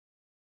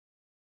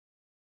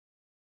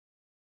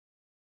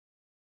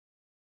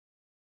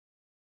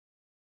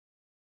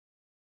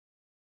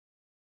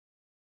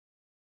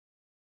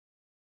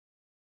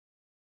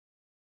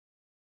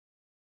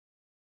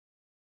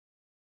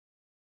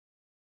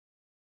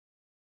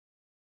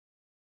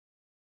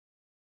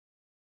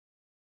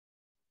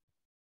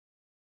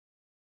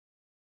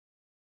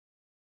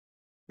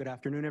Good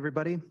afternoon,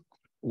 everybody.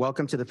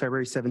 Welcome to the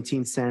February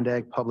 17th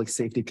Sandag Public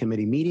Safety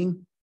Committee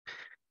meeting.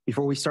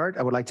 Before we start,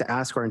 I would like to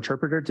ask our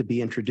interpreter to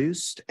be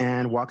introduced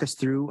and walk us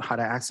through how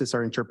to access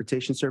our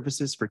interpretation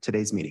services for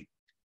today's meeting.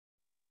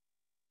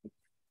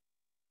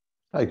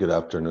 Hi, good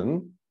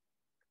afternoon.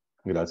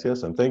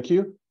 Gracias and thank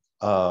you.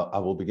 I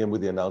will begin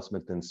with the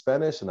announcement in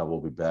Spanish and I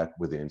will be back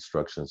with the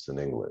instructions in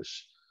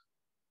English.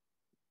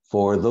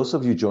 For those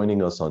of you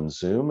joining us on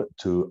Zoom,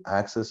 to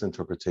access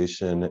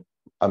interpretation,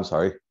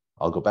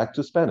 I'll go back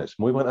to Spanish.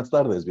 Muy buenas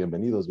tardes,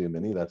 bienvenidos,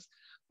 bienvenidas.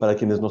 Para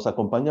quienes nos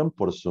acompañan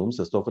por Zoom,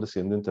 se está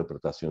ofreciendo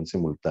interpretación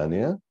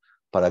simultánea.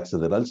 Para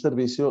acceder al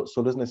servicio,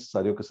 solo es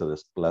necesario que se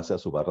desplace a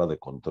su barra de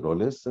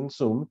controles en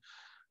Zoom,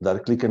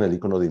 dar clic en el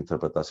icono de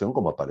interpretación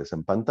como aparece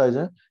en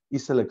pantalla y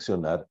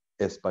seleccionar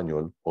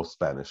español o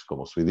Spanish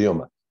como su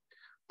idioma.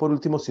 Por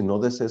último, si no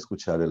desea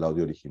escuchar el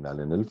audio original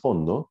en el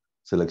fondo,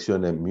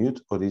 seleccione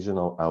Mute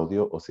Original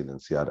Audio o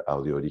silenciar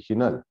audio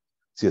original.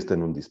 Si está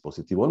en un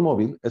dispositivo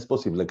móvil, es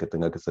posible que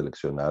tenga que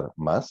seleccionar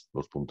más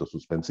los puntos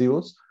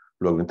suspensivos,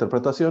 luego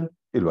interpretación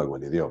y luego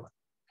el idioma.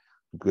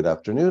 Good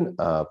afternoon.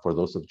 For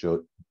those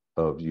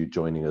of you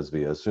joining us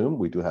via Zoom,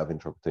 we do have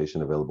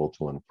interpretation available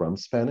to and from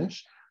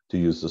Spanish. To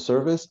use the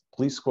service,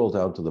 please scroll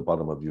down to the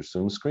bottom of your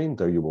Zoom screen.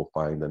 There you will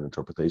find an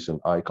interpretation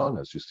icon,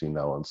 as you see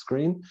now on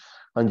screen,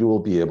 and you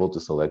will be able to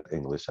select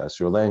English as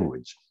your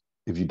language.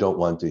 If you don't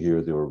want to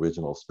hear the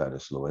original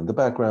Spanish low in the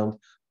background,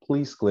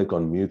 please click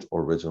on Mute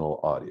Original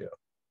Audio.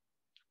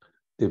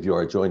 If you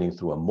are joining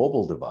through a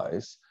mobile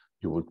device,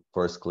 you would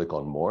first click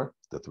on More,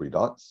 the three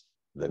dots,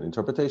 then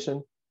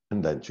Interpretation,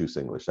 and then choose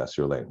English as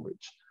your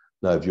language.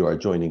 Now, if you are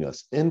joining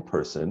us in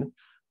person,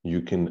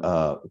 you can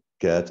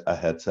get a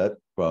headset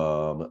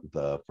from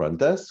the front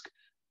desk.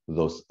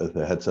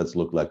 The headsets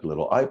look like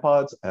little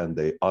iPods, and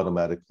they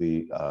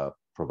automatically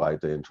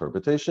provide the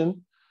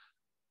interpretation.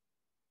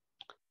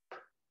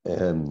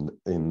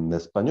 En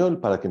español,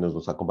 para quienes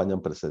nos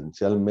acompañan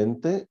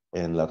presencialmente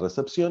en la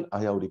recepción,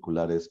 hay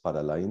auriculares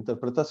para la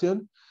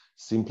interpretación.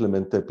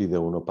 Simplemente pide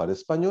uno para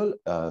español,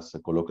 se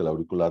coloca el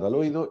auricular al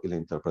oído y la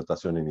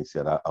interpretación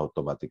iniciará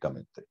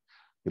automáticamente.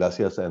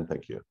 Gracias and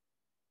thank you.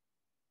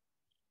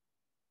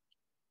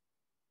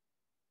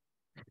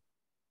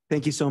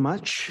 Thank you so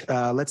much.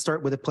 Let's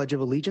start with a Pledge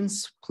of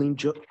Allegiance.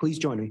 Please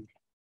join me.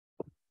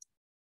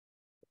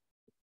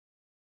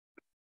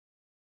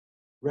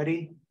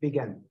 Ready?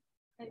 Begin.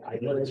 I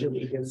pledge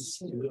allegiance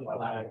to the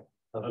flag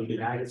of the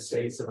United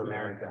States of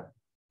America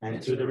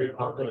and to the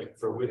republic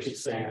for which it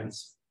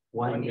stands,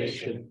 one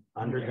nation,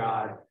 under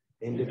God,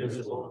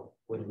 indivisible,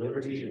 with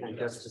liberty and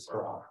justice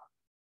for all.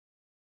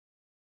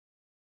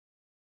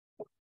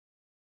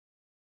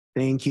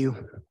 Thank you.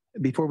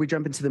 Before we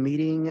jump into the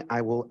meeting,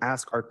 I will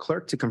ask our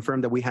clerk to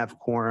confirm that we have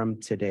quorum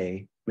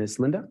today. Ms.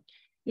 Linda?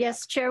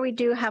 Yes, Chair, we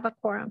do have a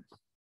quorum.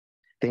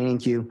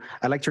 Thank you.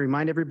 I'd like to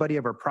remind everybody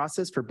of our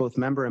process for both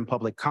member and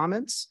public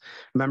comments.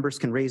 Members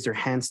can raise their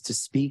hands to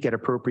speak at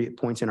appropriate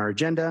points in our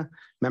agenda.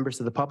 Members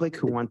of the public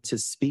who want to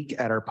speak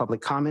at our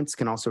public comments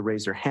can also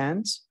raise their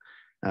hands.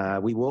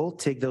 We will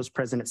take those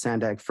present at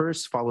Sandag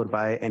first, followed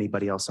by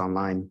anybody else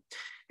online.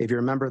 If you're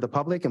a member of the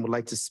public and would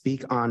like to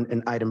speak on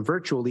an item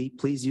virtually,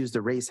 please use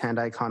the raise hand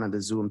icon on the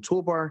Zoom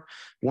toolbar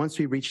once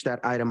we reach that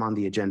item on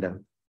the agenda.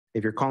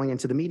 If you're calling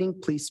into the meeting,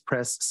 please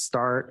press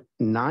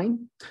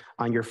 *9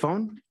 on your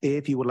phone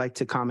if you would like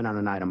to comment on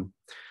an item.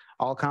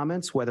 All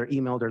comments, whether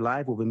emailed or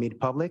live, will be made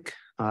public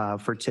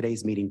for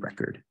today's meeting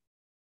record.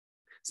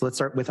 So let's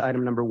start with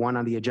item number 1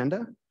 on the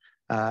agenda.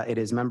 It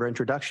is member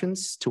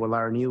introductions to allow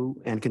our new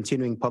and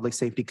continuing Public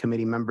Safety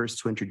Committee members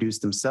to introduce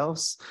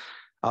themselves.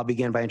 I'll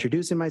begin by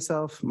introducing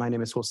myself. My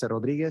name is Jose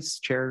Rodriguez,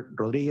 Chair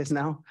Rodriguez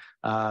now,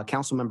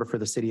 council member for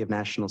the City of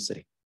National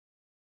City.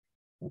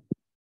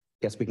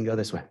 Yes, we can go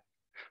this way.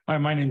 Hi,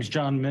 my name is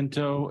John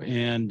Minto,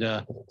 and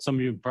some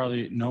of you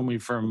probably know me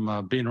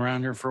from being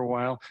around here for a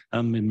while.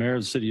 I'm the mayor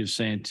of the city of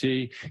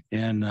Santee,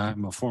 and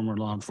I'm a former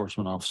law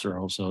enforcement officer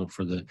also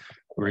for the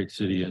great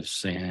city of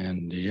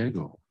San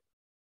Diego.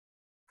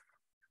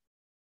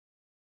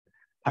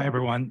 Hi,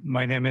 everyone.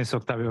 My name is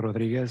Octavio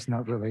Rodriguez,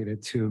 not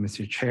related to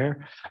Mr.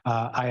 Chair.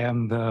 I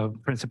am the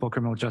principal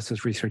criminal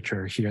justice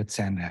researcher here at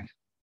Sandag.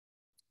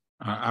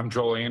 I'm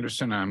Joel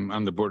Anderson. I'm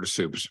on the Board of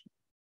Supes.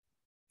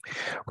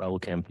 Raul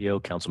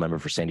Campillo, council member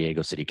for San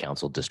Diego City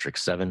Council District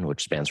 7,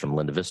 which spans from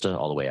Linda Vista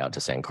all the way out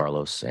to San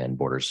Carlos and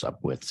borders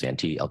up with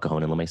Santee, El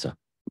Cajon, and La Mesa.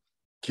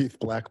 Keith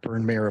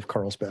Blackburn, mayor of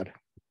Carlsbad.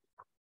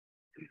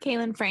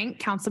 Kaylin Frank,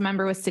 council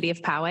member with City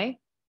of Poway.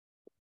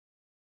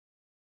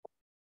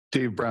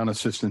 Dave Brown,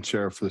 assistant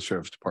sheriff for the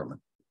sheriff's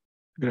department.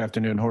 Good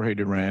afternoon, Jorge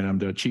Duran. I'm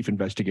the chief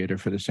investigator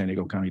for the San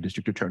Diego County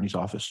District Attorney's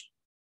Office.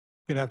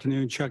 Good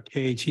afternoon, Chuck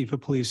Kay, chief of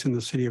police in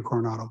the city of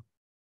Coronado.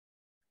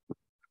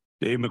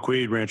 Dave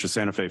McQuaid, Rancho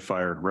Santa Fe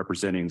Fire,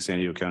 representing San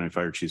Diego County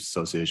Fire Chiefs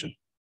Association.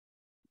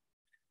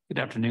 Good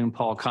afternoon,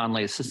 Paul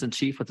Conley, Assistant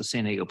Chief with the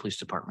San Diego Police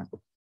Department.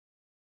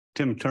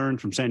 Tim Turn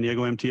from San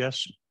Diego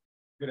MTS.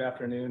 Good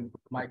afternoon,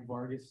 Mike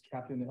Vargas,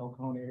 Captain of the El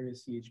Cajon Area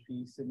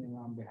CHP, sitting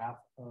on behalf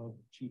of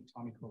Chief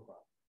Tommy Kofa.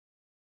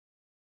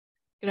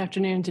 Good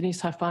afternoon,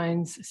 Denise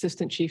Huffines,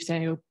 Assistant Chief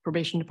San Diego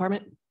Probation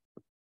Department.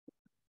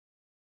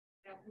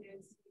 Good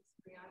afternoon, Steve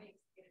Spriani,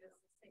 Executive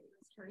Assistant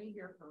U.S. Attorney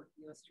here for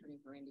U.S. Attorney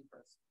Randy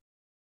First.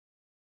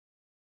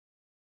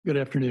 Good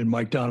afternoon,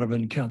 Mike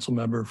Donovan, council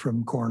member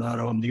from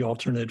Coronado. I'm the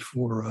alternate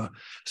for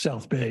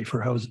South Bay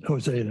for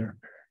Jose there.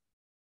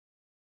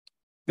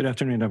 Good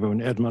afternoon,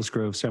 everyone. Ed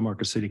Musgrove, San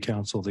Marcos City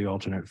Council, the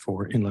alternate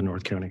for Inland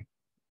North County.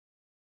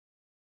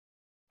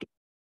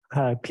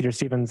 Peter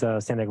Stevens,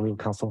 San Diego Legal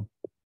Counsel.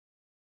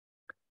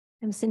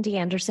 I'm Cindy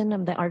Anderson.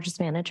 I'm the Argus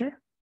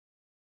Manager.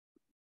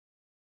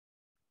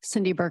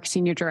 Cindy Burke,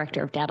 Senior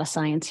Director of Data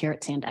Science here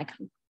at Sandag.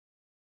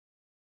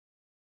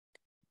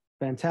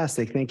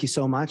 Fantastic. Thank you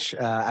so much.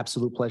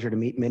 Absolute pleasure to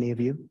meet many of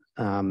you.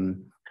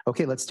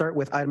 Okay, let's start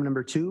with item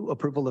number 2,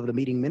 approval of the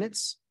meeting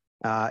minutes.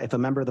 If a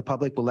member of the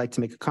public would like to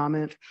make a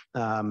comment,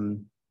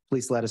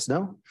 please let us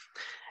know.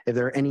 If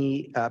there are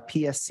any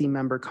PSC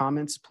member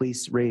comments,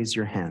 please raise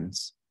your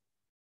hands.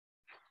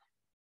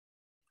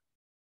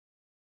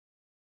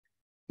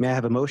 May I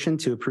have a motion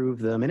to approve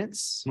the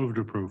minutes? Move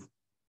to approve.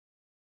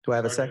 Do I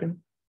have a second?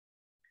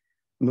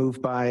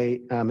 Moved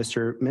by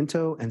Mr.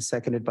 Minto and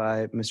seconded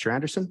by Mr.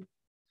 Anderson.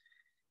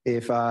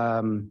 If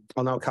I'll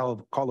now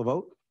call a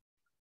vote.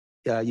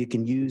 You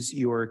can use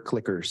your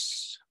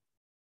clickers.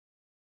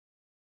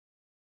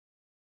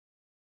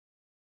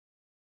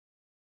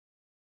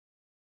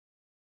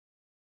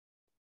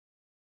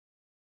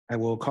 I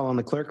will call on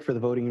the clerk for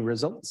the voting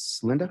results.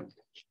 Linda?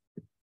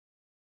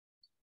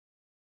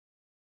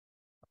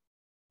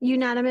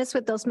 Unanimous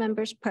with those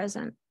members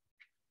present.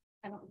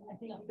 I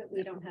think that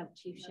we don't have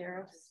Chief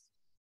Sheriff's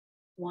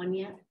one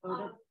yet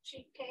voted.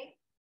 Chief K.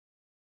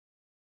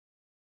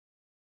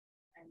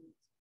 And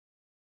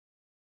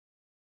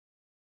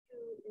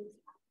 2 is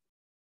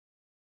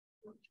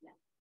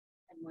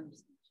and 1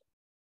 is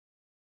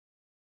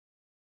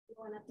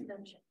 1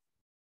 abstention.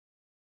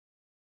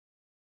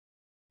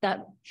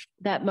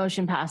 That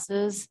motion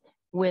passes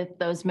with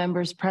those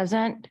members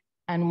present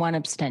and 1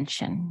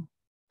 abstention.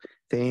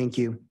 Thank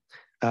you.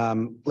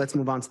 Let's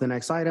move on to the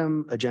next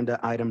item, agenda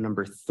item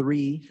number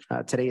 3.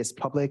 Today is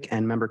public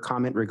and member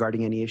comment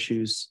regarding any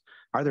issues.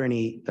 Are there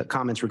any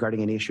comments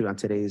regarding any issue on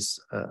today's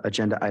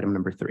agenda item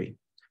number 3? Do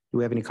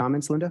we have any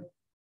comments, Linda?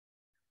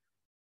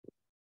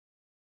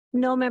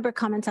 No member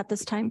comments at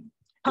this time.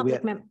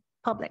 Public.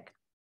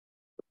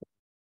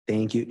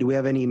 Thank you. Do we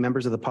have any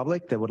members of the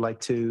public that would like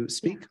to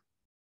speak?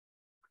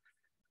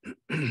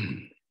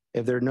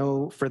 If there are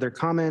no further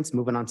comments,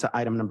 moving on to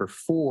item number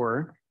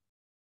 4,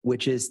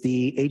 which is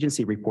the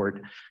agency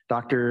report.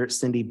 Dr.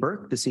 Cindy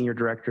Burke, the Senior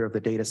Director of the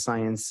Data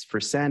Science for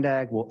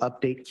Sandag, will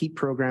update key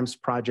programs,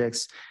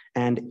 projects,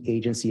 and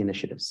agency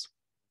initiatives.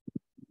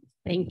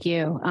 Thank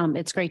you.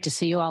 It's great to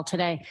see you all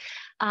today.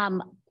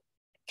 Can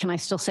I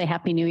still say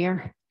Happy New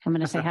Year? I'm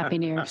going to say Happy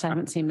New Year because I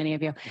haven't seen many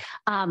of you.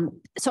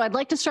 So I'd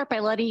like to start by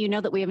letting you know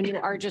that we have a new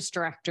Argus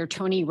director,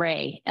 Tony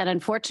Ray. And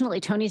unfortunately,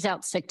 Tony's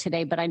out sick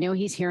today, but I know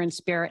he's here in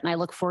spirit, and I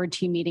look forward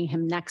to you meeting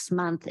him next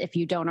month if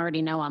you don't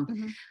already know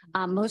him.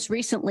 Most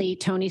recently,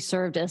 Tony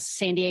served as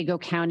San Diego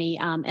County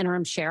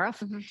interim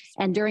sheriff.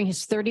 And during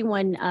his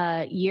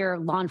 31-year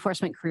law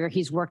enforcement career,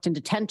 he's worked in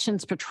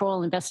detentions,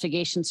 patrol,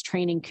 investigations,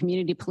 training,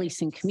 community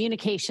policing,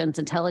 communications,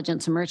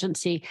 intelligence,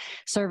 emergency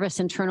service,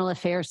 internal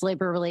affairs,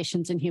 labor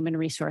relations, and human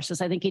resources.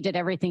 I think he did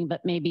everything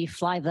but maybe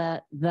fly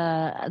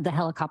the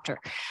helicopter.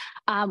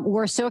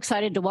 We're so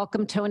excited to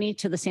welcome Tony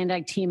to the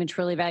Sandag team and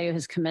truly value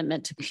his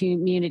commitment to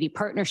community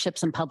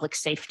partnerships and public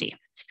safety.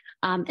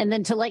 And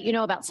then to let you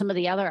know about some of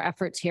the other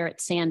efforts here at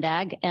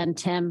Sandag, and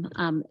Tim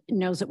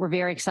knows that we're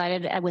very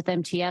excited with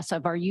MTS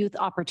of our Youth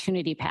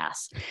Opportunity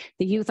Pass.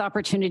 The Youth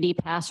Opportunity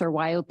Pass, or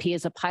YOP,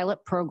 is a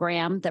pilot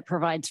program that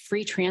provides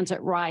free transit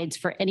rides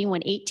for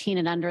anyone 18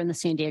 and under in the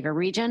San Diego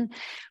region.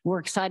 We're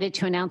excited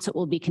to announce that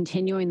we'll be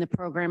continuing the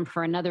program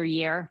for another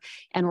year.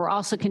 And we're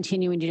also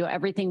continuing to do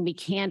everything we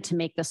can to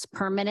make this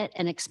permanent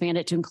and expand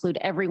it to include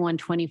everyone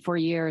 24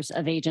 years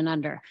of age and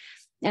under.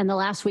 And the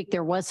last week,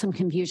 there was some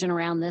confusion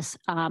around this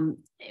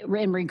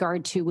in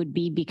regard to would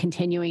be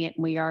continuing it.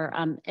 We are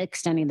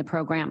extending the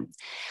program.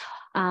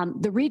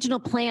 The regional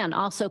plan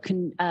also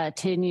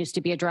continues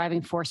to be a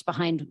driving force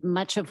behind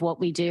much of what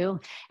we do.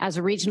 As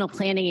a regional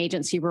planning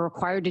agency, we're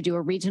required to do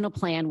a regional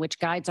plan which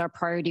guides our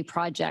priority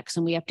projects,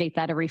 and we update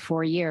that every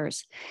 4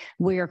 years.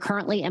 We are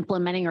currently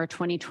implementing our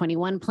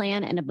 2021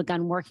 plan and have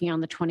begun working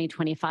on the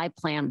 2025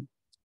 plan.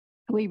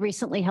 We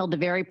recently held a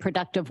very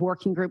productive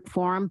working group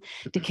forum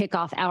to kick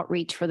off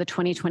outreach for the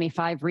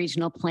 2025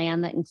 regional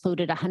plan that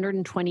included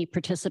 120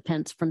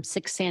 participants from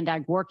 6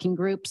 Sandag working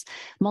groups,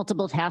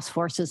 multiple task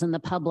forces, and the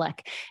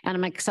public. And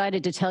I'm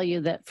excited to tell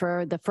you that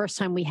for the first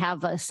time, we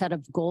have a set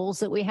of goals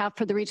that we have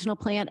for the regional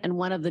plan. And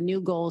one of the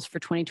new goals for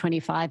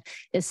 2025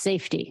 is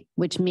safety,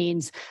 which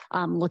means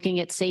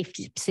looking at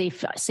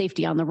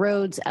safety on the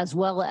roads, as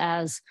well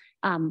as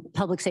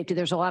public safety.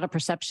 There's a lot of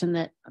perception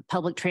that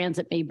public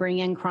transit may bring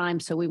in crime,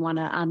 so we want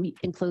to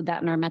include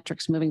that in our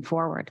metrics moving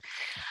forward.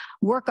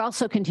 Work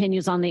also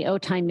continues on the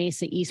Otay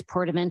Mesa East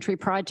Port of Entry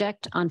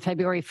project. On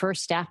February 1st,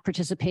 staff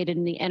participated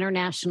in the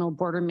International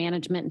Border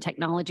Management and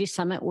Technology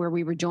Summit, where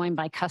we were joined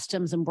by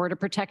Customs and Border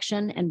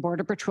Protection and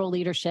Border Patrol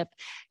leadership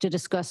to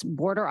discuss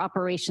border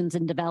operations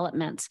and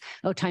developments.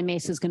 Otay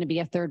Mesa is going to be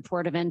a third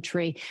port of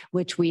entry,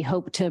 which we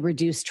hope to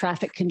reduce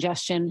traffic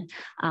congestion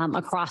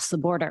across the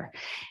border.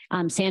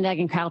 Sandag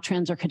and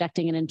Caltrans are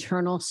conducting an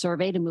internal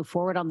survey to move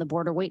forward on the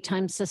border wait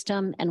time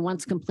system. And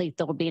once complete,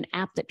 there will be an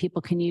app that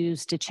people can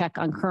use to check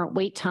on current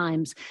wait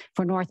times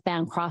for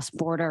northbound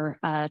cross-border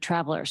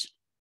travelers.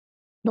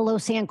 The Low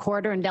Sand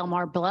Corridor in Del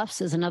Mar Bluffs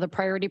is another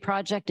priority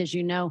project. As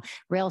you know,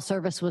 rail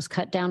service was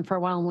cut down for a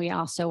while, and we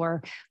also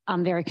are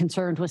very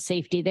concerned with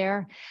safety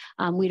there.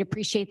 We'd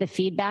appreciate the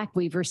feedback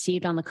we've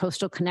received on the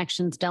Coastal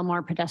Connections Del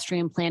Mar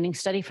pedestrian planning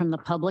study from the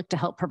public to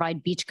help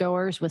provide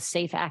beachgoers with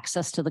safe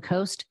access to the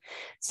coast.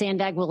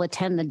 Sandag will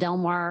attend the Del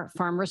Mar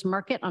Farmers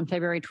Market on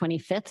February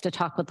 25th to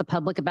talk with the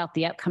public about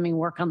the upcoming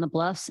work on the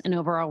bluffs and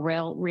overall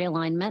rail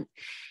realignment.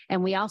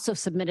 And we also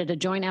submitted a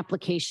joint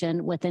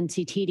application with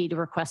NCTD to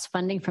request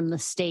funding from the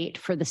state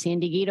for the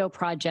San Diego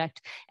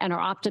project and are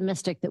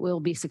optimistic that we will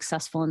be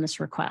successful in this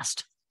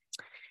request.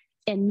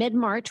 In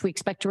mid-March, we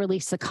expect to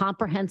release a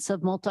comprehensive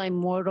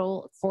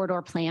multimodal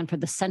corridor plan for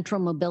the Central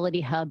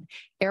Mobility Hub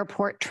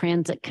Airport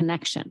Transit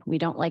Connection. We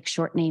don't like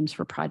short names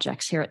for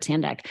projects here at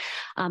Sandag.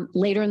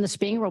 Later in the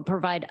spring, we'll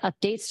provide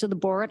updates to the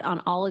board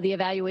on all of the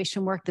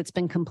evaluation work that's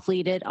been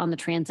completed on the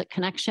transit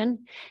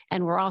connection.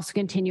 And we're also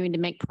continuing to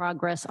make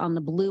progress on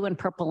the Blue and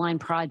Purple Line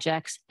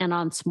projects and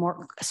on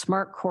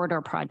smart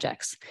corridor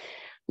projects.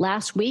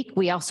 Last week,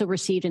 we also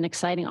received an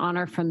exciting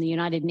honor from the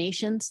United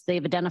Nations.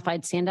 They've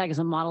identified Sandag as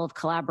a model of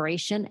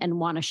collaboration and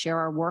want to share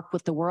our work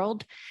with the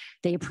world.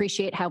 They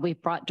appreciate how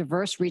we've brought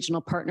diverse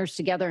regional partners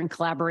together in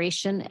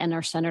collaboration and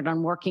are centered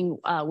on working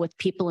with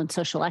people in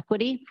social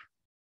equity.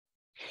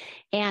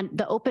 And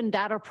the open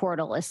data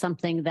portal is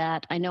something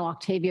that I know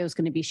Octavio is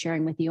going to be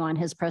sharing with you on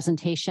his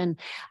presentation.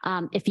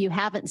 If you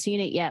haven't seen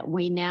it yet,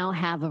 we now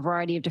have a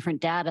variety of different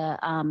data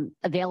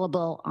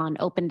available on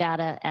open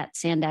data at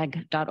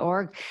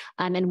sandag.org.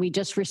 And we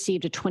just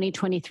received a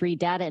 2023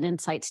 Data and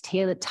Insights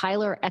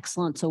Tyler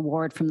Excellence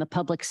Award from the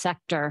public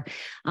sector.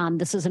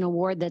 This is an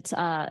award that's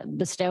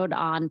bestowed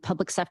on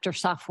public sector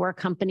software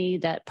company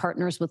that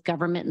partners with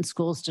government and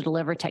schools to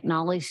deliver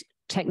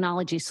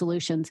technology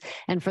solutions.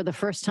 And for the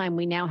first time,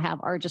 we now have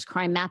ARGIS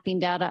crime mapping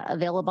data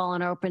available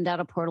on our open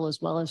data portal,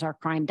 as well as our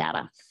crime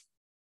data.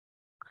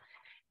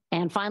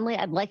 And finally,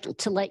 I'd like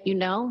to let you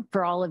know,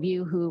 for all of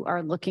you who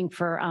are looking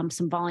for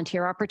some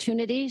volunteer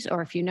opportunities,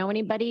 or if you know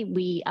anybody,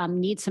 we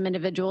need some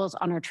individuals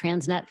on our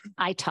Transnet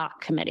ITOC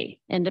committee,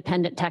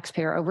 Independent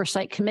Taxpayer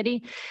Oversight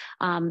Committee.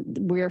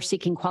 We are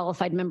seeking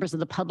qualified members of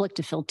the public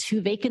to fill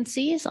 2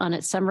 vacancies on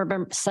its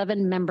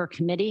 7-member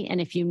committee. And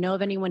if you know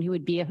of anyone who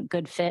would be a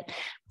good fit,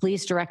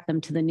 please direct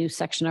them to the news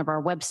section of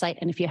our website.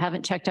 And if you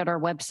haven't checked out our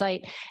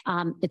website,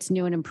 it's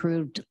new and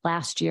improved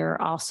last year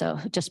also,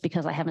 just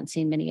because I haven't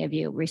seen many of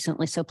you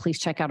recently. So please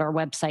check out our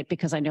website,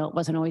 because I know it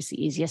wasn't always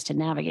the easiest to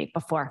navigate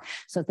before.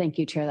 So thank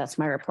you, Chair. That's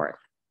my report.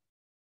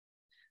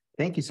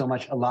 Thank you so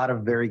much. A lot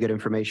of very good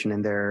information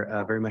in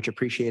there. Very much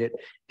appreciate it.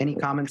 Any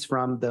comments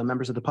from the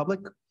members of the public?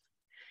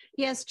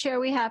 Yes, Chair,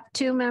 we have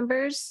 2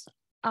 members.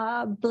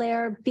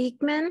 Blair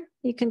Beekman,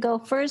 you can go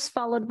first,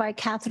 followed by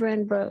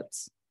Catherine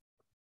Rhodes.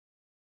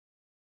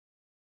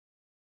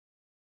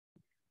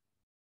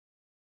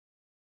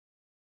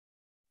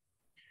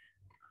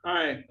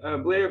 Hi,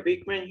 Blair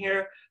Beekman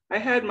here. I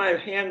had my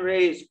hand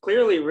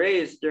clearly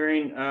raised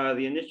during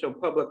the initial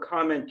public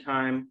comment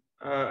time.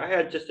 I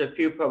had just a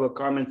few public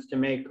comments to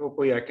make.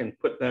 Hopefully I can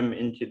put them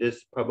into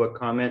this public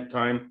comment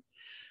time.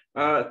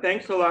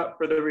 Thanks a lot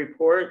for the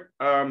report.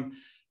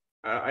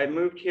 I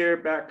moved here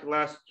back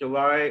last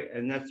July,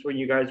 and that's when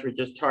you guys were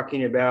just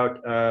talking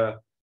about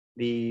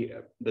the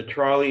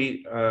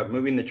trolley,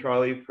 moving the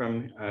trolley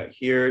from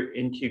here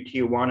into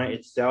Tijuana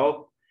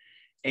itself.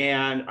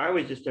 And I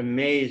was just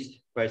amazed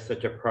by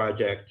such a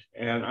project.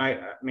 And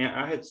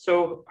I had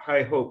so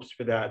high hopes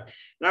for that.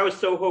 And I was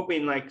so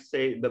hoping, like,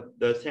 say,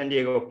 the San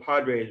Diego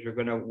Padres were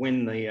going to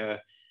win the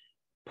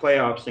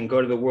playoffs and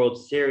go to the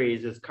World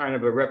Series as kind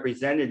of a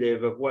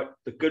representative of what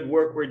the good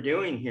work we're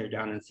doing here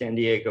down in San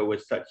Diego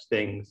with such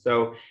things.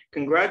 So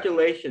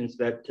congratulations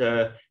that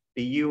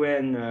the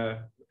UN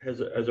has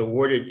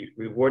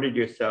rewarded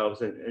yourselves.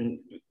 And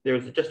there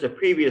was just a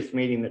previous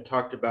meeting that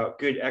talked about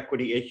good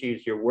equity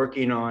issues you're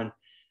working on,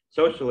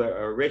 social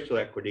or racial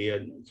equity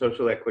and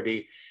social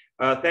equity.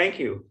 Thank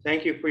you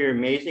for your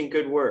amazing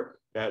good work.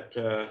 That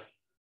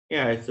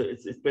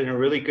it's been a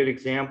really good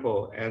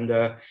example. And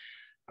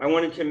I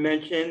wanted to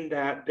mention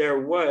that there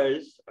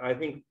was, I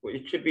think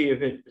it should be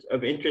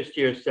of interest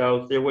to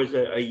yourselves, there was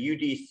a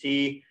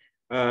UDC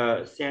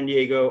San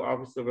Diego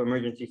Office of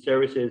Emergency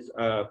Services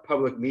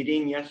public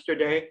meeting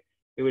yesterday.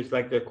 It was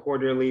like their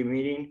quarterly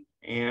meeting,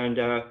 and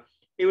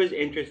it was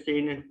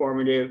interesting,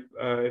 informative.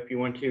 If you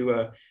want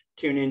to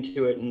tune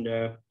into it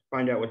and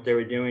find out what they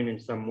were doing in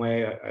some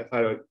way, I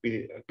thought it would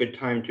be a good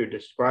time to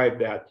describe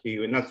that to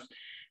you. And that's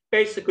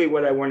basically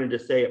what I wanted to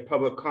say at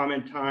public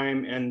comment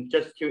time. And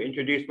just to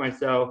introduce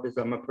myself, is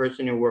I'm a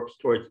person who works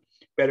towards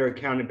better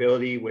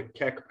accountability with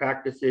tech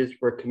practices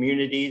for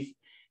communities.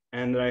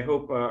 And that I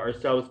hope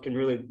ourselves can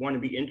really want to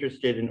be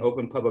interested in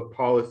open public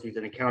policies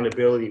and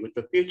accountability with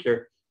the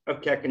future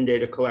of tech and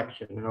data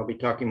collection. And I'll be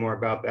talking more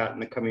about that in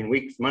the coming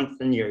weeks, months,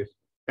 and years.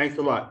 Thanks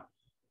a lot.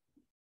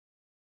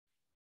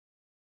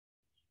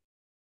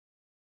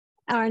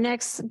 Our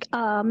next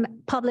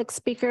public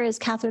speaker is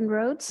Catherine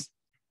Rhodes.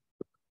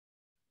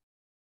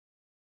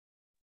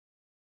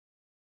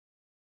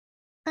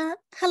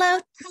 Hello,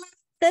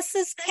 this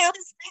is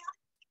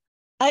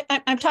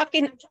I'm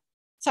talking,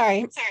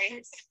 sorry.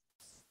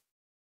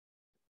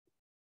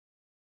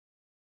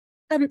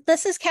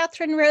 This is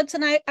Catherine Rhodes,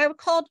 and I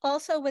called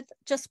also with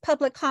just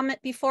public comment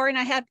before, and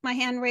I had my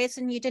hand raised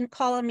and you didn't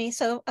call on me,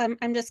 so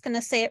I'm just going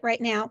to say it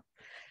right now.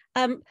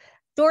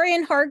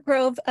 Dorian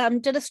Hargrove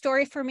did a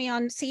story for me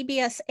on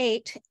CBS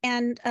 8,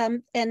 and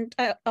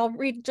I'll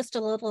read just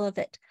a little of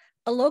it.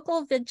 A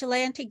local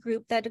vigilante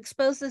group that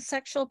exposes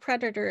sexual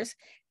predators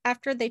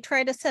after they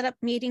try to set up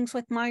meetings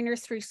with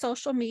minors through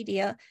social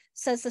media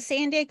says the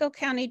San Diego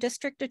County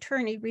District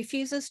Attorney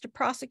refuses to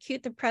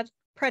prosecute the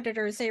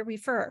predators they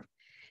refer.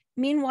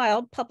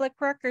 Meanwhile, public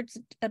records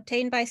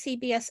obtained by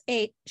CBS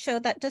 8 show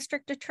that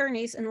district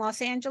attorneys in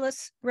Los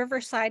Angeles,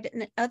 Riverside,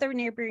 and other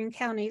neighboring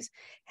counties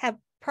have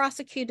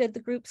prosecuted the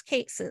group's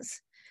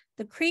cases.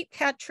 The Creep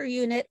Catcher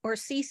Unit, or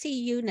CC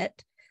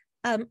Unit,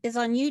 is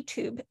on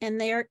YouTube,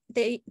 and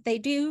they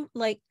do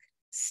like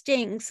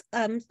stings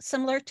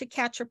similar to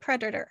Catch a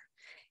Predator.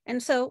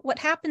 And so what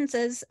happens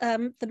is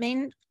the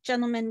main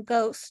gentleman,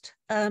 Ghost,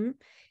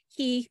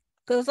 he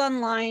goes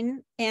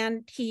online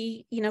and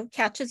he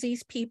catches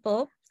these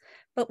people.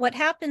 But what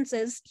happens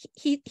is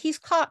he's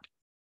caught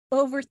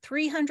over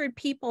 300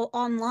 people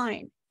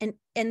online,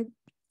 and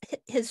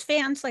his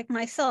fans like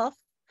myself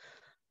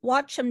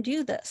watch him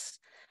do this.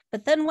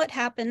 But then what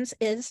happens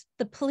is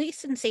the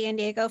police in San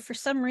Diego, for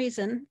some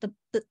reason,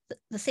 the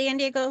San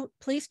Diego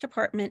Police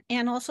Department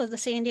and also the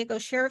San Diego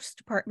Sheriff's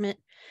Department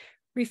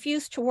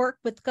refuse to work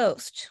with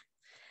Ghost.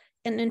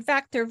 And in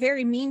fact, they're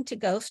very mean to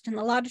Ghost. And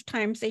a lot of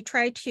times they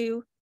try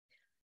to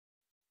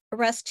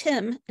arrest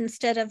him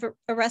instead of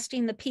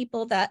arresting the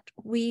people that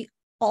we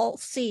all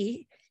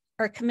see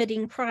are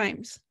committing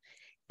crimes.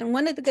 And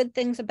one of the good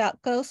things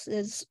about Ghost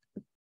is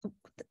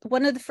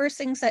one of the first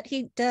things that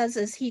he does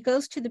is he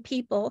goes to the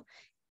people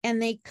and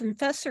they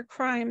confess their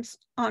crimes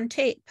on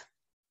tape,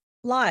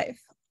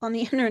 live on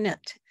the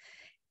internet.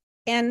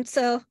 And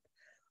so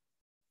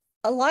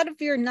a lot of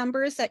your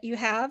numbers that you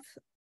have,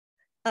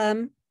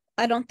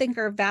 I don't think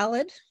are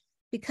valid,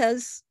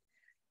 because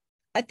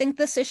I think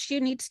this issue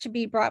needs to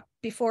be brought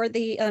before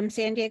the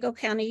San Diego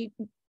County,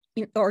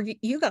 or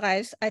you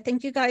guys. I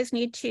think you guys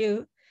need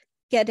to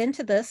get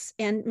into this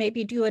and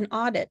maybe do an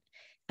audit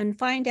and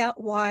find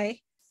out why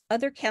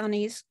other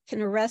counties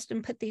can arrest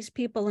and put these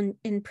people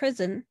in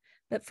prison,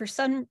 but for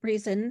some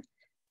reason,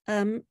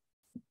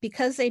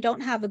 because they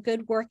don't have a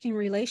good working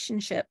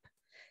relationship,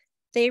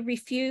 they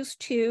refuse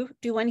to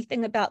do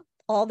anything about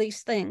all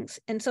these things.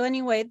 And so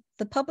anyway,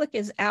 the public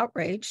is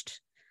outraged.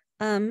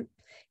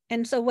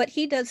 And so what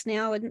he does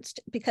now,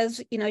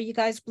 because you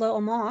guys blow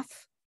him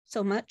off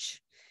so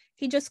much,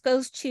 he just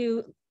goes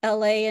to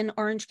LA and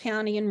Orange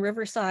County and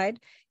Riverside,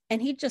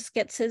 and he just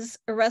gets his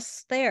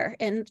arrests there.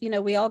 And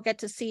we all get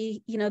to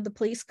see the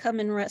police come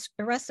and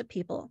arrest the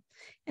people.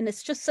 And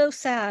it's just so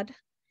sad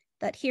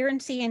that here in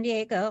San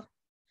Diego,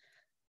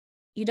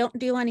 you don't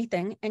do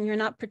anything and you're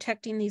not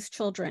protecting these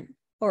children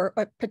or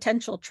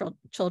potential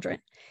children.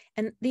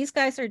 And these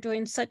guys are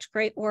doing such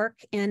great work,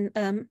 and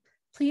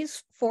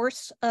please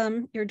force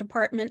your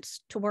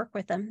departments to work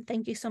with them.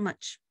 Thank you so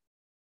much.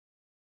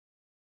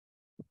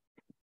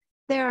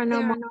 There are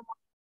no more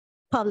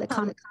public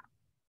comments.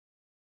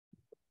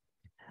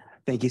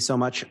 Thank you so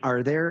much.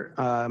 Are there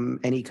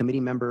any committee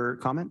member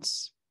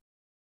comments?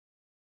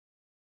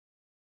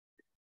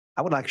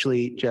 I would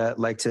actually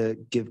like to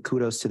give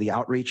kudos to the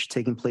outreach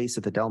taking place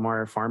at the Del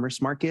Mar Farmers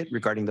Market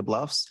regarding the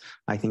bluffs.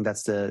 I think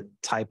that's the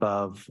type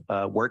of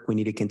work we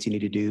need to continue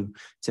to do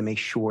to make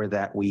sure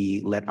that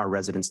we let our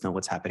residents know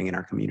what's happening in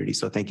our community.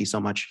 So thank you so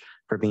much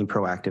for being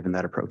proactive in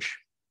that approach.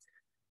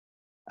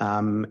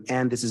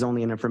 And this is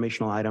only an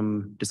informational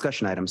item,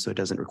 discussion item, so it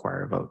doesn't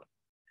require a vote.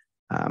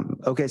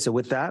 Okay, so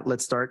with that,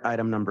 let's start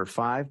item number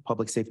 5,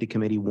 Public Safety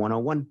Committee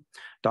 101.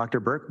 Dr.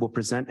 Burke will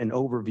present an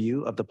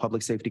overview of the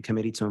Public Safety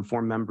Committee to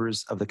inform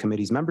members of the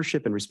committee's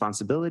membership and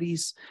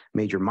responsibilities,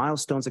 major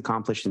milestones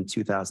accomplished in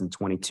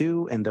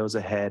 2022, and those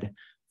ahead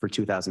for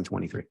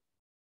 2023.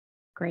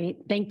 Great,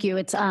 thank you.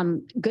 It's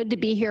good to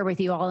be here with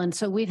you all. And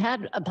so we've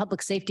had a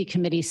Public Safety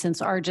Committee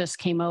since Argis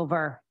came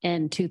over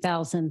in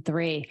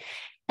 2003.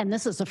 And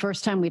this is the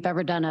first time we've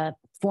ever done a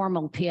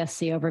formal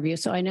PSC overview.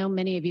 So I know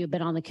many of you have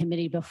been on the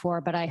committee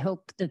before, but I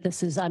hope that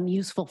this is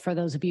useful for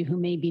those of you who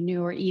may be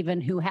new or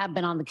even who have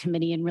been on the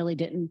committee and really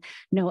didn't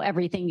know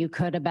everything you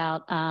could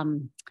about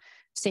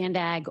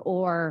SANDAG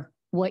or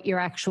what your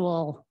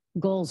actual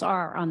goals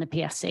are on the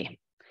PSC.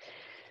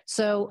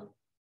 So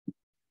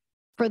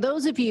For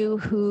those of you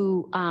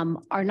who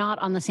are not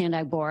on the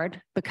Sandag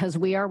board, because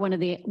we are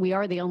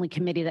the only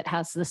committee that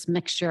has this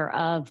mixture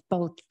of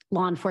both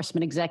law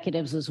enforcement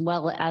executives as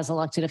well as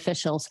elected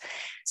officials,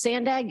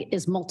 Sandag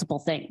is multiple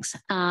things.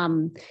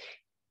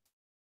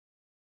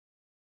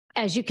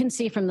 As you can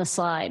see from the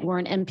slide, we're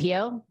an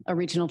NPO, a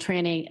regional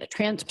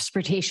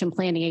transportation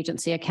planning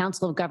agency, a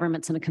council of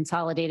governments, and a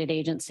consolidated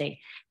agency.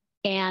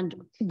 And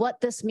what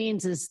this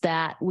means is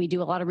that we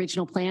do a lot of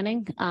regional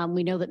planning.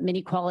 We know that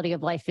many quality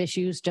of life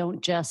issues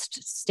don't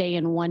just stay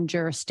in one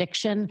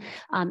jurisdiction,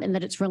 and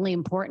that it's really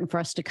important for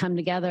us to come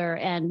together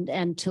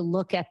and to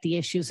look at the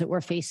issues that we're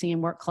facing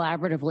and work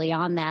collaboratively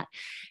on that.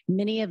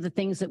 Many of the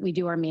things that we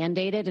do are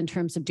mandated in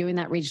terms of doing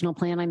that regional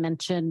plan I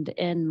mentioned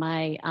in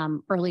my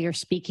earlier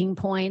speaking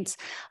points,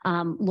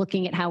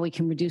 looking at how we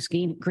can reduce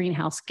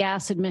greenhouse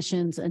gas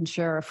emissions,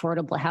 ensure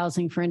affordable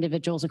housing for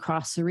individuals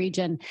across the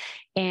region,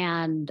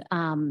 and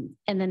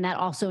then that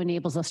also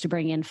enables us to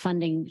bring in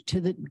funding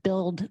to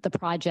build the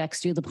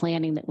projects, do the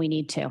planning that we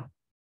need to.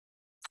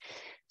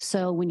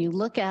 So when you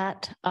look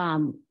at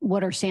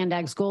what are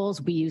Sandag's goals,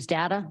 we use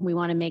data. We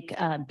want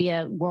to be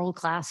a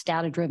world-class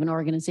data-driven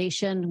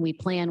organization. We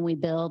plan, we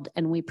build,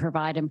 and we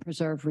provide and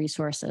preserve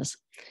resources.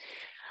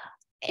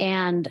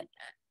 And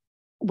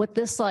what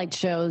this slide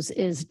shows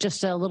is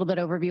just a little bit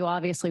overview.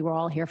 Obviously, we're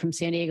all here from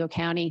San Diego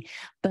County,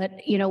 but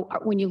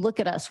when you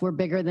look at us, we're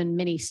bigger than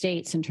many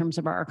states in terms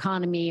of our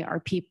economy, our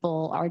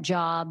people, our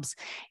jobs,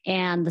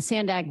 and the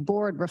Sandag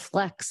board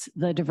reflects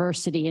the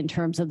diversity in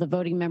terms of the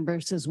voting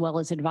members as well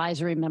as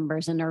advisory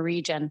members in our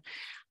region.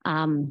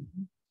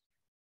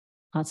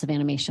 Lots of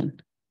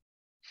animation.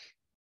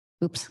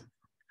 Oops,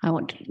 I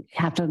won't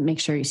have to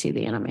make sure you see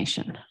the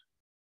animation.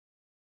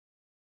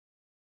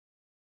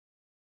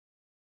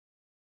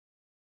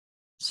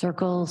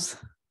 Circles,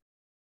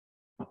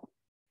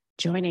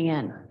 joining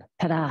in,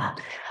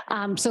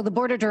 ta-da. So the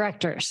board of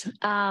directors,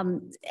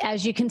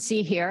 as you can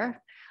see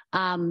here,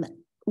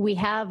 we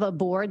have a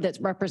board that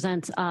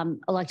represents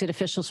elected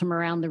officials from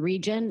around the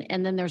region,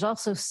 and then there's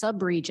also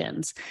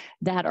sub-regions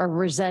that are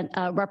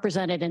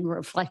represented and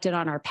reflected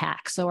on our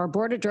PAC. So our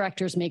board of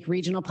directors make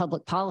regional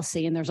public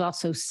policy, and there's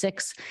also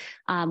 6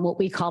 what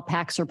we call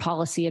PACs or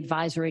policy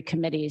advisory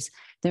committees.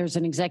 There's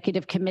an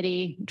executive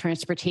committee,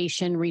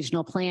 transportation,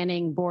 regional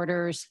planning,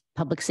 borders,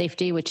 public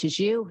safety, which is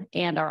you,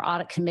 and our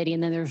audit committee.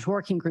 And then there's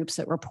working groups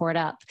that report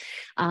up.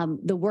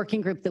 The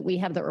working group that we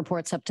have that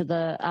reports up to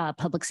the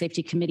public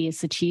safety committee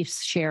is the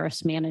Chiefs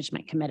Sheriff's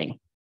Management Committee.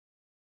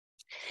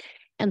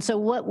 And so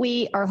what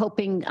we are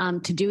hoping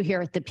to do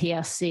here at the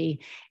PSC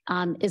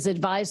is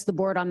advise the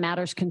board on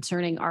matters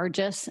concerning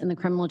ARJIS and the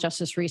Criminal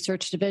Justice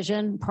Research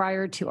Division.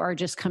 Prior to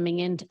ARJIS coming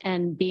in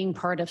and being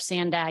part of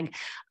Sandag,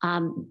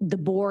 the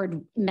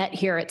board met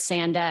here at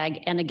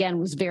Sandag and again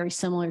was very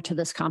similar to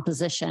this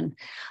composition.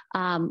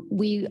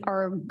 We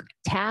are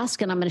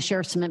tasked, and I'm going to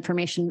share some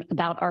information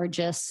about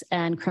ARJIS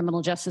and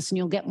criminal justice, and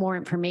you'll get more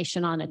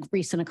information on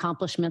recent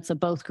accomplishments of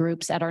both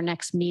groups at our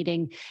next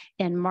meeting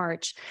in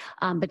March,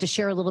 but to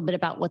share a little bit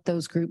about what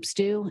those groups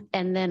do.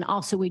 And then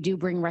also we do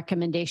bring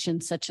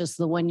recommendations such as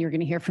the one you're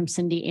going to hear from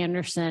Cindy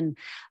Anderson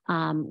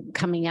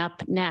coming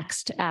up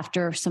next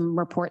after some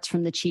reports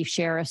from the chief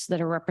sheriffs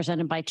that are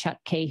represented by Chuck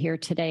Kay here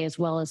today, as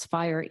well as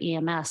fire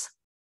EMS.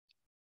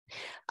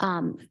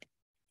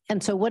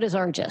 And so what is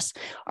ARJIS?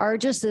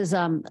 ARJIS is,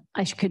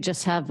 I could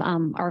just have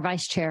our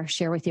vice chair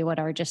share with you what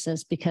ARJIS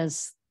is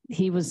because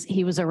he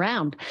was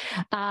around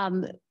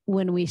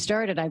when we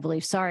started, I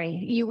believe. Sorry,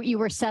 you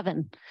were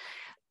 7.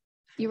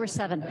 You were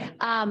 7.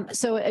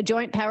 So a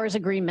joint powers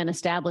agreement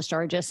established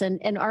ARJIS,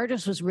 and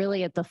ARJIS was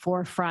really at the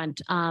forefront.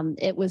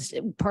 It was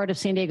part of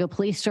San Diego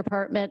Police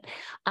Department,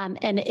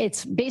 and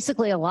it's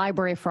basically a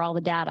library for all the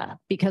data.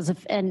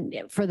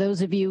 And for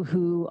those of you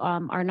who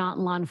are not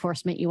in law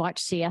enforcement, you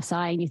watch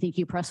CSI and you think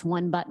you press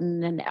one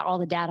button and all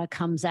the data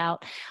comes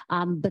out.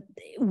 But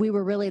we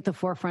were really at the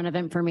forefront of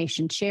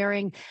information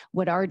sharing.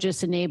 What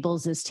ARJIS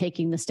enables is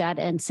taking this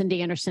data, and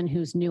Cindy Anderson,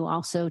 who's new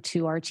also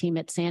to our team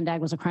at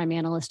Sandag, was a crime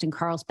analyst in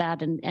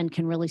Carlsbad and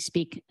can really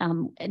speak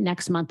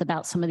next month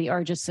about some of the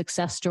ARJIS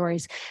success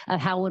stories of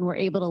how when we're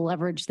able to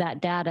leverage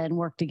that data and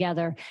work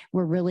together,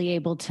 we're really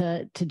able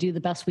to do the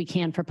best we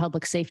can for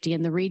public safety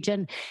in the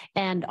region.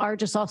 And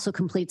ARJIS also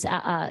creates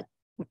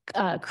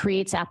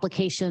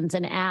applications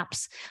and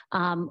apps.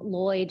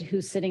 Lloyd,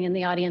 who's sitting in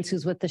the audience,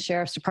 who's with the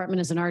Sheriff's Department,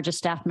 is an ARJIS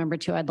staff member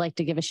too. I'd like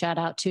to give a shout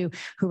out to,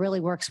 who really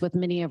works with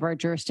many of our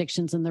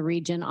jurisdictions in the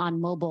region on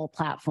mobile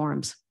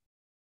platforms.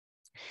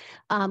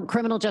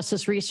 Criminal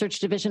Justice Research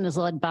Division is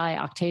led by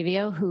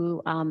Octavio,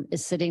 who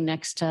is sitting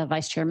next to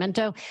Vice Chair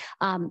Minto.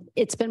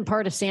 It's been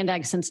part of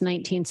Sandag since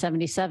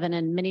 1977,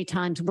 and many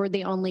times we're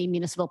the only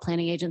municipal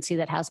planning agency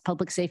that has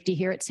public safety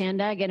here at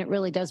Sandag, and it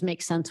really does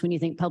make sense when you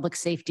think public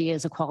safety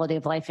is a quality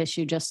of life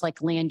issue, just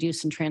like land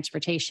use and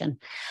transportation.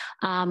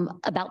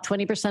 About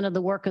 20% of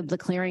the work of the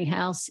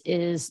clearinghouse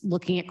is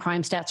looking at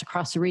crime stats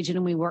across the region,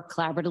 and we work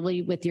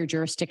collaboratively with your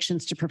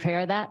jurisdictions to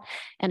prepare that.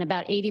 And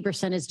about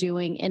 80% is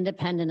doing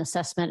independent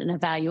assessment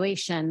and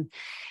evaluation.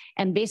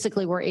 And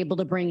basically, we're able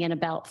to bring in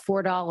about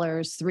 $4,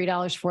 $3,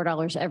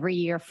 $4 every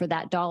year for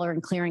that dollar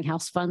in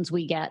clearinghouse funds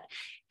we get.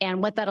 And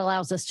what that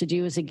allows us to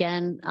do is,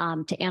 again,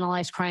 to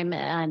analyze crime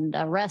and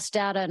arrest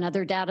data and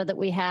other data that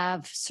we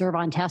have, serve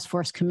on task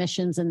force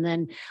commissions, and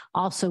then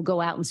also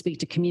go out and speak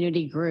to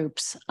community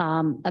groups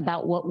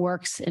about what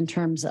works in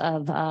terms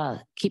of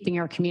keeping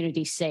our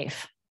community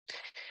safe.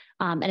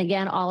 And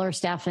again, all our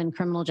staff in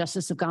criminal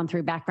justice have gone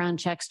through background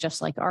checks,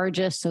 just like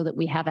ARGIS, so that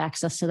we have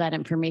access to that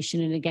information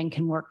and again,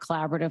 can work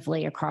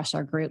collaboratively across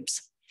our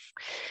groups.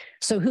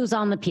 So who's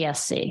on the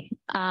PSC?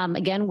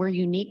 Again, we're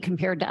unique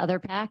compared to other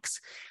PACs.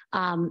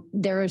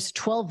 There's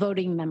 12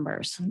 voting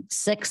members.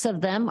 6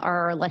 of them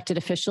are elected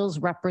officials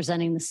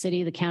representing the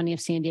city, the county of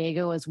San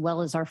Diego, as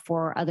well as our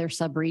 4 other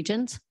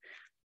subregions.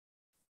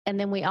 And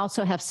then we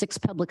also have 6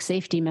 public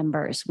safety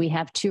members. We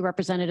have 2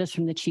 representatives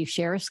from the Chief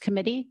Sheriff's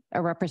Committee,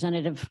 a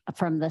representative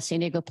from the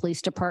San Diego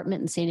Police Department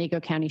and San Diego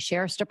County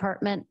Sheriff's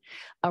Department,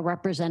 a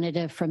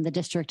representative from the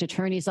District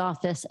Attorney's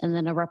Office, and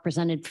then a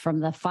representative from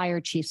the Fire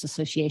Chiefs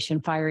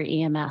Association, Fire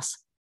EMS.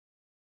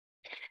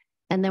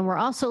 And then we're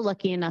also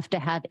lucky enough to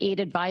have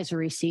 8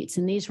 advisory seats,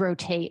 and these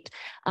rotate.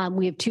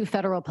 We have 2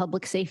 federal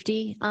public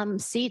safety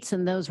seats,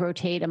 and those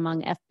rotate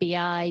among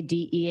FBI,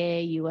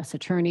 DEA, U.S.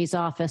 Attorney's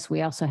Office.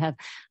 We also have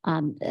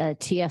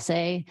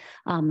TSA,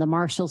 the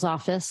Marshal's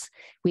Office.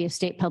 We have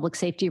state public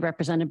safety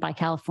represented by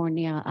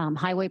California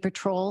Highway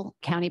Patrol,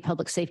 county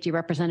public safety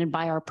represented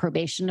by our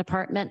probation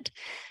department.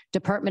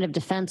 Department of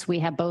Defense, we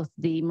have both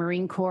the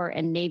Marine Corps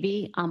and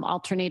Navy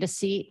alternate a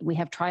seat. We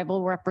have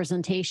tribal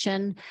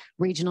representation,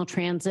 regional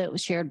transit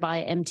shared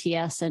by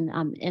MTS and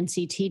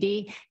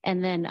NCTD.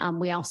 And then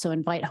we also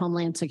invite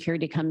Homeland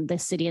Security to come, the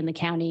city and the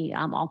county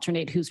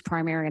alternate who's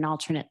primary and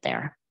alternate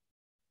there.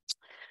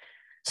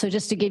 So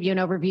just to give you an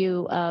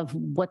overview of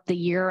what the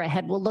year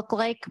ahead will look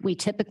like, we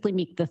typically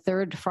meet the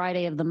 3rd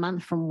Friday of the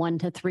month from 1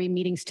 to 3.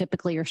 Meetings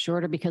typically are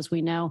shorter because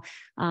we know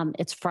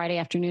it's Friday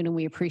afternoon and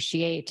we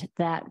appreciate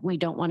that we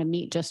don't want to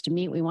meet just to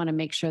meet. We want to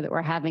make sure that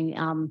we're having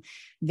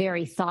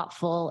very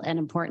thoughtful and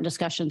important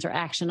discussions or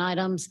action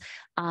items.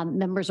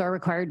 Members are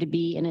required to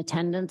be in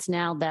attendance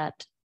now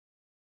that,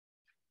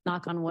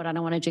 knock on wood, I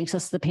don't want to jinx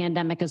us, the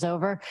pandemic is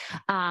over,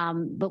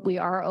 but we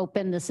are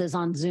open. This is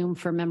on Zoom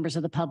for members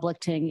of the public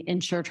to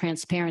ensure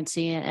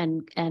transparency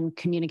and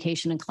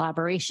communication and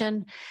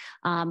collaboration.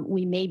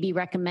 We may be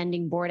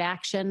recommending board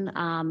action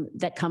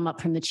that come up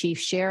from the chief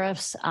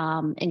sheriffs,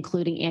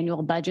 including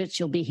annual budgets.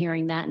 You'll be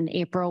hearing that in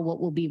April,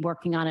 what we'll be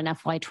working on in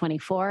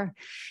FY24.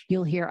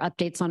 You'll hear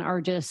updates on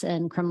ARGIS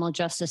and criminal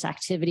justice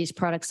activities,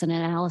 products, and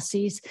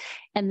analyses.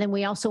 And then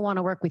we also want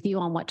to work with you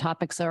on what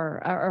topics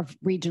are of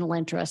regional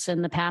interest.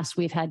 In the past,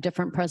 we've had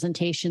different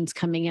presentations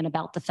coming in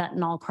about the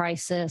fentanyl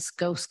crisis,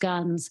 ghost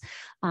guns.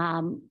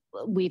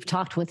 We've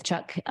talked with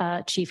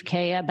Chief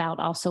K about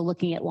also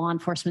looking at law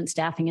enforcement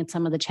staffing and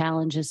some of the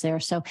challenges there.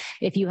 So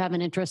if you have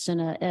an interest in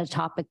a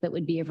topic that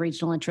would be of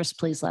regional interest,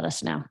 please let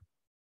us know.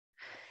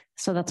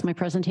 So that's my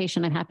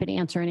presentation. I'm happy to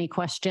answer any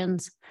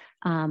questions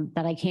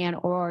that I can,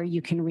 or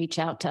you can reach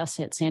out to us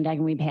at Sandag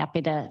and we'd be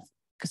happy to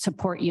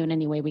support you in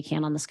any way we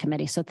can on this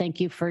committee. So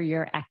thank you for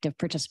your active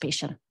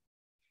participation.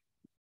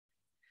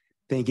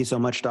 Thank you so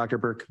much, Dr.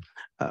 Burke.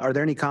 Are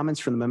there any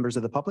comments from the members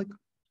of the public?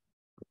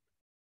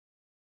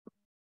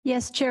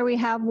 Yes, Chair, we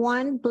have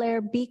one, Blair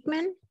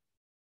Beekman.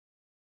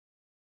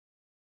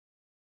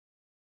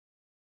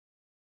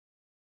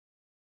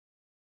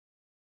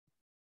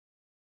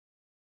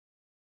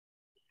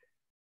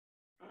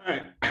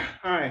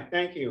 Hi,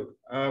 thank you.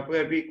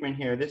 Blair Beekman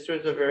here. This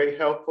was a very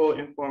helpful,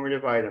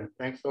 informative item.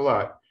 Thanks a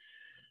lot.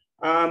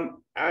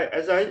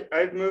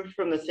 I've moved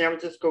from the San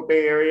Francisco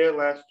Bay Area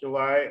last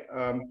July.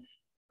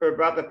 For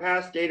about the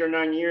past 8 or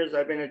 9 years,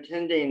 I've been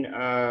attending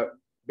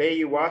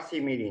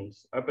Bay-UASI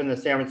meetings up in the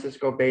San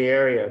Francisco Bay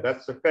Area.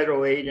 That's the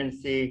federal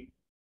agency,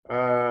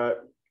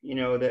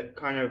 that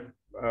kind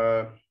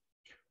of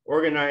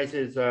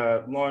organizes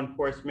law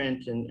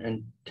enforcement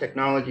and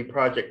technology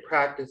project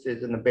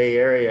practices in the Bay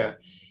Area.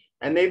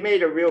 And they've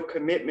made a real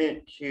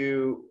commitment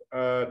to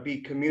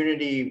be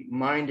community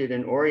minded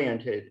and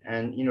oriented,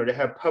 and to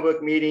have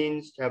public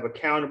meetings, to have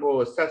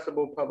accountable,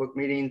 accessible public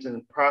meetings in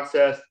the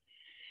process.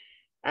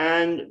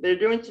 And they're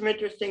doing some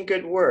interesting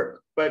good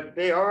work, but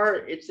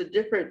it's a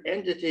different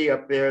entity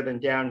up there than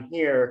down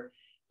here.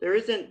 There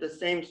isn't the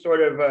same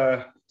sort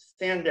of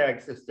Sandag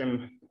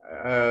system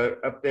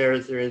up there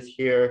as there is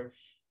here.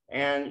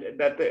 And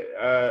that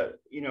the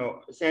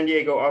San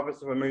Diego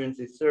Office of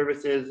Emergency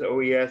Services,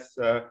 OES,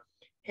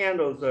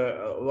 handles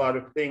a lot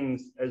of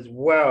things as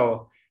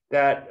well,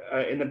 that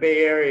in the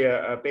Bay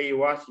Area,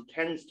 Bay-UASI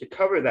tends to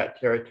cover that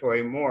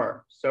territory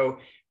more. So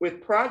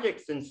with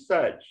projects and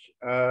such,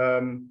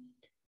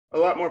 a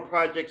lot more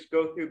projects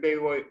go through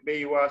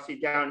Bay-UASI.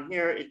 Down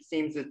here, it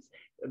seems it's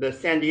the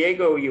San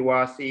Diego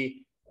UASI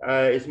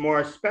is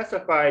more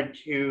specified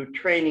to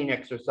training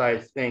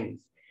exercise things.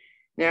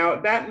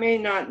 Now, that may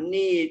not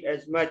need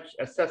as much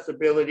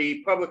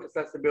accessibility, public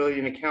accessibility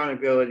and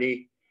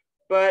accountability,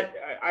 but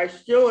I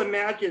still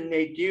imagine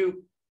they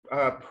do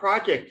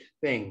project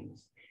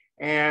things.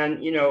 and,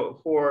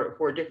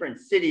 for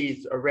different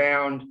cities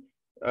around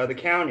the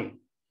county.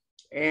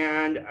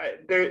 And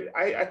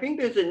I think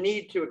there's a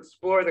need to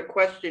explore the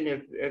question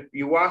if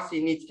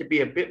UASI needs to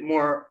be a bit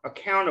more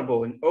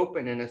accountable and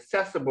open and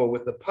accessible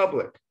with the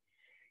public.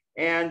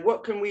 And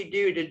what can we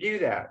do to do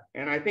that?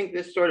 And I think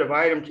this sort of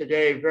item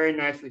today very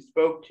nicely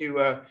spoke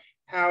to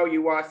how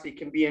UASI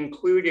can be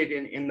included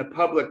in the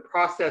public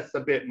process a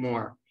bit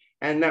more,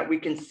 and that we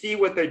can see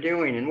what they're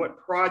doing and what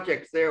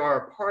projects they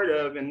are a part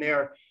of, and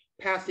they're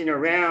passing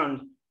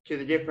around to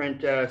the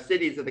different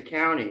cities of the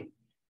county.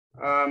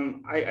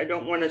 I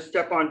don't want to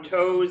step on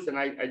toes, and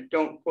I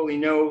don't fully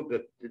know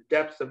the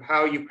depths of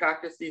how you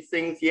practice these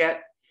things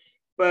yet.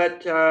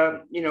 But,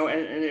 and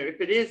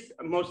if it is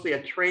mostly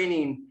a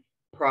training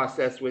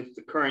process with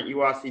the current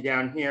UASI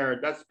down here,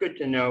 that's good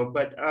to know.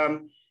 But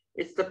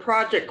it's the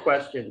project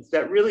questions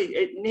that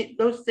really,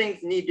 those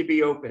things need to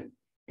be open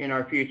in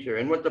our future.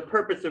 And what the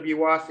purpose of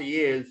UASI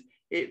is,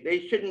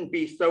 they shouldn't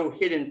be so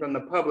hidden from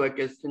the public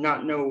as to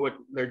not know what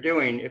they're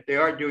doing if they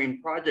are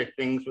doing project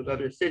things with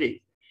other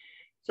cities.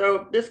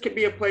 So this could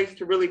be a place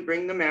to really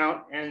bring them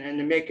out and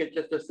to make it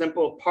just a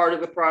simple part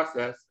of the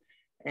process.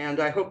 And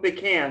I hope they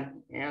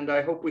can. And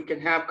I hope we can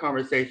have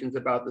conversations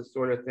about this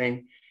sort of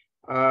thing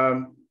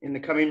in the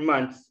coming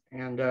months.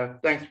 And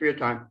thanks for your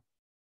time.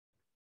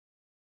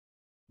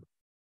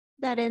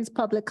 That ends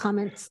public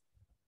comments.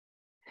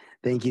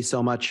 Thank you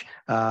so much.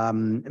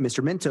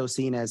 Mr. Minto,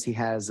 seeing as he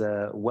has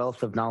a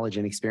wealth of knowledge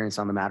and experience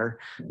on the matter,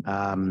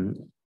 I'm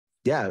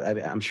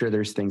sure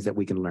there's things that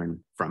we can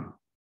learn from.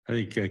 I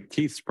think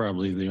Keith's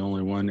probably the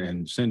only one,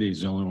 and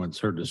Cindy's the only one that's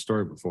heard the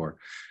story before.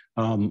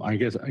 I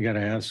guess I got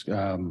to ask,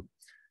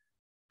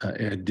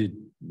 Ed,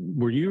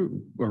 were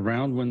you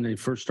around when they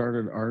first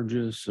started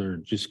Argus, or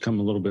just come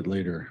a little bit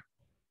later?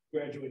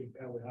 Graduating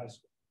Valley High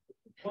School.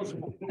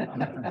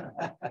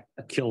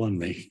 Killing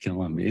me.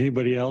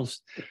 Anybody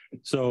else?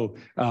 So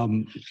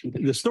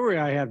the story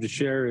I have to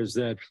share is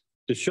that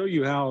to show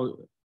you how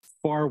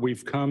far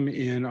we've come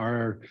in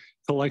our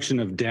collection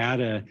of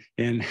data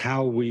and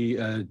how we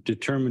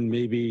determine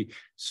maybe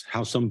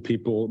how some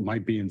people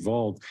might be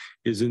involved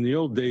is in the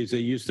old days, they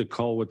used to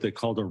call what they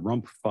called a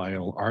rump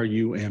file,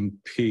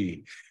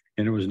 R-U-M-P.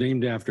 And it was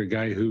named after a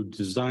guy who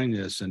designed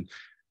this. And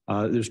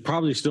there's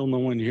probably still no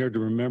one here to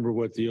remember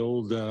what the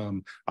old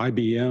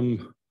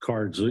IBM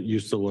cards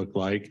used to look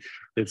like.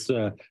 It's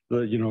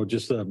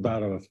just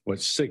about a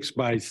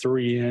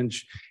 6x3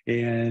 inch,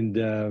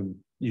 and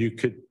you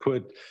could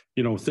put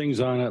things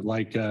on it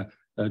like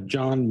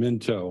John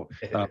Minto,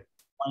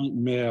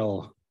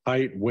 male,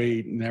 height,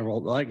 weight, and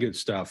all that good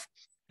stuff.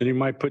 And you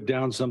might put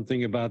down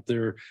something about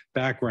their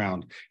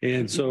background.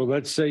 And so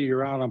let's say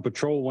you're out on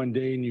patrol one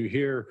day and you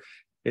hear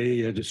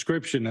a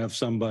description of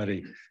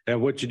somebody.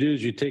 And what you do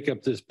is you take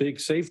up this big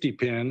safety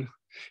pin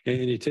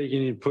and you take it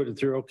and you put it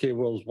through, okay,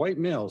 well, it's white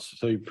males.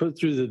 So you put it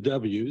through the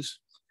W's,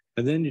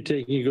 and then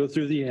you go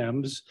through the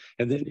M's,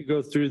 and then you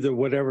go through the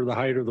whatever the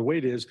height or the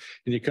weight is,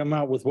 and you come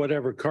out with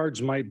whatever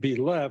cards might be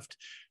left,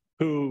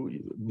 who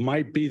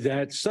might be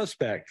that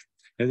suspect.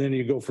 And then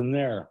you go from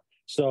there.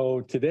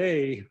 So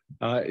today,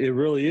 it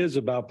really is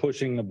about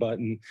pushing the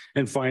button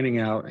and finding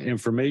out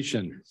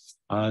information.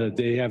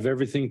 They have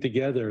everything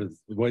together,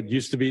 what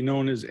used to be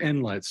known as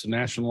NLETS,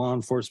 National Law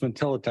Enforcement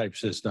Teletype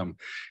System,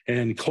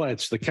 and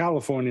CLETS, the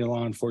California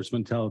Law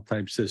Enforcement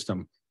Teletype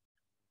System.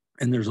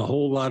 And there's a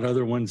whole lot of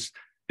other ones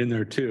in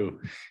there too.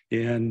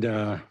 And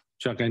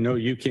Chuck, I know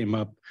you came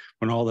up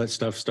when all that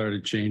stuff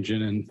started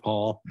changing, and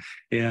Paul.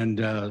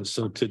 And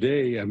so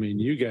today, I mean,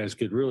 you guys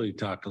could really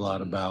talk a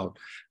lot about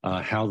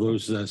how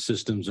those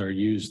systems are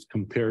used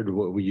compared to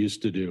what we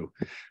used to do.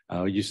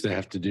 We used to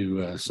have to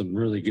do some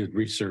really good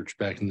research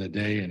back in the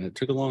day, and it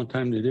took a long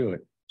time to do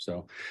it.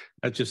 So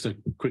that's just a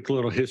quick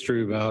little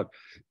history about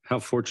how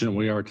fortunate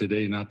we are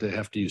today not to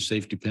have to use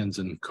safety pins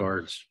and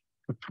cards.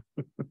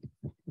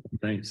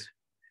 Thanks.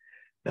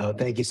 No,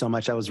 thank you so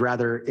much. That was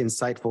rather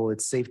insightful.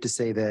 It's safe to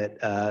say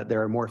that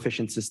there are more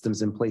efficient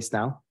systems in place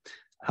now.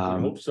 I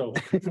hope so.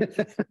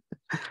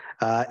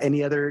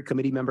 Any other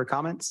committee member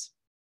comments?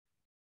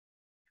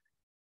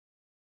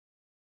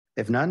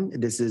 If none,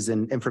 this is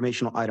an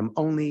informational item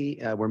only.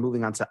 We're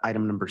moving on to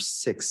item number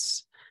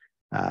 6.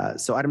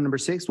 So item number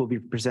 6 will be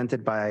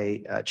presented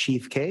by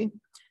Chief K.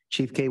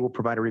 Chief K will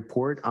provide a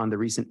report on the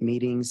recent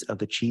meetings of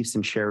the Chiefs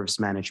and Sheriffs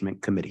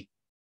Management Committee.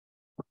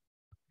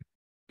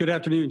 Good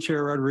afternoon,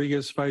 Chair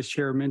Rodriguez, Vice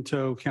Chair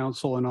Minto,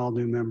 Council, and all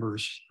new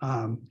members.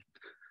 I'm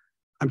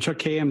Chuck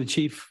Kay. I'm the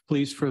Chief of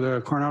Police for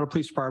the Coronado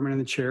Police Department and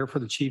the Chair for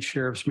the Chief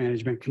Sheriff's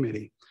Management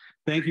Committee.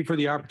 Thank you for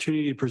the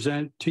opportunity to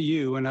present to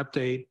you an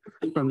update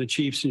from the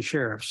Chiefs and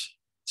Sheriffs.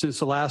 Since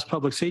the last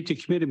Public Safety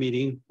Committee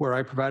meeting, where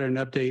I provided an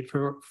update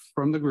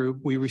from the group,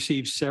 we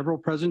received several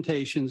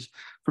presentations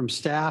from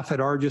staff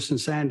at Argus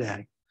and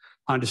Sandag.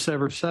 On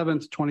December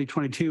 7th,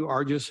 2022,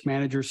 Argus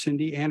Manager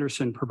Cindy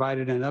Anderson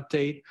provided an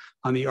update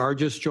on the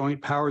Argus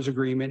Joint Powers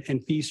Agreement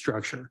and fee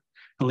structure.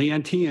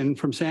 Leanne Tian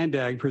from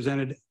Sandag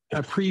presented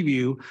a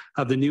preview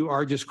of the new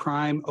Argus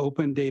Crime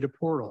Open Data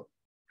Portal.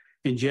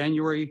 In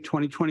January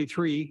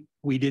 2023,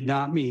 we did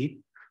not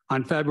meet.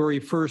 On February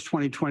 1st,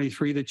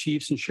 2023, the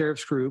Chiefs and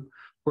Sheriff's Group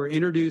were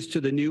introduced to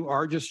the new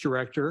ARGIS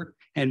director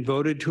and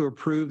voted to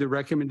approve the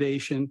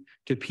recommendation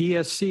to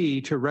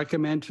PSC to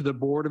recommend to the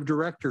Board of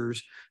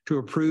Directors to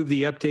approve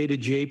the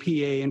updated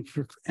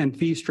JPA and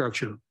fee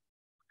structure.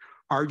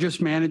 ARGIS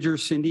manager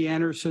Cindy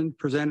Anderson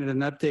presented an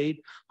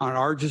update on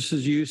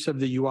ARGIS's use of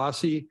the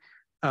UASI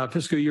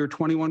fiscal year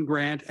 21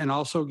 grant and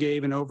also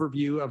gave an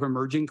overview of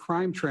emerging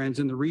crime trends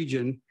in the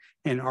region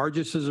and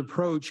ARGIS's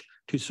approach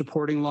to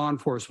supporting law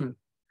enforcement.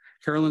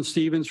 Carolyn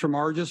Stevens from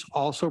ARGIS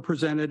also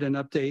presented an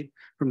update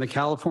from the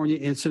California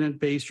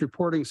Incident-Based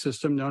Reporting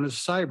System known as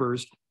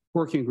CYBERS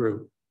Working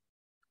Group.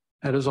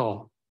 That is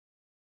all.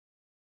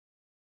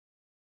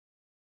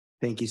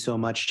 Thank you so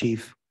much,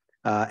 Chief.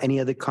 Any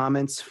other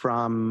comments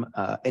from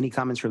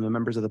the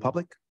members of the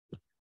public?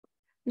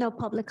 No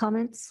public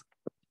comments.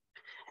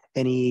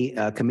 Any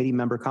committee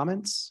member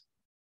comments?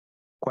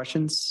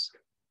 Questions?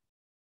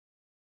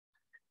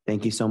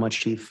 Thank you so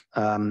much, Chief.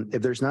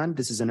 If there's none,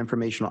 this is an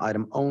informational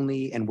item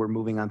only, and we're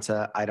moving on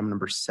to item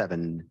number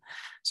 7.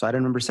 So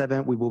item number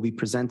 7 will be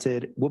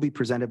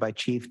presented by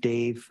Chief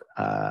Dave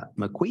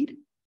McQueen.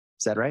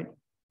 Is that right?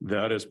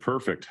 That is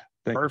perfect.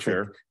 Thank you,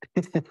 Chair.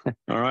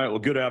 All right. Well,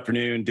 good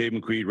afternoon. Dave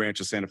McQueen,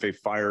 Rancho Santa Fe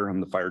Fire. I'm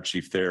the fire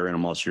chief there, and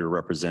I'm also your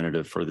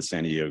representative for the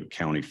San Diego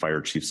County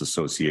Fire Chiefs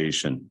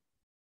Association.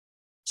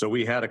 So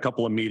we had a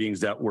couple of meetings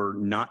that were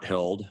not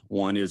held.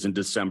 One is in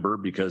December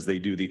because they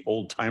do the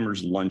Old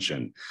Timers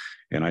Luncheon.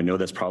 And I know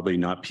that's probably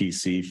not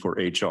PC for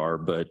HR,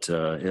 but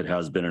it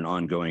has been an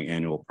ongoing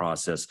annual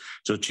process.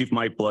 So Chief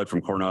Mike Blood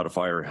from Coronado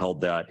Fire held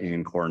that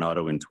in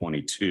Coronado in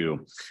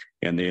 22.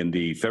 And then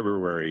the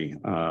February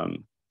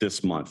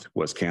this month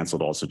was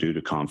canceled also due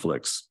to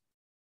conflicts.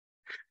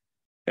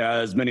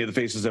 As many of the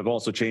faces have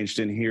also changed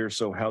in here,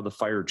 so how the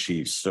fire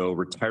chiefs. So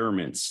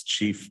retirements,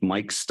 Chief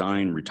Mike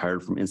Stein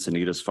retired from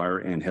Encinitas Fire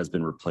and has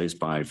been replaced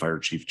by Fire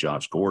Chief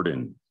Josh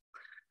Gordon.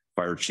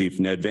 Fire Chief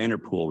Ned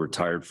Vanderpool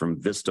retired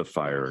from Vista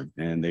Fire,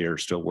 and they are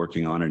still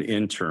working on an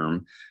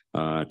interim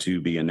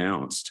to be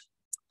announced.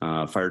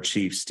 Fire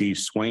Chief Steve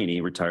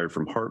Swaney retired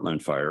from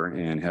Heartland Fire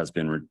and has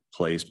been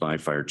replaced by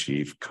Fire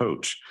Chief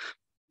Coach.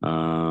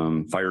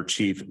 Fire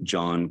Chief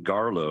John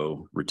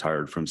Garlow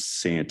retired from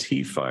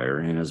Santee Fire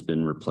and has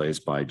been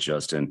replaced by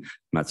Justin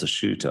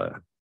Matsushita.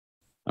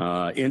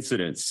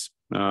 Incidents.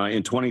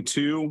 In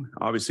 22,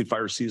 obviously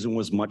fire season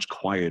was much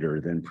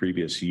quieter than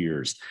previous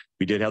years.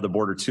 We did have the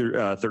Border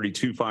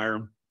 32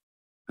 fire,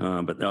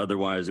 but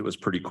otherwise it was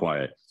pretty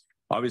quiet.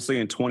 Obviously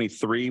in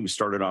 23, we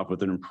started off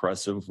with an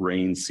impressive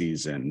rain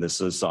season. This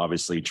has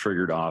obviously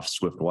triggered off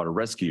swiftwater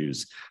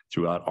rescues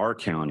throughout our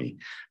county.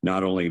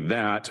 Not only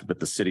that, but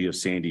the city of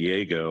San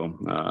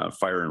Diego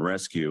Fire and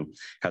Rescue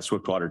has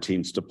swiftwater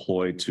teams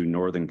deployed to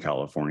Northern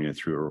California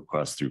through a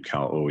request through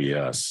Cal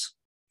OES.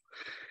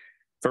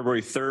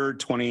 February 3rd,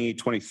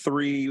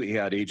 2023, we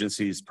had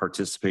agencies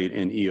participate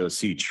in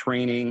EOC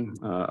training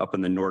up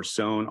in the North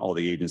Zone. All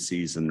the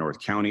agencies in the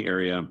North County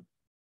area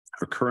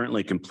are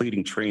currently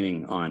completing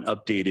training on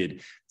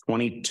updated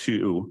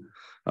 22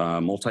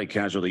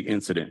 multi-casualty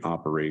incident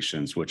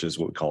operations, which is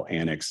what we call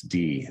Annex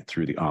D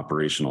through the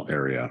operational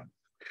area.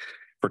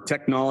 For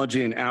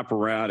technology and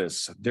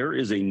apparatus, there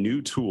is a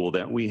new tool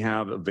that we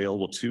have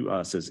available to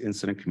us as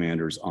incident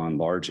commanders on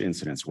large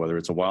incidents, whether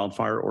it's a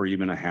wildfire or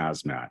even a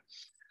hazmat.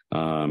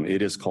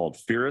 It is called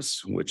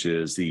FIRIS, which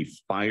is the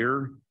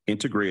Fire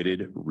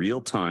Integrated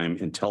Real-Time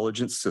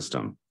Intelligence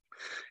System.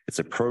 It's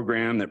a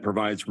program that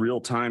provides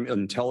real-time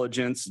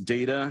intelligence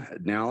data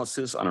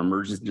analysis on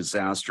emergency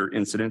disaster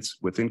incidents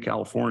within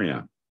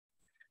California.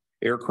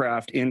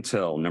 Aircraft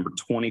Intel number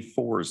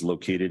 24 is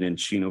located in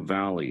Chino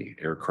Valley.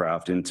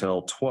 Aircraft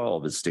Intel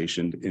 12 is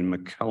stationed in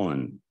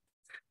McKellen.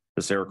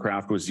 This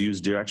aircraft was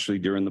used actually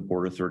during the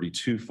Border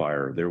 32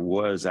 fire. There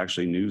was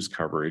actually news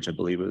coverage. I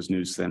believe it was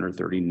News Center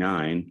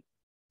 39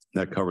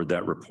 that covered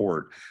that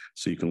report.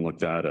 So you can look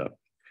that up.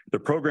 The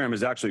program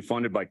is actually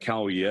funded by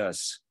Cal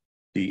OES.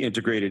 The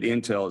integrated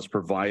intel is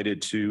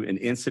provided to an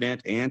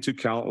incident and to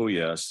Cal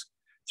OES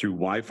through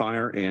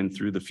Wi-Fi and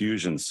through the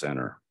Fusion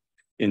Center.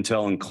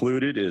 Intel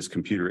included is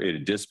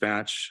computer-aided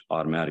dispatch,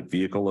 automatic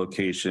vehicle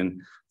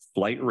location,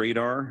 flight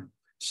radar,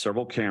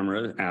 several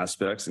camera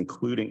aspects,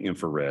 including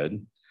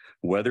infrared,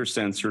 weather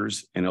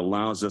sensors, and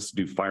allows us to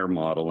do fire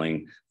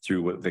modeling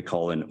through what they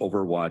call an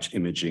Overwatch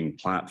imaging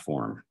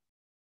platform.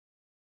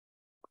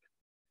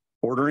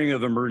 Ordering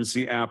of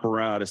emergency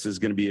apparatus is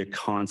going to be a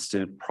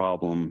constant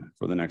problem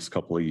for the next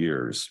couple of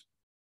years.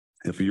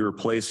 If you're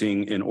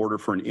replacing an order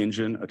for an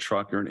engine, a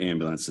truck, or an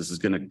ambulance, this is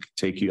going to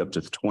take you up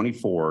to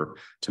 24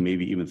 to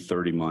maybe even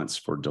 30 months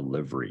for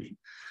delivery.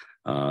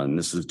 And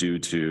this is due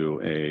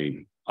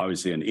to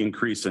obviously an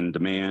increase in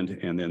demand,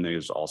 and then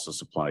there's also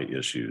supply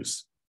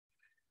issues.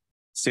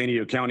 San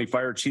Diego County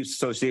Fire Chiefs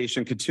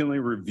Association continually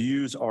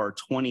reviews our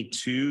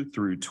 22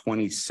 through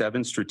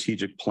 27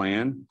 strategic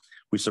plan.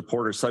 We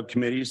support our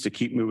subcommittees to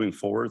keep moving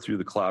forward through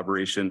the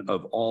collaboration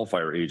of all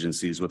fire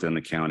agencies within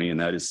the county, and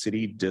that is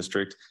city,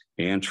 district,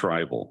 and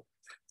tribal.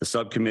 The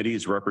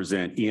subcommittees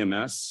represent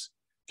EMS,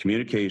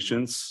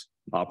 communications,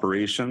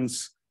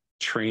 operations,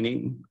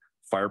 training,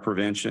 fire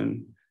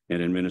prevention,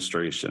 and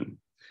administration.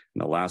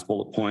 And the last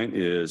bullet point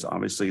is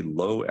obviously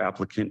low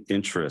applicant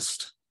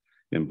interest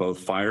in both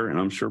fire and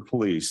I'm sure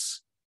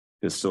police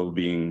is still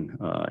being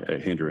a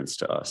hindrance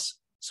to us.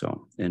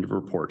 So end of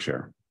report,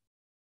 Chair.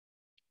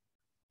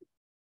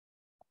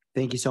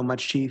 Thank you so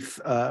much, Chief.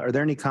 Are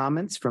there any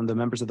comments from the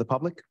members of the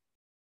public?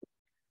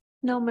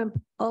 No,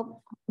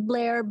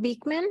 Blair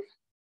Beekman.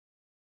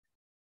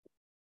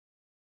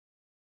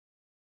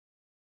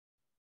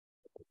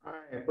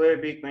 Hi, Blair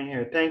Beekman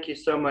here. Thank you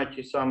so much.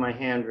 You saw my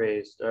hand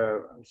raised.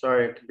 I'm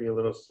sorry it can be a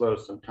little slow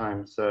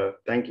sometimes.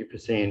 Thank you for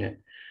seeing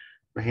it,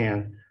 my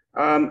hand.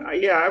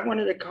 Yeah, I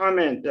wanted to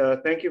comment.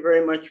 Thank you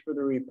very much for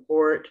the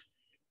report.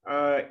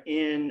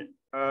 In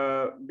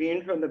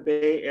being from the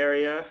Bay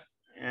Area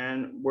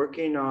and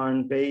working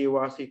on Bay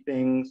Iwasi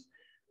things,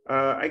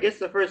 I guess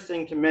the first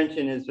thing to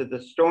mention is that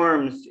the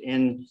storms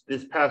in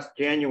this past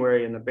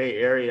January in the Bay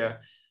Area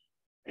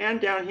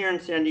and down here in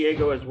San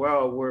Diego as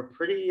well were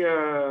pretty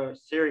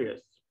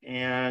serious.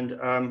 And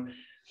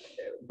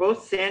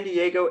both San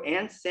Diego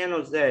and San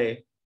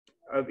Jose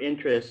of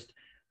interest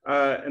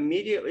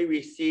immediately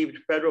received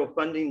federal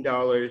funding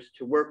dollars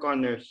to work on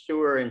their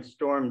sewer and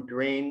storm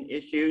drain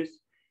issues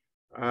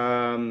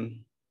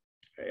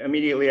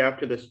immediately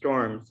after the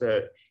storms.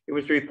 It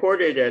was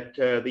reported at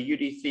the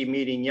UDC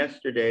meeting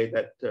yesterday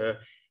that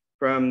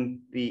from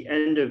the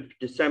end of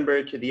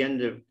December to the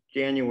end of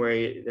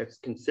January, that's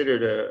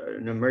considered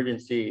an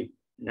emergency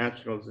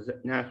natural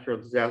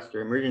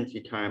disaster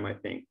emergency time, I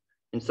think,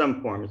 in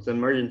some form. It's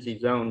emergency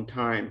zone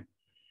time.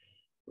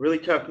 Really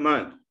tough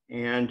month.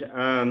 And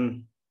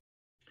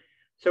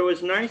so it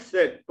was nice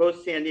that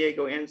both San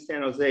Diego and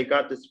San Jose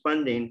got this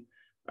funding.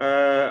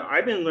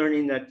 I've been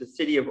learning that the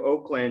city of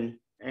Oakland,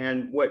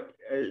 and what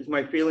is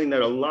my feeling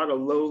that a lot of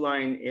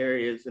low-lying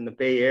areas in the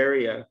Bay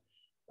Area,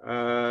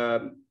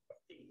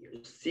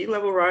 sea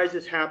level rise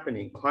is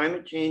happening.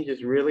 Climate change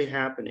is really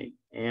happening.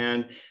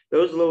 And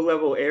those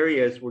low-level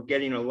areas were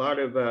getting a lot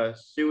of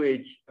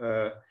sewage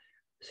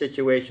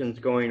situations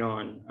going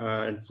on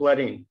and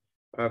flooding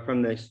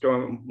from the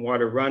storm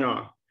water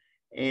runoff.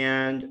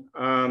 And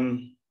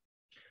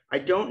I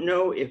don't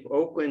know if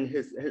Oakland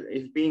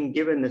is being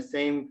given the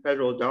same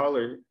federal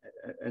dollar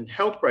and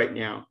help right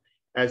now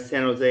as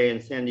San Jose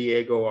and San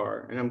Diego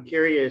are. And I'm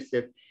curious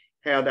if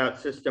how that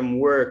system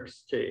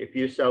works, if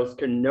yourselves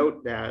can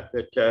note that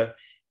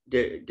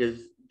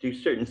do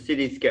certain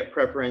cities get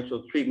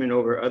preferential treatment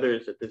over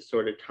others at this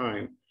sort of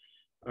time?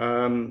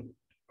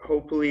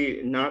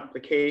 Hopefully not the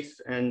case,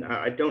 and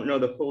I don't know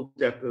the full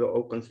depth of the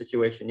Oakland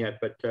situation yet,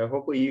 but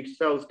hopefully you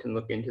yourselves can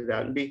look into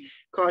that and be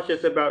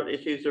cautious about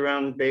issues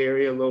around Bay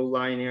Area,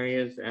 low-lying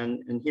areas,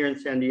 and here in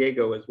San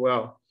Diego as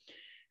well.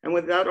 And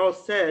with that all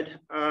said,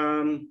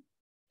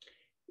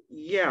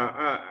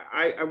 yeah,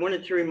 I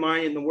wanted to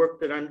remind in the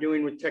work that I'm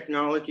doing with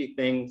technology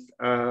things,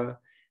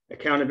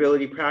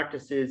 accountability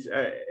practices,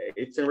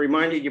 it's a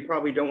reminder you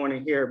probably don't want to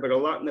hear, but a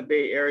lot in the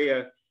Bay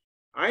Area,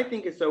 I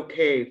think it's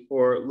okay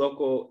for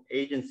local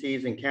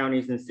agencies and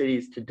counties and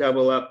cities to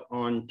double up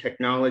on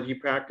technology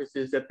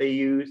practices that they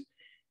use,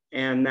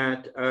 and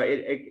that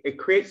it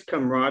creates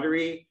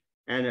camaraderie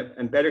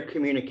and better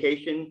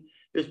communication.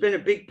 There's been a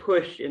big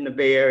push in the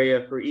Bay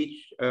Area for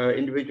each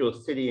individual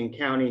city and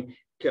county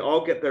to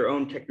all get their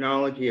own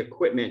technology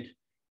equipment,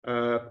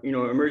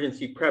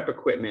 emergency prep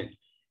equipment.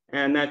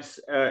 And that's,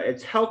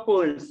 it's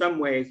helpful in some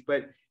ways,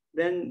 but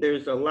then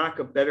there's a lack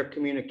of better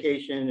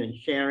communication and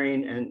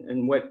sharing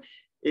and what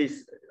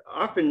is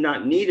often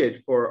not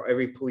needed for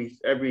every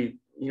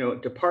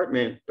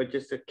department, but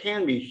just it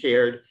can be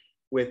shared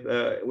with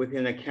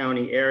within a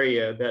county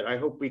area that I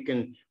hope we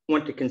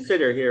want to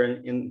consider here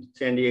in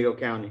San Diego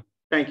County.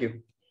 Thank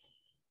you.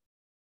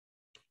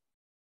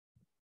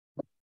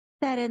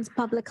 That ends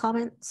public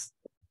comments.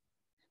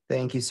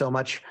 Thank you so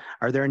much.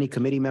 Are there any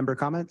committee member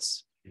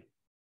comments?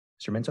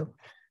 Mr. Minto?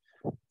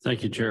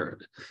 Thank you, Chair.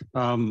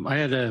 I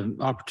had an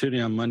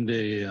opportunity on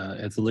Monday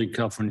at the League of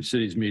California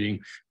Cities meeting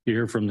to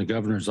hear from the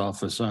governor's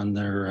office on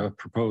their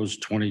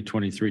proposed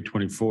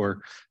 2023-24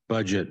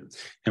 budget.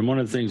 And one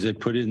of the things they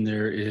put in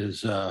there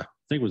is, I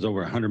think it was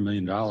over $100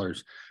 million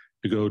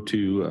to go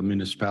to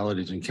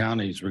municipalities and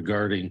counties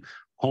regarding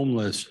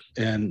homeless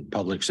and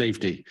public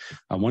safety.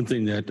 One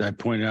thing that I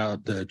point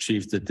out,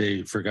 Chief, that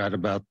they forgot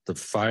about the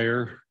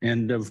fire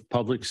end of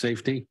public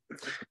safety.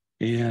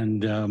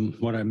 And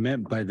what I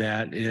meant by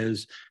that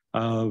is,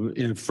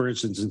 for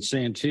instance, in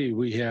Santee,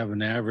 we have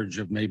an average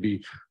of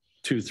maybe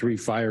 2-3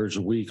 fires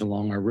a week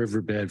along our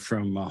riverbed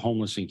from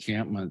homeless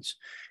encampments.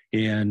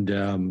 And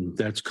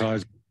that's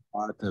caused a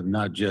lot of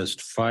not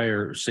just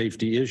fire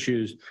safety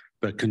issues,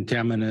 but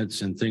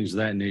contaminants and things of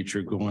that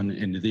nature going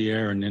into the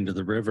air and into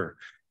the river.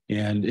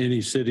 And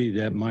any city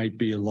that might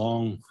be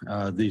along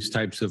these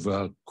types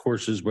of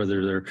courses,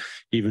 whether they're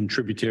even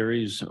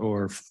tributaries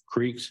or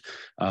creeks,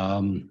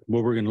 what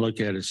we're going to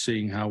look at is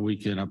seeing how we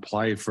can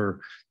apply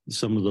for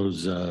some of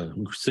those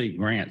state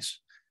grants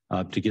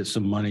to get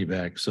some money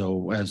back.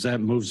 So as that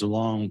moves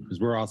along,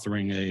 because we're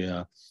authoring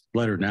a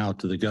letter now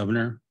to the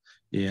governor,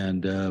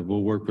 And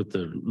we'll work with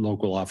the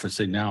local office.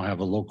 They now have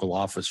a local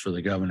office for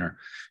the governor.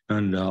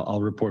 And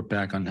I'll report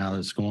back on how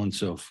it's going.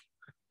 So if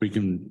we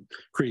can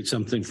create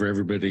something for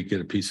everybody to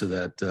get a piece of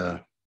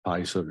that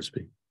pie, so to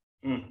speak.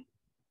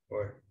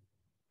 Or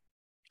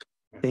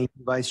Thank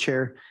you, Vice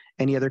Chair.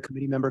 Any other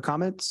committee member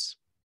comments?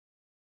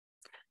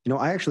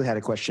 I actually had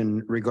a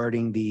question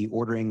regarding the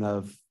ordering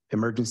of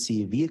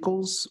emergency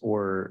vehicles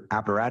or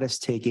apparatus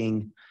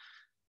taking,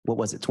 what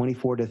was it,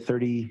 24 to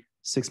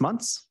 36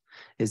 months?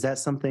 Is that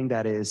something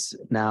that is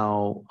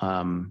now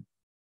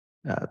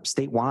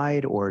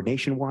statewide or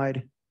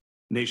nationwide?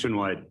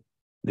 Nationwide.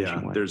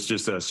 Yeah, there's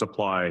just a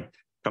supply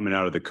coming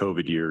out of the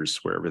COVID years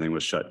where everything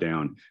was shut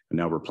down, and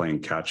now we're playing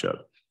catch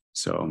up.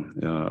 So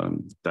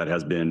that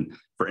has been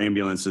for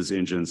ambulances,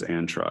 engines,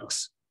 and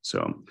trucks.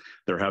 So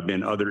there have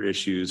been other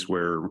issues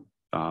where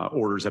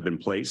orders have been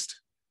placed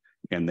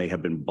and they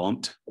have been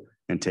bumped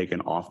and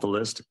taken off the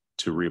list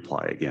to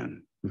reapply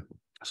again.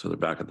 So they're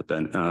back at the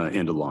end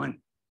of the line.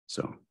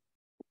 So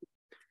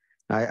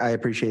I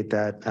appreciate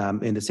that.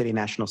 In the city,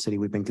 National City,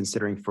 we've been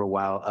considering for a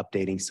while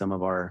updating some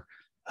of our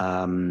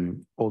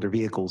older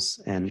vehicles,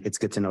 and it's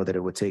good to know that it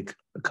would take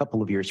a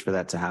couple of years for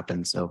that to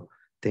happen. So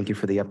thank you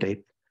for the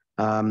update.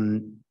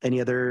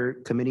 Any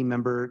other committee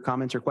member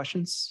comments or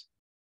questions?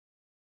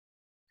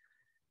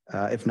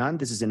 If none,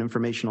 this is an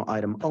informational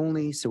item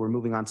only. So we're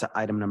moving on to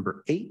item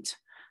number 8,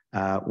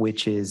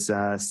 which is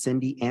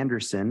Cindy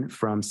Anderson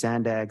from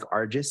Sandag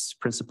Argus,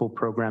 Principal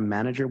Program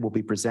Manager, will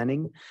be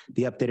presenting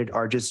the updated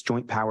Argus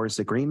Joint Powers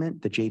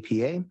Agreement, the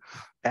JPA,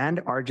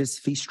 and Argus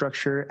Fee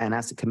Structure and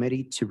Asset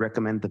Committee to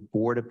recommend the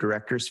Board of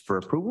Directors for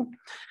approval.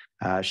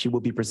 She will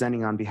be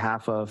presenting on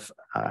behalf of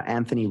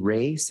Anthony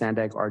Ray,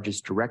 Sandag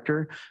Argus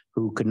Director,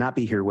 who could not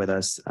be here with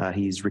us.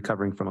 He's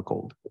recovering from a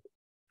cold.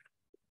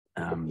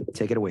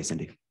 Take it away,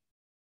 Cindy.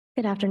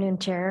 Good afternoon,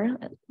 Chair,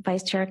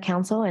 Vice Chair,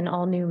 Council, and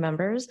all new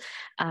members.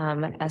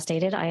 As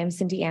stated, I am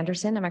Cindy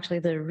Anderson. I'm actually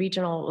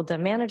the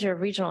manager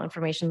of Regional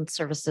Information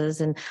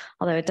Services. And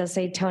although it does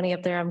say Tony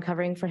up there, I'm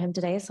covering for him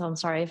today. So I'm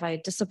sorry if I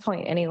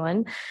disappoint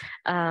anyone.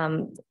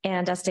 And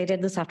as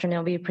stated, this afternoon,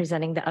 I'll be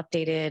presenting the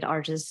updated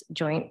Argus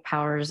Joint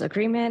Powers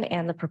Agreement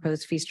and the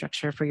proposed fee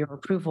structure for your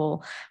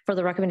approval for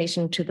the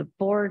recommendation to the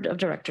Board of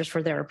Directors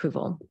for their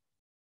approval.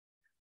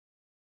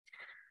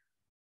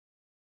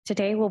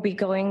 Today, we'll be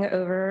going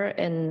over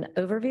an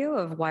overview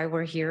of why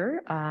we're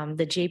here,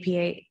 the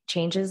JPA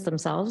changes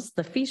themselves,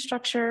 the fee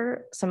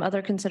structure, some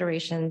other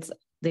considerations,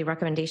 the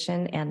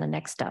recommendation, and the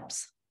next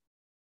steps.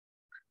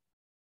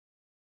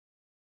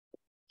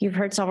 You've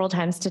heard several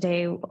times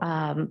today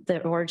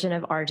the origin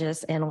of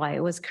Argus and why it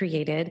was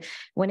created.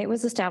 When it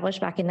was established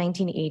back in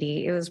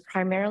 1980, it was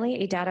primarily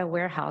a data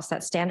warehouse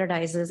that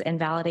standardizes and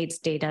validates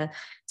data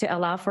to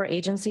allow for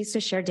agencies to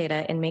share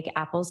data and make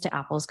apples to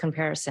apples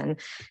comparison.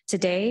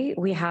 Today,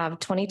 we have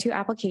 22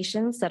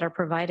 applications that are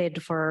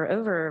provided for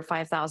over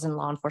 5,000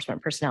 law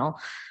enforcement personnel.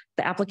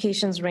 The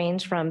applications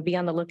range from Be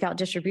on the Lookout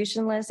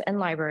distribution list and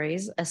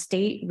libraries, a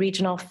state,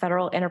 regional,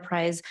 federal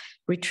enterprise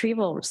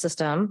retrieval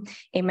system,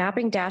 a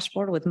mapping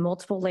dashboard with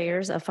multiple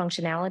layers of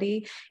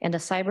functionality, and a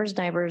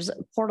Cybers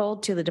portal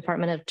to the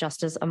Department of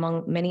Justice,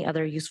 among many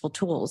other useful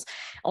tools.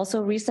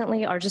 Also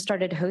recently, Argus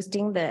started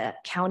hosting the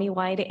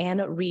countywide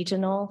and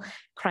regional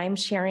crime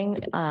sharing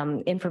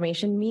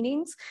information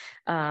meetings.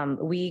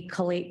 We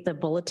collate the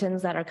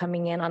bulletins that are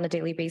coming in on a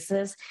daily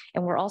basis,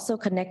 and we're also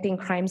connecting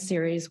crime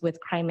series with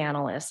crime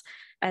analysts.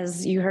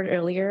 As you heard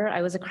earlier,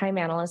 I was a crime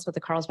analyst with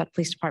the Carlsbad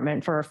Police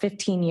Department for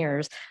 15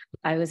 years.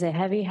 I was a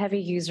heavy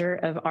user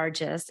of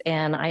Argus,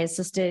 and I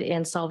assisted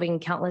in solving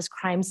countless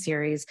crime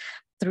series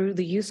through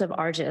the use of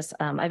Argus.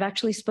 I've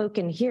actually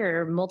spoken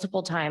here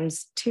multiple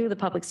times to the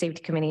Public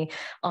Safety Committee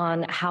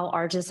on how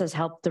Argus has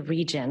helped the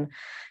region.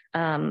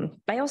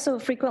 I also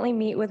frequently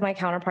meet with my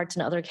counterparts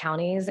in other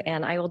counties,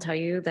 and I will tell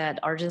you that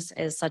Argus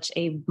is such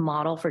a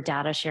model for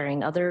data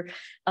sharing.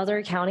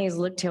 Other counties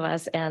look to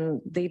us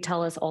and they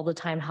tell us all the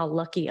time how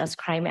lucky us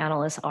crime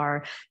analysts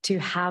are to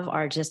have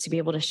Argus, to be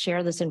able to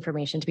share this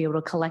information, to be able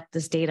to collect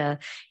this data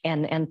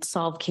and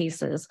solve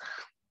cases.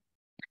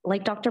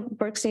 Like Dr.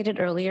 Burke stated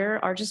earlier,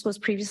 Argus was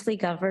previously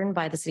governed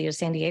by the city of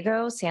San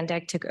Diego.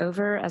 Sandag took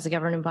over as a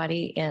governing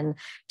body in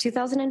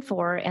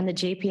 2004, and the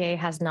JPA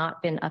has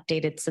not been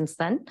updated since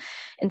then.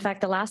 In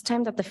fact, the last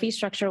time that the fee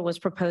structure was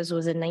proposed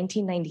was in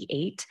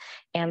 1998,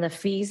 and the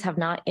fees have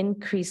not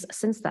increased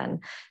since then.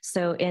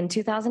 So in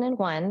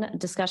 2001,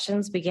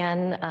 discussions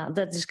began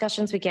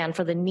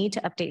for the need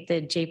to update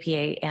the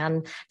JPA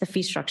and the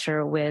fee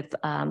structure with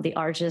the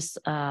Argus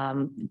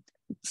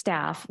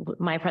staff,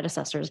 my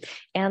predecessors,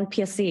 and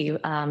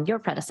PSC, your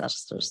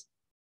predecessors.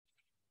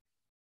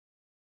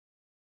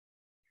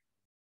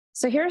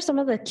 So here are some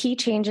of the key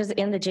changes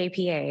in the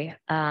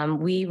JPA.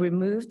 We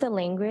removed the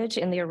language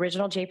in the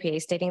original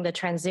JPA stating the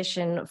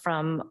transition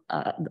from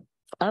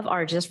of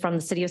Argus from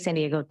the city of San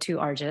Diego to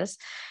Argus.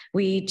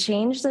 We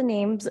changed the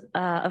names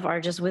of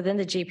Argus within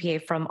the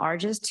JPA from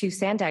Argus to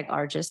Sandag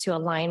Argus to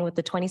align with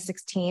the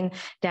 2016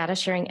 data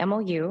sharing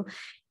MOU,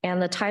 and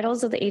the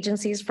titles of the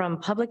agencies from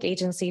public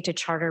agency to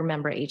charter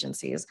member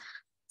agencies.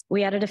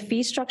 We added a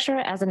fee structure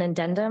as an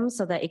addendum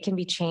so that it can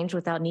be changed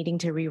without needing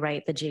to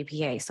rewrite the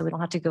JPA. So we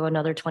don't have to go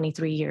another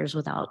 23 years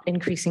without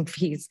increasing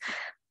fees.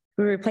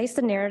 We replaced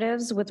the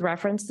narratives with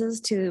references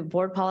to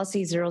board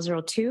policy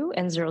 002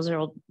 and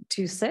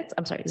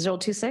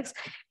 026,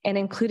 and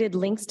included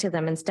links to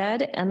them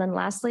instead. And then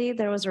lastly,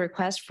 there was a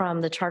request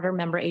from the charter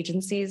member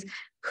agencies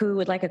who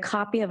would like a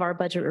copy of our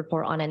budget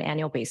report on an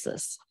annual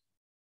basis.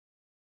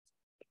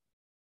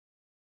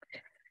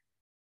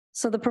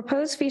 So the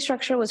proposed fee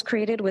structure was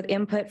created with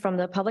input from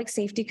the Public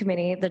Safety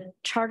Committee, the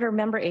charter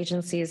member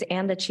agencies,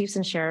 and the Chiefs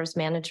and Sheriffs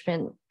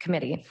Management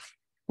Committee.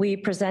 We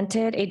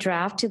presented a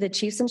draft to the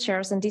chiefs and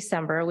sheriffs in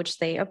December, which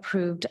they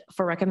approved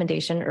for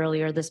recommendation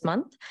earlier this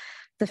month.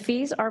 The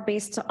fees are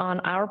based on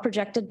our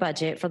projected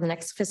budget for the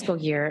next fiscal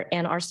year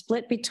and are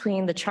split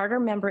between the charter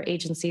member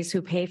agencies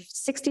who pay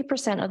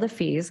 60% of the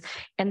fees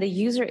and the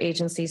user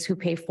agencies who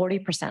pay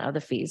 40% of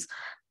the fees.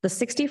 The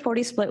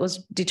 60-40 split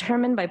was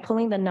determined by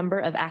pulling the number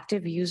of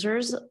active user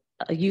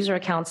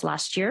accounts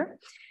last year.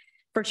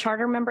 For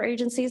charter member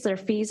agencies, their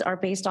fees are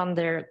based on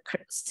their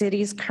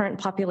city's current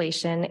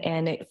population,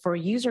 and for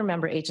user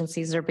member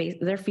agencies,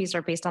 their fees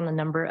are based on the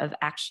number of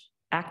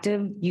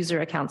active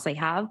user accounts they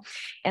have,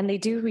 and they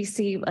do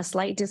receive a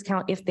slight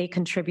discount if they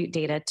contribute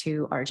data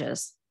to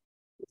ARGIS.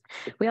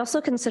 We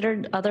also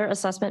considered other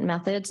assessment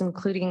methods,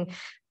 including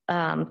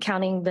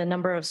counting the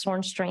number of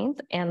sworn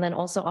strength, and then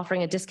also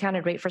offering a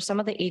discounted rate for some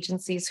of the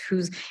agencies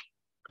whose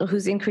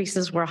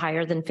increases were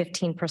higher than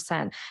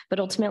 15%. But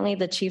ultimately,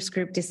 the Chiefs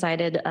group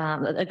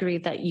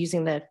agreed that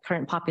using the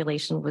current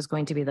population was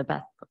going to be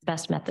the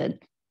best method.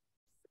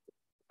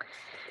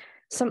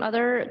 Some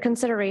other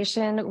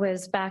consideration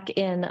was back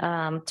in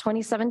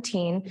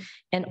 2017,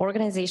 an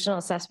organizational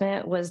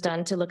assessment was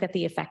done to look at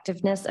the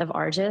effectiveness of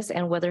ARGIS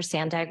and whether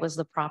SANDAG was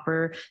the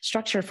proper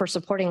structure for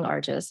supporting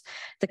ARGIS.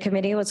 The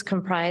committee was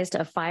comprised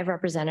of 5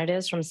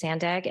 representatives from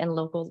SANDAG and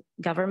local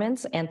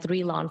governments and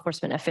 3 law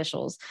enforcement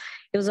officials.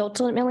 It was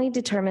ultimately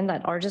determined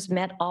that ARGIS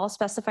met all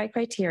specified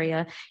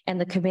criteria,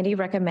 and the committee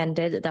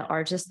recommended that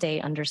ARGIS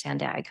stay under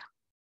SANDAG.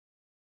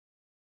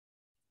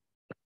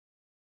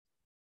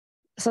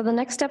 So the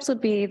next steps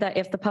would be that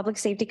if the Public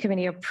Safety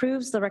Committee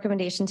approves the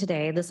recommendation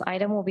today, this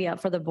item will be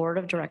up for the Board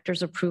of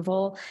Directors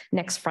approval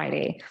next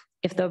Friday.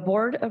 If the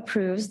board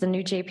approves, the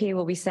new JPA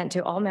will be sent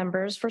to all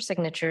members for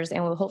signatures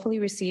and will hopefully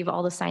receive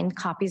all the signed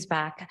copies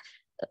back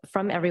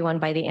from everyone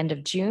by the end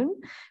of June.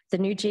 The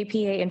new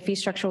JPA and fee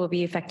structure will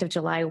be effective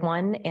July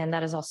 1, and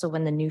that is also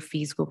when the new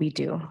fees will be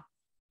due.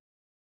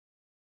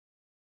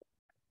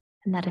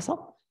 And that is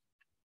all.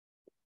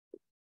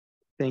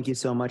 Thank you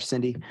so much,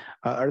 Cindy.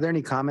 Are there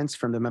any comments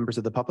from the members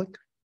of the public?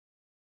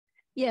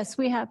 Yes,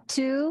 we have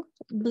 2,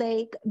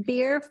 Blake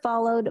Beer,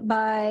 followed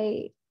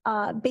by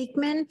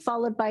Beekman,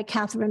 followed by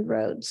Catherine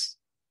Rhodes.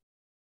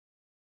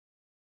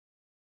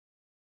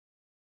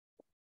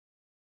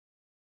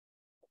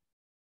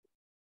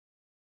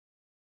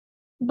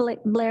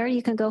 Blair,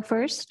 you can go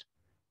first.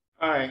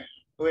 Hi,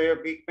 Blair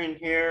Beekman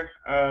here.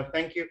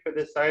 Thank you for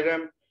this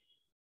item.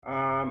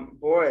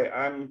 Boy,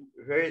 I'm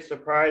very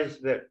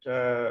surprised that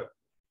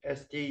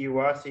SD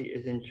Uwasi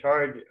is in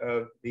charge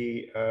of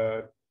the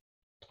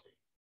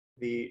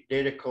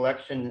data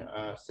collection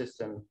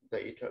system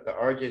that you took, the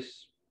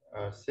ARGIS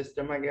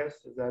system, I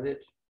guess, is that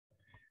it?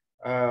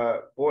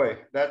 Boy,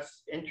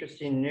 that's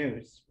interesting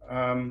news.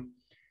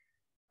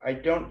 I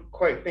don't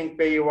quite think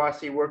Bay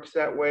Uwasi works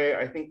that way.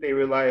 I think they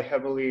rely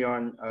heavily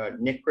on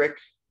NCRIC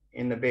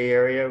in the Bay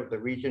Area, the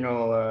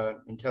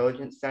Regional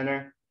Intelligence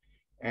Center,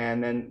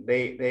 and then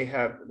they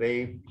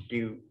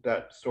do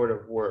that sort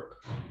of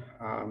work.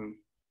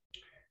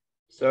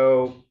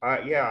 So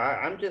yeah,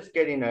 I'm just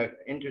getting an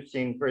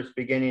interesting first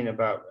beginning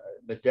about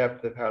the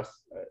depth of how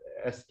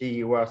SD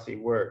Uwasi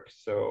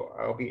works. So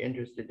I'll be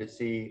interested to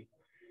see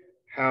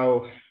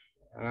how,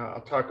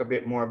 I'll talk a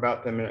bit more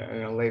about them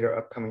in a later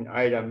upcoming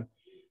item.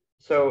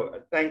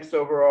 So thanks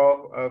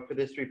overall for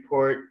this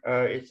report.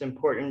 It's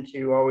important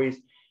to always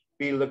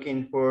be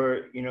looking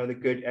for, the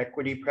good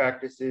equity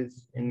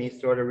practices in these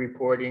sort of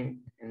reporting,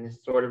 and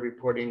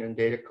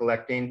data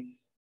collecting.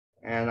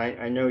 And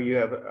I know you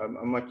have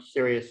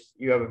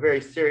you have a very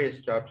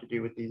serious job to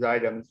do with these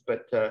items,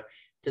 but to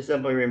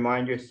simply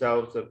remind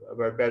yourselves of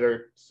our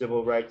better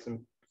civil rights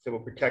and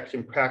civil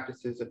protection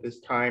practices at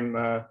this time,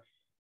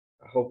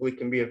 hopefully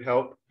can be of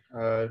help.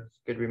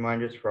 Good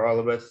reminders for all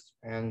of us,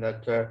 and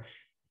that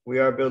we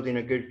are building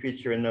a good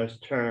future in those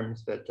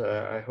terms that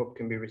I hope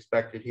can be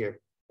respected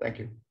here. Thank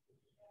you.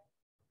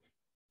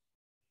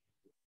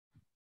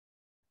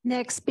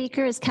 Next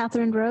speaker is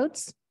Catherine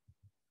Rhodes.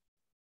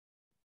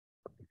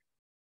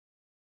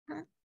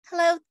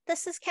 Hello,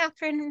 this is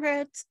Catherine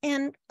Rhodes,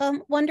 and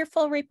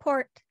wonderful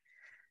report.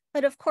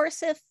 But of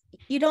course, if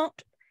you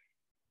don't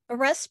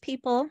arrest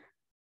people,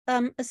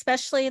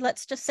 especially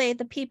let's just say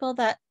the people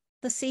that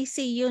the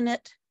CC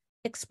unit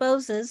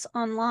exposes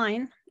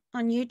online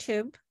on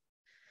YouTube,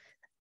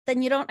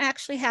 then you don't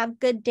actually have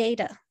good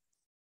data.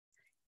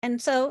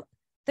 And so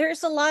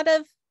there's a lot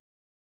of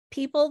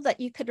people that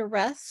you could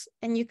arrest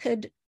and you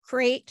could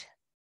create,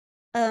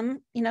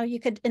 you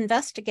could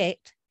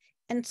investigate.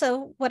 And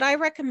so what I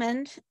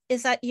recommend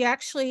is that you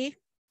actually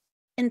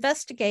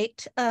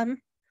investigate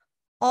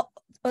all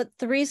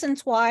the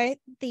reasons why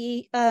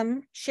the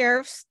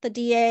sheriffs, the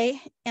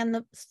DA, and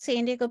the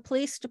San Diego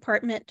Police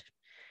Department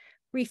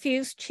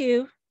refused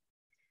to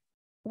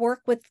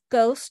work with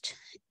Ghost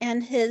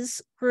and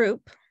his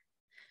group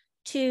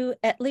to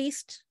at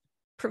least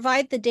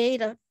provide the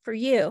data for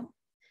you.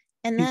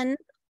 And then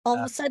all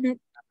of a sudden,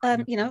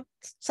 you know,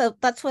 so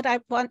that's what I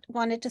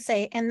wanted to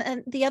say. And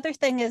then the other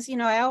thing is, you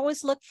know, I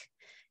always look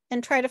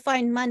and try to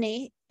find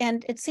money,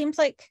 and it seems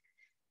like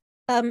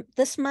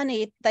this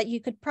money that you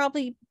could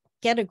probably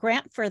get a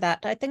grant for that.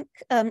 I think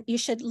you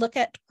should look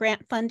at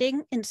grant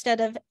funding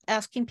instead of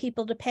asking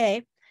people to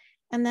pay.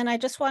 And then I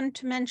just wanted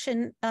to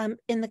mention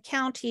in the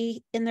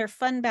county, in their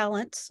fund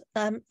balance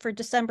for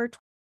December.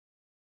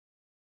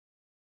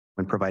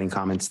 When providing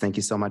comments, thank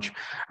you so much.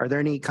 Are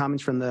there any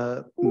comments from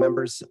the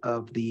members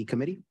of the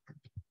committee?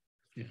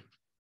 Yeah.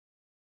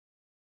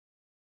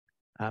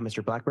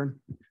 Mr. Blackburn?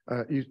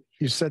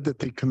 You said that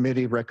the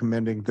committee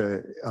recommending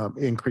the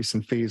increase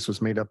in fees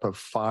was made up of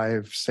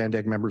 5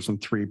 SANDAG members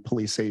and 3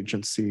 police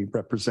agency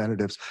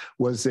representatives.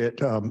 Was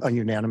it a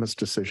unanimous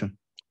decision?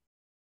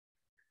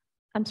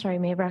 I'm sorry,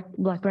 Mayor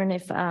Blackburn,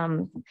 if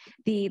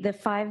the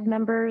 5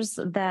 members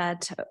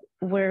that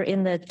were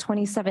in the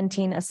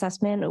 2017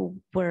 assessment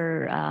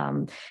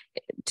were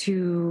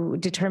to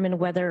determine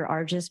whether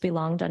Argus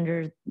belonged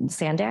under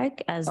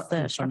SANDAG as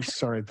the I'm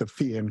sorry, the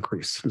fee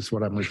increase is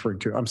what I'm referring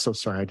to. I'm so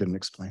sorry, I didn't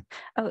explain.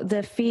 Oh,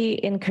 the fee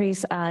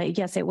increase,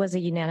 yes, it was a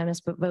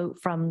unanimous vote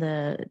from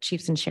the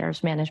Chiefs and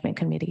Sheriffs Management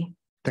Committee.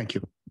 Thank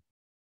you.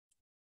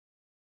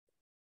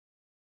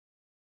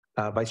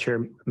 Vice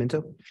Chair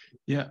Minto?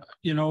 Yeah,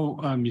 you know,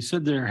 you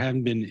said there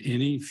hadn't been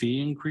any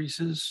fee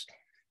increases.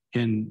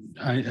 And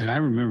I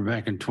remember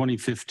back in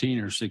 2015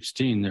 or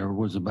 16, there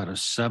was about a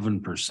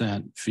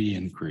 7% fee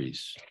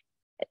increase.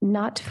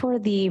 Not for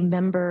the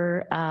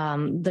member,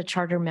 the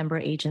charter member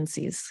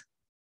agencies.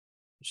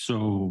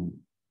 So,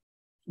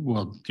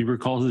 well, do you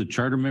recall who the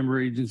charter member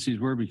agencies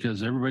were?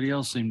 Because everybody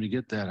else seemed to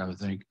get that, I would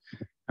think.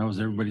 That was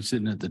everybody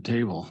sitting at the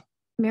table.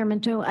 Mayor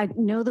Minto, I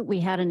know that we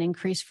had an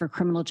increase for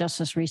Criminal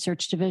Justice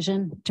Research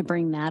Division to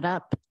bring that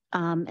up.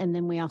 And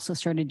then we also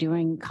started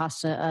doing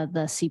cost of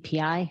the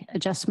CPI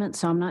adjustment.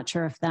 So I'm not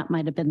sure if that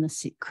might have been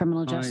the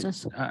criminal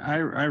justice. I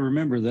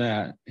remember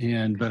that.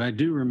 But I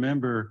do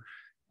remember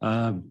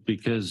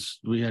because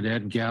we had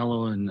Ed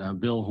Gallo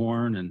and Bill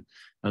Horn, and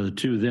the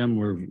 2 of them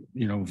were,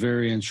 you know,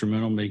 very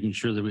instrumental making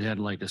sure that we had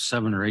like a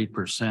 7 or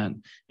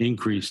 8%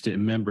 increase to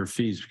member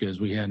fees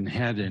because we hadn't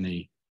had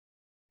any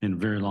in a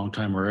very long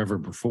time or ever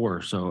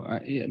before. So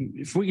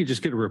if we could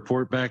just get a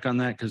report back on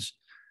that, because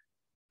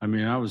I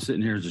mean, I was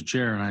sitting here as a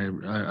chair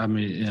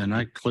and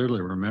I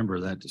clearly remember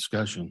that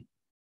discussion.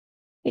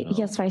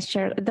 Yes, Vice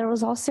Chair. There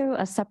was also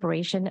a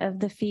separation of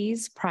the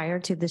fees prior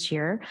to this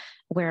year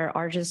where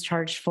Argus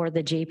charged for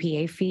the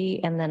JPA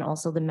fee and then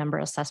also the member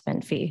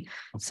assessment fee.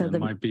 Okay, so that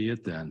might be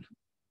it then.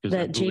 Because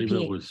I believe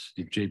it was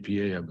the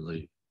JPA, I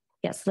believe.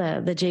 Yes,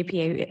 the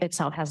JPA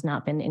itself has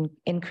not been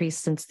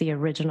increased since the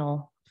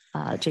original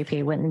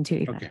JPA went into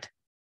effect.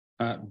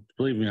 Okay.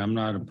 Believe me, I'm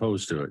not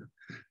opposed to it.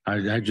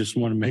 I just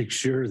want to make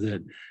sure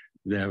that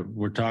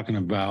we're talking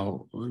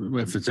about,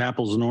 if it's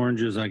apples and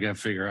oranges, I got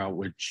to figure out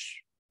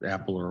which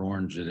apple or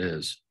orange it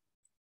is.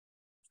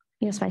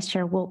 Yes, Vice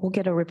Chair, we'll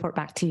get a report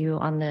back to you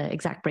on the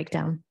exact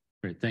breakdown.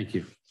 Great, thank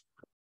you.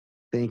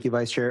 Thank you,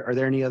 Vice Chair. Are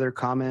there any other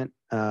comments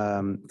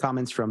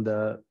from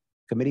the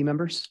committee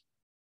members?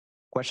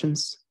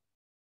 Questions?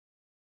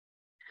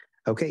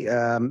 Okay,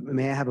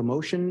 may I have a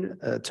motion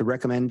to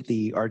recommend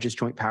the Argus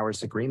Joint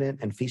Powers Agreement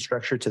and fee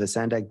structure to the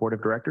SANDAG Board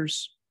of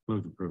Directors?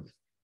 Move approved.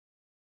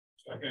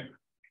 Second.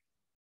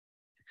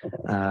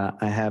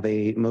 I have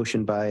a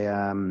motion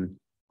by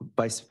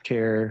Vice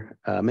Chair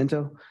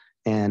Minto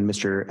and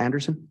Mr.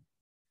 Anderson.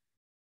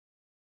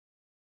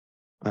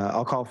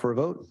 I'll call for a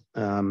vote.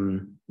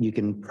 You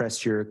can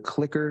press your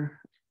clicker.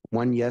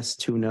 1 yes,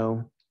 2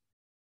 no.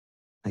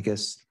 I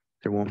guess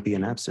there won't be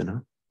an absent, huh?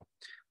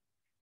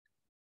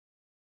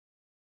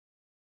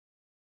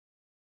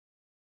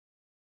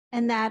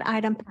 And that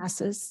item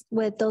passes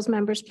with those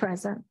members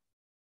present.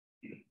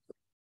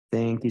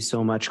 Thank you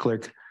so much,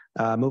 Clerk.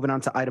 Moving on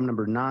to item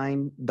number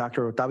 9,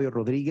 Dr. Octavio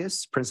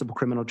Rodriguez, Principal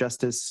Criminal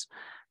Justice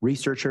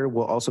Researcher,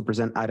 will also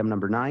present item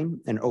number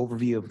 9, an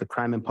overview of the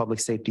crime and public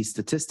safety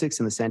statistics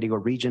in the San Diego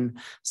region,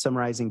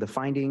 summarizing the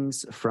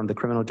findings from the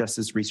Criminal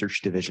Justice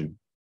Research Division.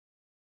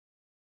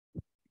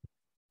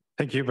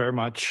 Thank you very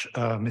much,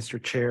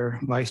 Mr. Chair,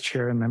 Vice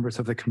Chair, and members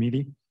of the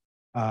committee.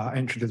 I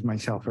introduced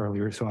myself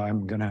earlier, so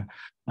I'm going to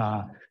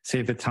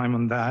save the time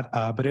on that.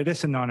 But it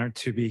is an honor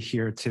to be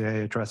here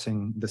today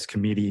addressing this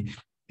committee.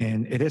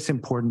 And it is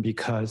important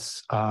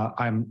because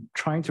I'm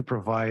trying to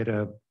provide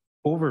an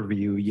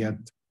overview, yet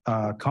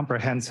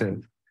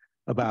comprehensive,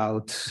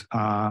 about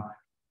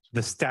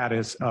the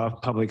status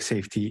of public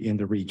safety in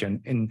the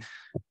region. And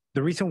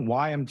The reason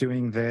why I'm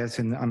doing this,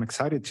 and I'm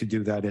excited to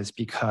do that, is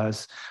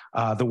because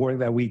the work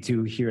that we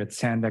do here at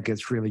SANDAG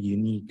is really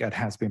unique. That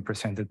has been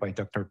presented by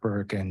Dr.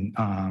 Burke and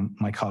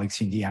my colleague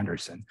Cindy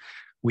Anderson.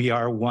 We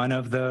are one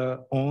of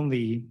the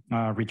only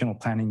regional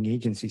planning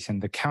agencies in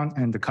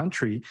the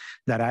country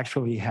that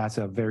actually has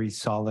a very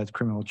solid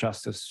criminal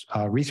justice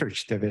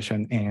research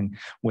division. And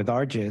with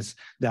ARGIS,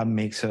 that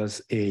makes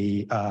us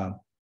a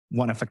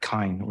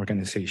one-of-a-kind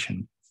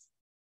organization.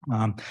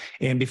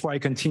 And before I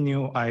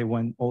continue, I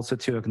want also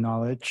to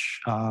acknowledge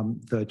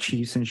the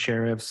chiefs and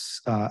sheriffs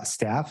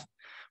staff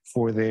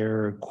for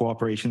their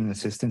cooperation and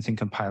assistance in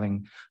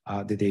compiling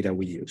the data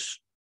we use.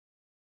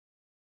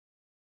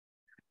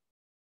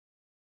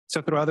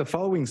 So throughout the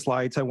following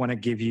slides, I want to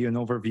give you an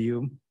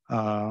overview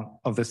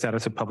of the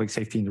status of public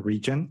safety in the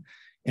region.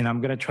 And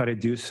I'm going to try to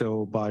do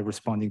so by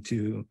responding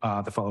to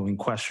the following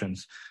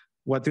questions.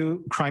 What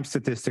do crime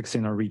statistics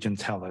in our region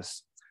tell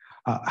us?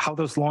 How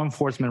does law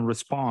enforcement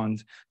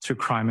respond to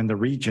crime in the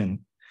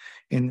region?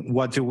 And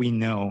what do we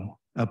know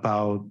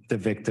about the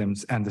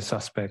victims and the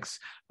suspects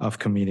of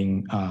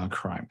committing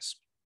crimes?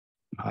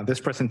 This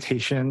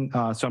presentation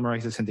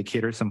summarizes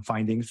indicators and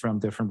findings from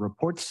different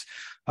reports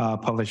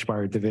published by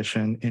our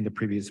division in the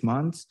previous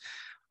months.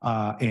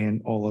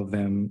 And all of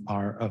them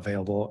are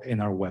available in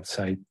our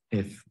website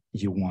if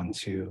you want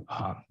to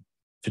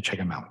check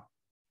them out.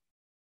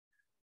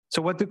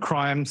 So what do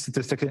crime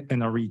statistics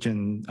in our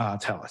region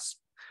tell us?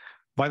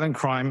 Violent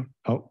crime,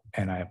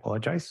 and I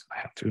apologize, I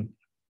have to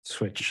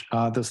switch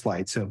the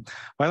slide. So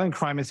violent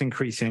crime is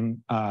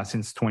increasing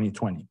since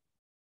 2020.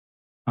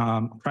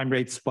 Crime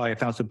rates by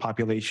 1,000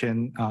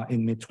 population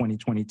in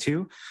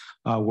mid-2022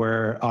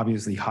 were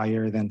obviously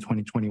higher than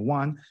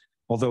 2021,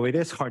 although it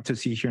is hard to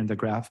see here in the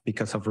graph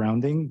because of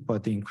rounding,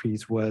 but the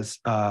increase was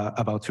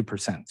about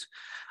 2%.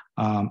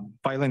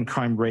 Violent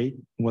crime rate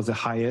was the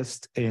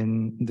highest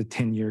in the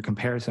 10-year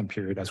comparison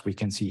period, as we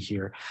can see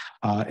here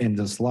in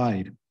the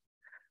slide.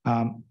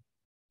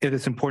 It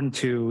is important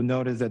to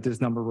notice that this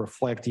number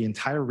reflects the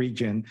entire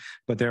region,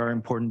 but there are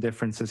important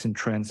differences in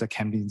trends that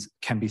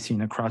can be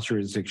seen across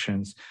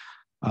jurisdictions.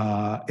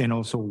 And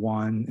also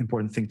one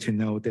important thing to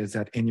note is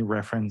that any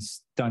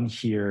reference done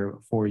here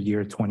for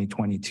year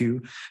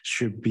 2022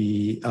 should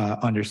be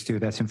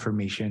understood as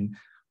information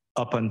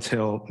up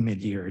until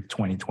mid-year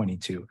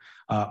 2022.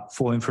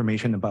 Full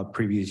information about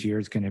previous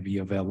years is going to be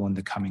available in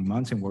the coming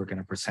months, and we're going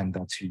to present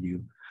that to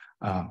you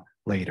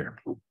later.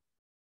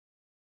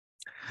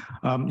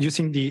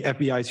 Using the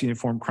FBI's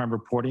Uniform Crime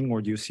Reporting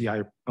or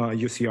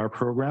UCR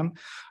program,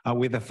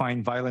 we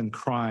define violent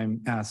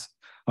crime as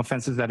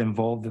offenses that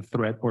involve the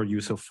threat or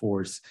use of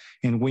force.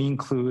 And we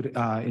include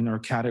in our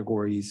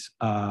categories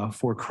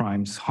for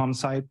crimes,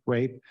 homicide,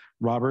 rape,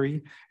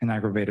 robbery, and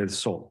aggravated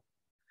assault.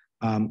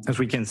 As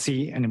we can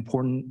see, an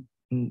important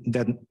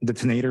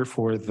detonator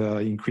for the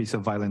increase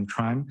of violent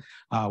crime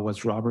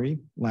was robbery.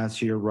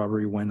 Last year,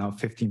 robbery went up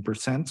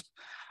 15%,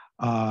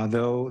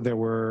 though there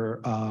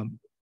were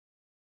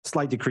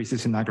slight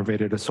decreases in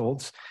aggravated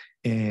assaults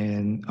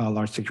and a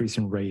large decrease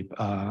in rape,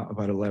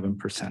 about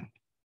 11%.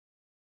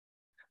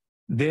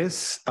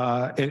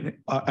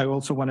 I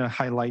also want to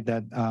highlight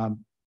that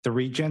the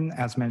region,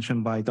 as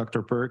mentioned by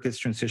Dr. Burke, is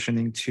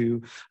transitioning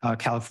to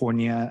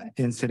California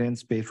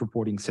Incidents-Based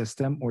Reporting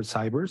System, or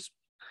CIBERS.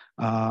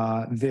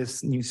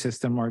 This new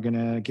system are going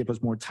to give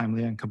us more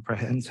timely and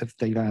comprehensive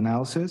data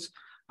analysis,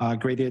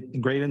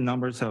 greater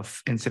numbers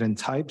of incident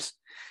types,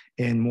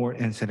 and more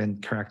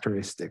incident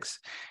characteristics.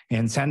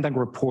 And SANDAG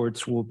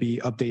reports will be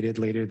updated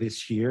later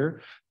this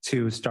year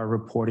to start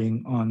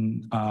reporting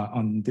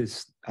on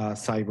this new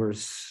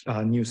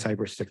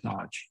CIBERS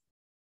technology.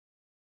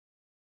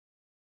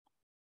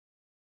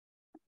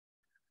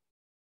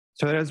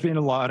 So there has been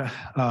a lot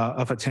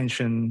of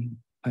attention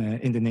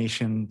in the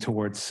nation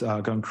towards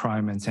gun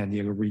crime, and San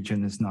Diego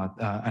region is not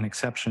an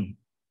exception.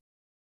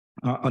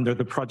 Under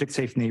the Project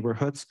Safe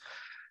Neighborhoods,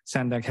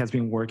 SANDAG has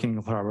been working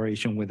in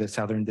collaboration with the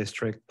Southern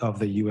District of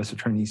the U.S.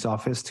 Attorney's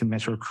Office to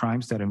measure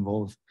crimes that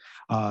involve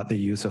the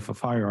use of a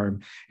firearm.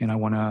 And I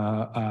want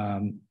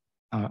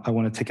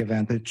to take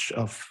advantage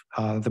of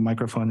the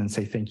microphone and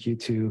say thank you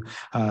to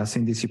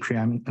Cindy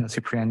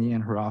Cipriani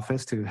and her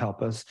office to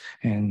help us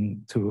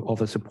and to all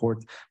the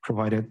support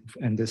provided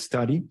in this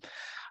study.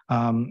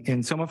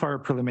 And some of our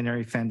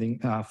preliminary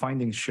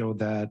findings show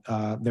that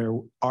there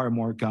are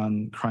more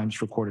gun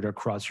crimes recorded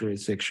across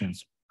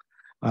jurisdictions.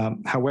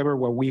 However,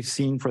 what we've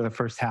seen for the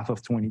first half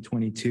of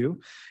 2022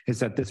 is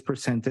that this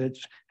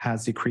percentage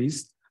has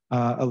decreased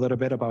a little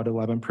bit, about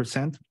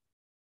 11%.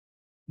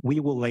 We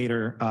will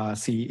later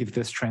see if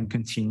this trend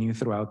continues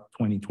throughout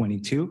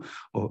 2022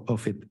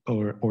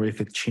 or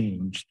if it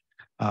changed.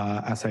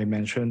 As I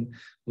mentioned,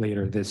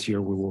 later this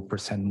year, we will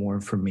present more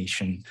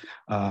information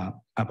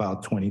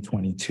about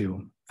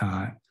 2022,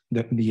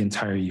 the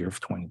entire year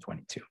of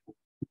 2022.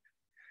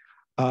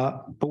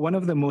 But one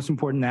of the most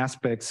important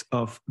aspects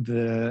of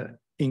the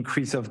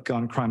increase of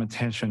gun crime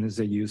attention is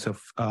the use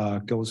of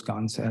ghost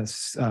guns,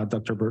 as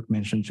Dr. Burke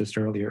mentioned just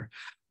earlier.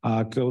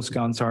 Ghost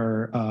guns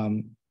are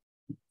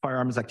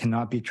firearms that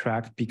cannot be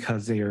tracked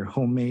because they are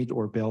homemade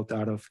or built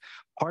out of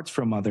parts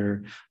from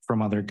other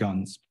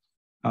guns.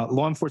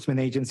 Law enforcement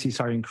agencies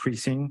are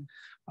increasing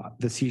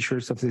the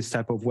seizures of this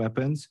type of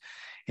weapons,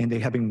 and they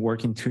have been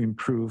working to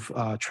improve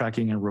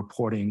tracking and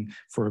reporting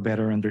for a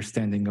better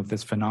understanding of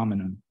this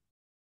phenomenon.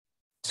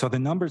 So the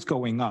numbers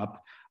going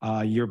up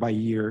year by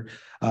year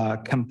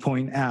can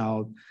point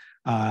out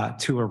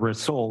to a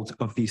result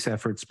of these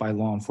efforts by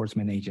law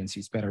enforcement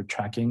agencies, better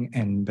tracking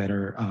and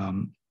better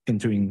in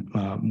doing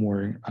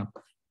more,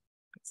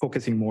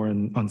 focusing more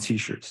on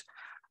seizures.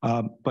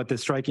 But the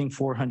striking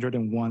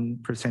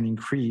 401%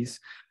 increase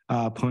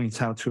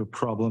points out to a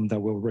problem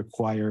that will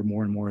require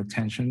more and more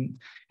attention,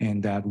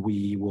 and that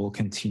we will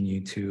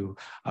continue to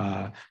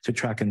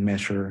track and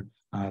measure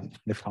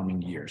the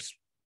coming years.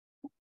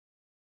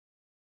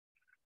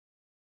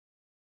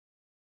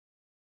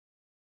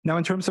 Now,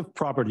 in terms of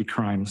property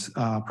crimes,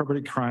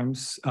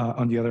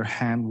 on the other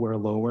hand, were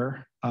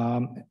lower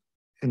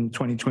in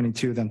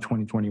 2022 than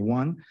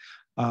 2021.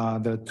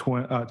 The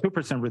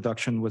 2%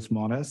 reduction was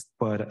modest,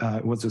 but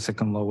it was the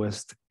second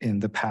lowest in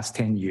the past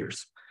 10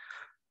 years.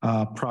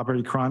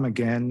 Property crime,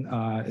 again,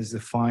 is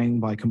defined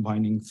by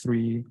combining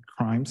three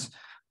crimes: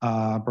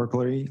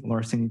 burglary,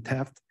 larceny,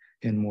 theft,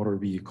 and motor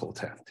vehicle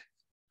theft.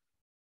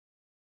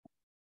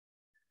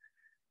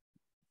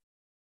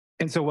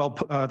 And so while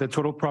the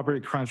total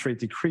property crimes rate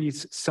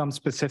decreased, some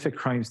specific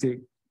crimes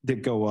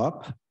did go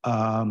up.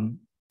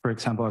 For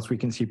example, as we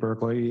can see,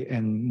 burglary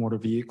and motor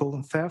vehicle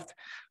theft,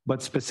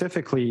 but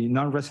specifically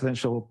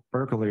non-residential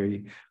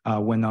burglary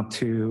went up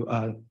to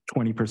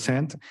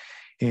 20%,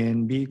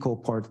 and vehicle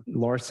part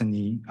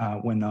larceny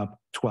went up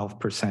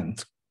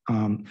 12%.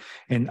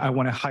 And I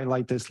want to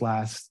highlight this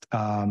last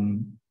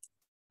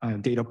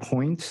data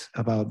point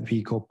about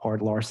vehicle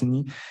part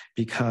larceny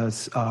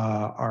because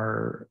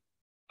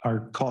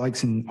our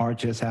colleagues in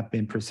RGIS have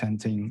been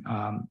presenting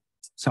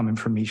some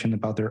information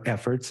about their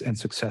efforts and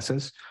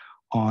successes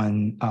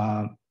on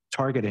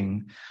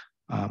targeting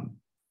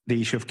the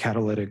issue of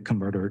catalytic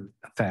converter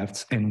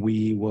thefts. And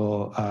we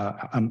will,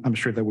 I'm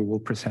sure that we will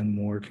present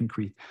more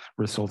concrete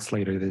results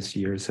later this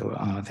year. So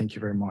thank you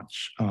very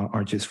much,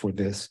 RGIS, for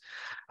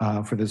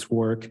this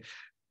work.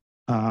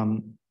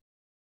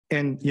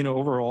 And, you know,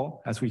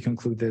 overall, as we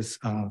conclude this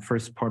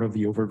first part of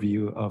the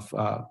overview of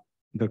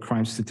the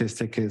crime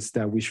statistic, is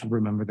that we should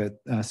remember that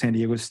San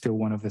Diego is still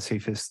one of the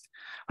safest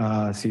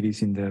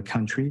cities in the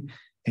country,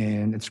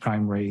 and its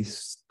crime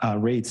rates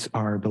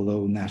are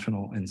below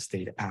national and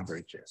state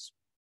averages.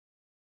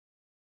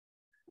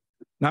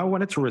 Now I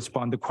wanted to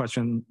respond to the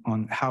question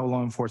on how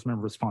law enforcement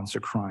responds to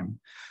crime.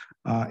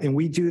 And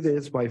we do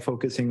this by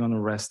focusing on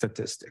arrest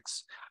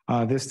statistics.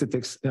 These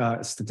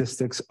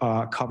statistics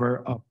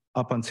cover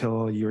up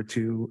until year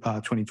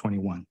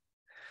 2021.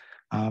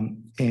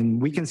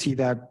 And we can see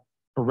that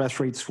arrest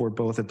rates for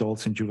both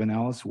adults and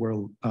juveniles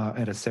were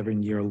at a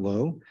 7-year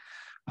low.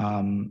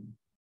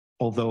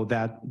 Although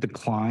that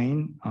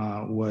decline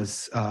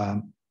was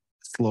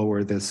slower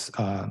in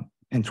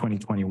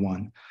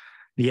 2021.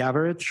 The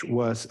average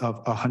was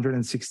of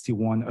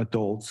 161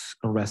 adults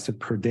arrested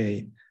per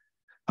day.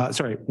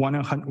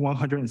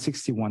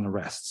 161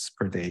 arrests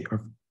per day,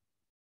 or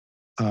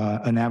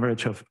an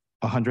average of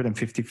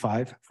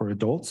 155 for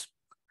adults.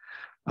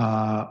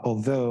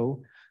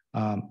 Although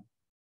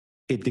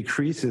it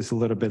decreases a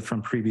little bit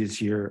from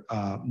previous year,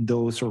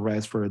 those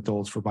arrests for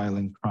adults for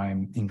violent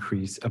crime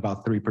increased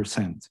about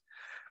 3%.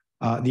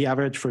 The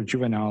average for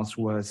juveniles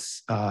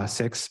was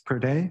 6 per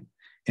day,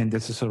 and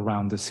this is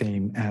around the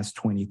same as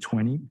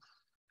 2020.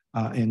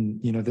 And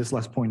you know, this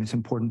last point is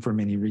important for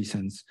many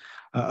reasons.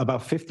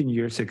 About 15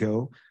 years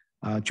ago,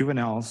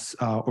 juveniles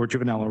or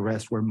juvenile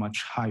arrests were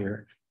much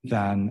higher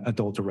than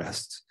adult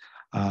arrests.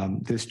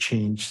 This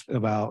changed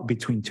about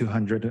between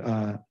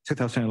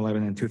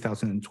 2011 and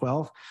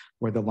 2012,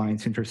 where the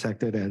lines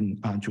intersected,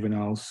 and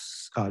juvenile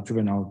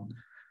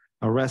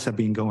arrests have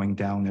been going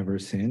down ever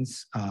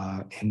since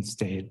and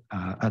stayed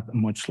at a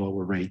much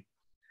lower rate.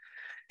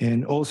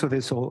 And also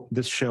this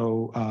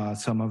show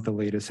some of the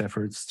latest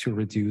efforts to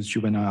reduce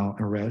juvenile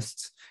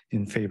arrests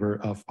in favor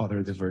of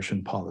other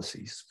diversion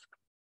policies.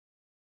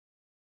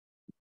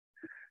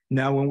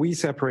 Now, when we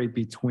separate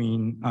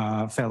between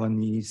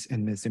felonies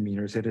and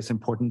misdemeanors, it is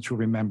important to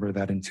remember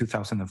that in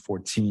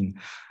 2014,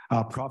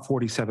 Prop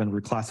 47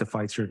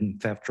 reclassified certain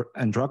theft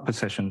and drug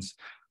possessions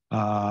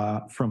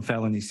from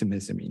felonies to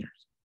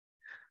misdemeanors.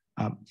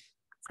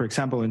 For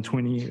example,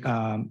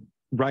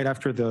 right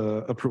after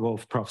the approval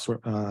of Prop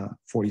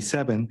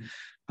 47,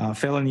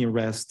 felony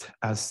arrest,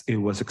 as it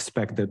was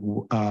expected,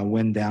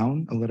 went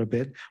down a little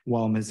bit,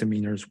 while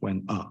misdemeanors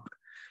went up.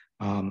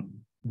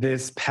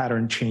 This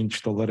pattern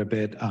changed a little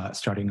bit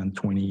starting in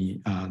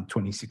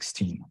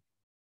 2016.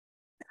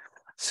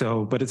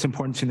 But it's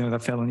important to know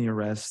that felony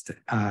arrest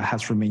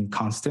has remained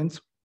constant,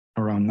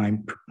 around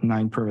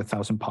 9 per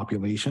 1,000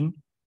 population.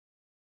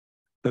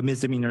 But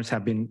misdemeanors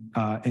have been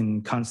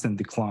in constant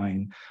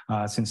decline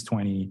since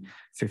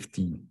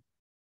 2015.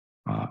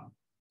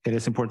 It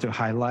is important to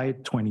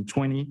highlight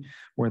 2020,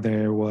 where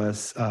there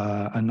was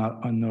a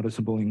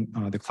noticeable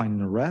decline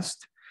in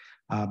arrest.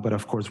 But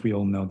of course, we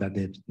all know that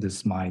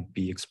this might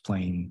be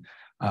explained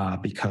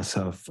because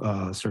of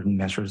certain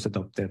measures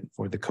adopted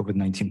for the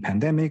COVID-19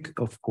 pandemic.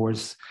 Of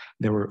course,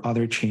 there were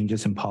other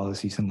changes in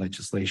policies and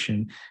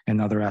legislation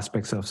and other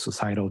aspects of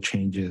societal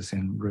changes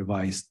and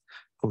revised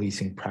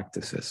policing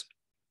practices.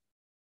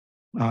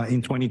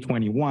 In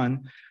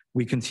 2021,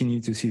 we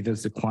continue to see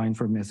this decline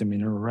for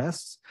misdemeanor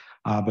arrests,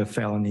 but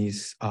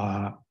felonies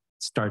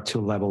start to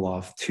level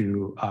off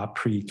to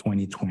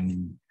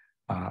pre-2020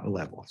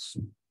 levels.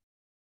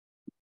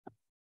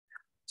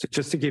 So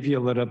just to give you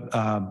a little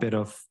bit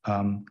of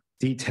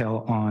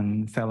detail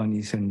on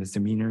felonies and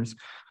misdemeanors,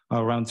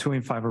 around 2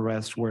 in 5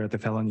 arrests were at the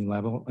felony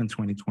level in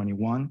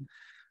 2021,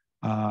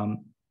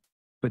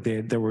 but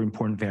there were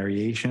important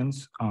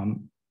variations.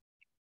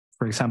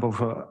 For example,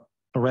 for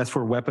arrests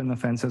for weapon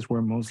offenses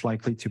were most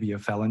likely to be a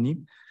felony,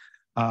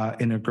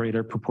 and a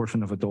greater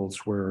proportion of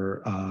adults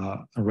were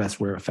arrests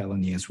were a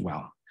felony as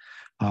well.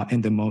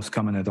 And the most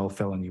common adult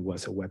felony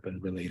was a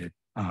weapon-related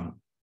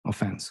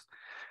offense.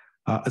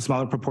 A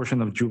smaller proportion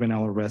of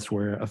juvenile arrests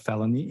were a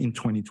felony in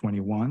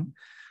 2021.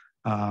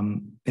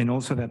 And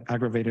also that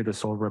aggravated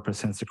assault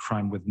represents a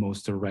crime with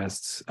most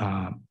arrests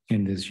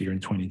in this year in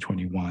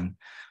 2021.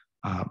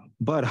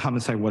 But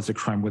homicide was a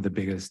crime with the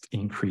biggest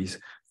increase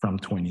from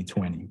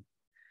 2020.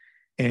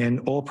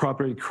 And all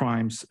property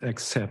crimes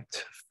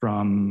except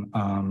from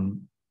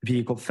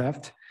vehicle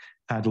theft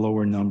had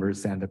lower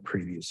numbers than the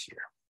previous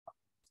year.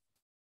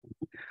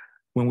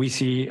 When we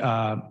see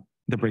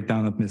the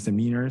breakdown of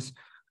misdemeanors,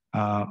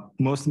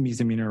 most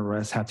misdemeanor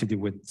arrests had to do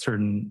with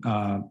certain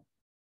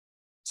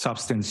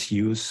substance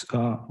use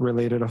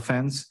related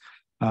offense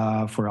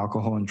for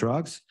alcohol and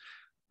drugs.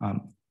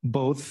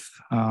 Both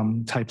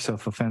types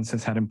of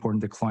offenses had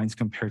important declines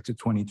compared to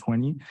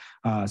 2020,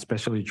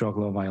 especially drug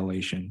law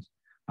violations.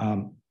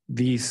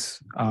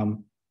 These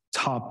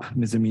top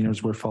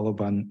misdemeanors were followed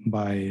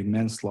by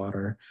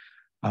manslaughter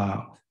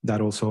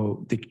that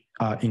also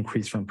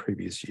increased from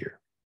previous year.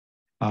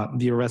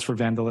 The arrest for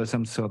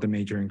vandalism saw the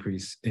major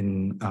increase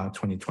in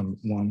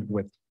 2021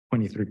 with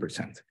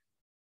 23%.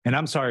 And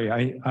I'm sorry,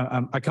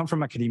 I come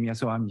from academia,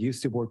 so I'm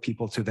used to bore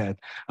people to that.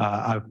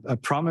 I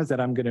promise that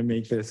I'm going to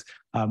make this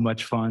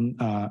much fun,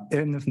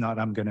 and if not,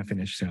 I'm going to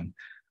finish soon.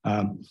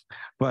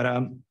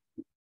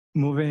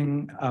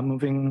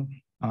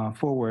 Moving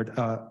forward,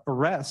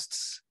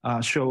 arrests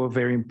show a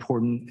very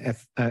important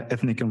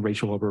ethnic and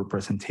racial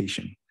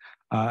overrepresentation.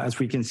 As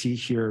we can see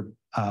here,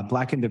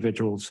 Black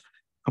individuals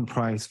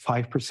comprise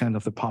 5%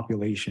 of the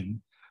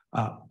population,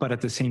 but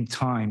at the same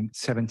time,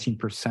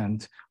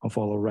 17% of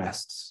all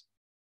arrests.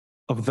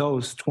 Of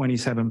those,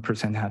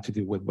 27% had to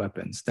do with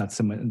weapons. That's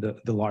the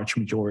large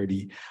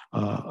majority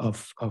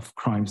of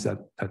crimes that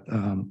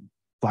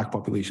Black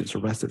populations are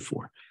arrested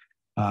for.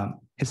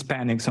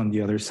 Hispanics, on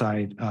the other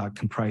side,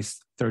 comprise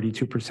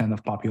 32%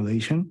 of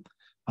population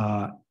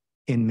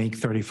and make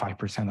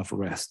 35% of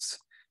arrests.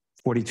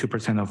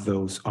 42% of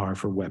those are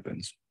for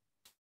weapons.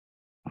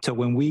 So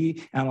when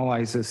we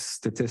analyze this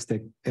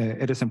statistic,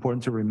 it is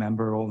important to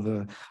remember all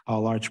the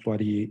large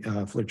body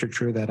of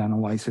literature that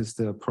analyzes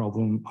the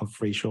problem of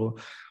racial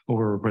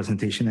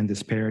overrepresentation and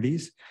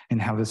disparities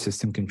and how the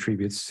system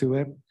contributes to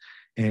it.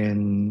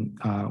 And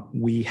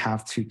we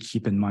have to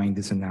keep in mind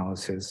this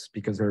analysis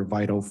because they're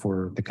vital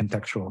for the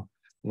contextual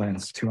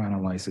lens to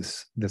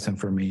analyze this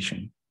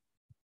information.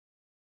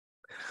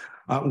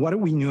 What do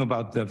we know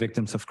about the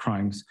victims of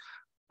crimes?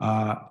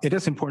 It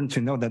is important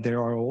to know that there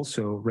are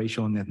also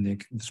racial and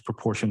ethnic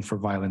disproportion for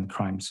violent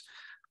crimes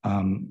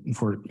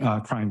for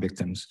crime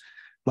victims.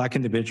 Black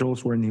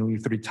individuals were nearly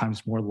 3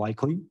 times more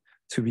likely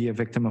to be a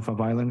victim of a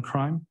violent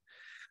crime.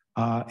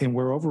 And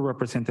we're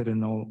overrepresented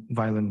in all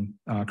violent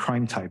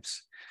crime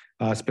types.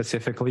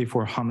 Specifically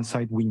for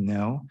homicide, we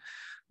know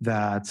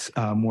that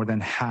more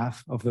than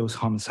half of those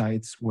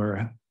homicides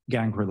were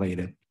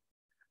gang-related.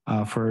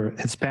 For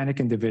Hispanic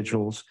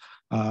individuals,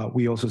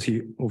 we also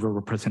see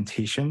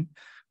overrepresentation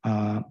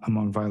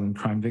among violent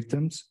crime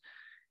victims.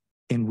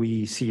 And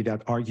we see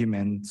that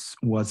arguments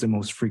was the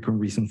most frequent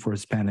reason for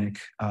Hispanic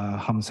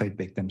homicide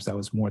victims. That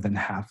was more than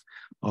half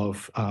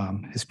of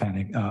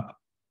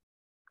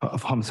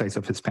homicides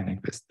of Hispanic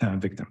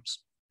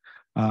victims.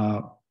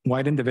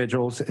 White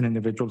individuals and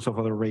individuals of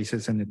other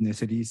races and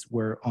ethnicities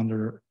were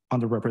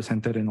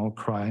underrepresented in all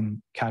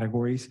crime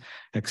categories,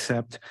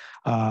 except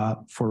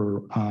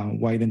for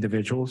white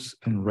individuals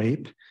in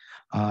rape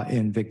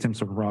and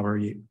victims of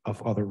robbery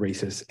of other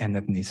races and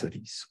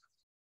ethnicities.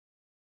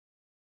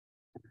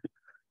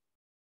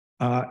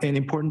 And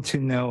important to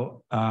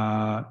know,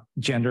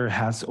 gender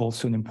has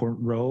also an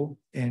important role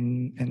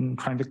in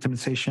crime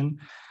victimization.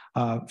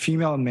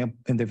 Female and male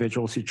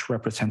individuals each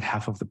represent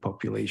half of the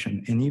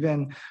population. And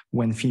even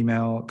when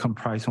female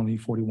comprise only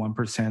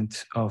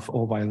 41% of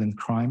all violent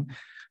crime,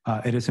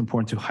 it is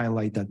important to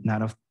highlight that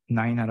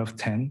 9 out of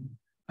 10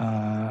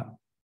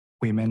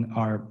 women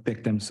are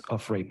victims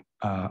of rape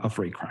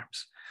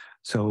crimes.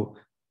 So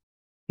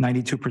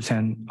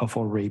 92% of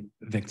all rape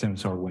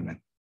victims are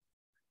women.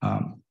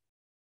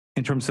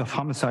 In terms of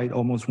homicide,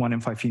 almost 1 in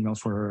 5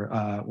 females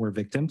were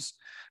victims.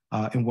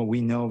 And what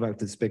we know about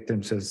these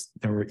victims is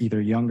they were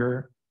either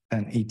younger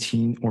than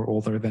 18 or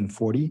older than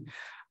 40,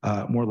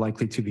 more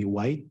likely to be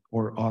white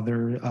or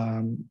other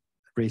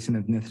race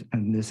and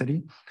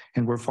ethnicity,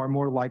 and were far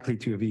more likely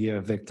to be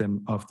a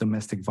victim of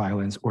domestic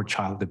violence or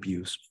child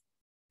abuse.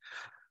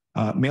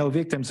 Male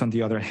victims, on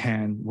the other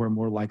hand, were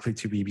more likely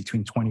to be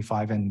between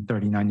 25 and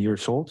 39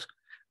 years old,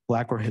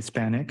 Black or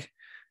Hispanic,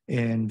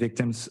 and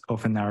victims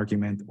of an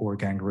argument or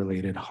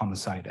gang-related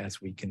homicide,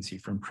 as we can see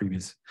from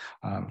previous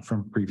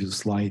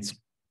slides.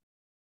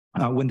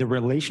 When the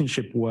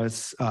relationship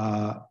was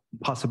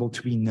possible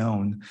to be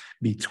known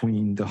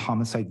between the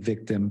homicide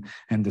victim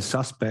and the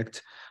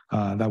suspect,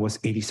 that was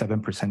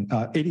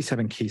 87%,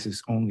 87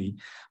 cases only,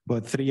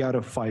 but 3 out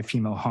of 5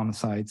 female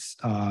homicides,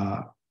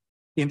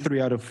 in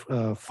 3 out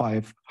of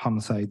 5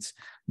 homicides,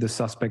 the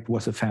suspect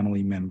was a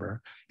family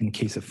member in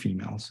case of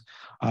females.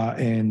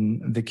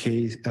 In the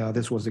case,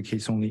 this was the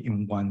case only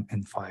in 1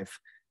 in 5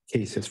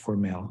 cases for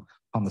male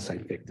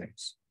homicide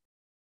victims.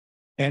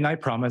 And I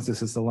promise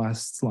this is the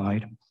last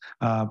slide,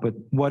 but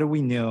what do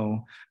we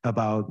know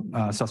about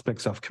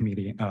suspects of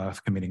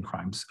committing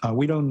crimes?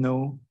 We don't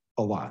know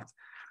a lot.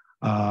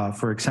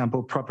 For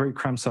example, property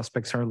crime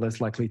suspects are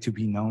less likely to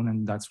be known,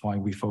 and that's why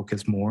we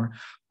focus more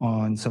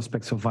on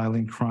suspects of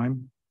violent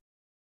crime.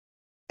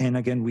 And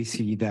again, we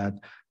see that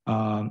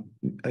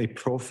a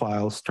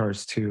profile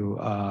starts to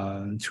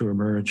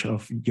emerge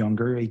of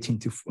younger, 18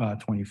 to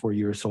 24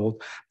 years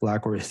old,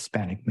 Black or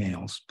Hispanic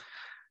males.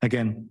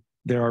 Again,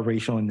 there are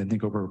racial and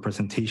ethnic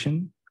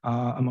overrepresentation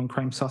among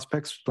crime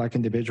suspects. Black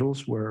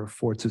individuals were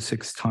 4 to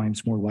 6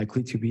 times more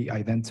likely to be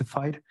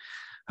identified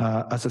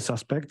as a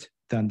suspect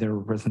than their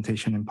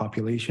representation in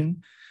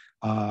population.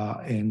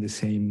 And the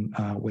same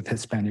with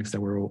Hispanics that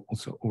were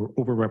also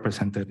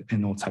overrepresented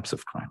in all types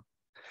of crime.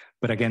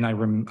 But again, I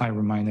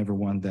remind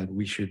everyone that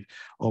we should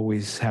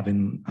always have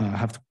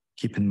to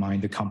keep in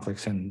mind the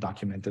complex and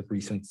documented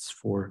reasons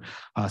for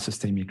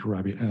systemic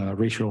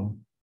racial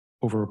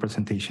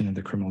overrepresentation in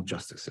the criminal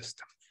justice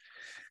system.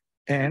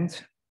 And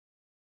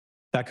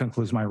that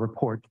concludes my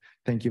report.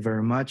 Thank you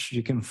very much.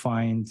 You can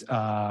find,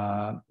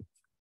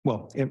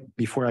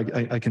 before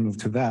I can move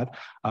to that,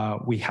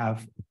 we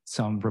have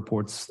some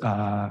reports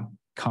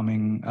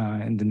coming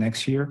in the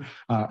next year,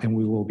 and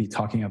we will be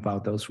talking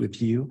about those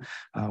with you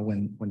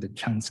when the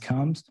chance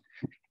comes.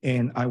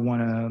 And I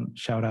want to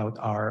shout out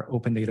our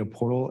open data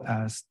portal,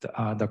 as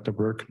Dr.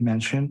 Burke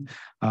mentioned.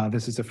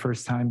 This is the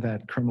first time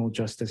that criminal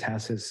justice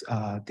has its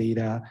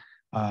data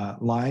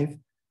live,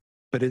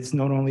 but it's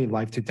not only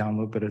live to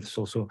download, but it's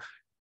also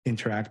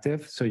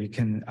interactive. So you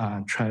can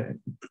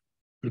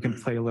you can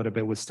play a little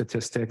bit with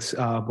statistics,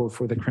 both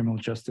for the Criminal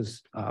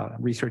Justice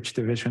Research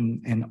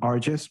Division and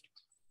ARJIS.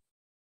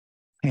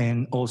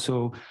 And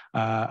also,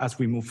 as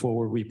we move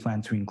forward, we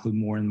plan to include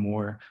more and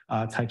more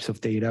types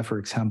of data. For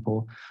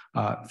example,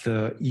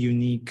 the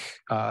unique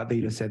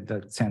data set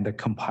that SANDAG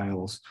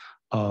compiles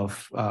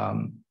of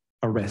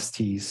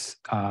arrestees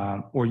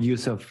or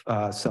use of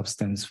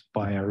substance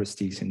by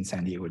arrestees in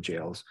San Diego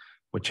jails,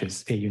 which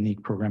is a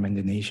unique program in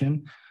the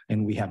nation.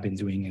 And we have been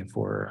doing it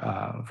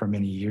for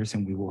many years,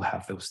 and we will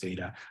have those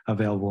data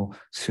available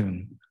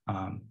soon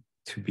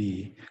to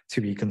be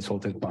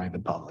consulted by the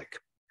public.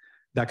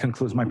 That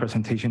concludes my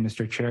presentation,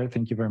 Mr. Chair.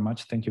 Thank you very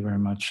much. Thank you very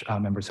much,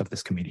 members of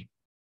this committee.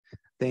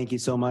 Thank you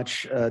so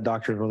much,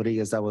 Dr.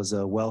 Rodriguez. That was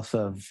a wealth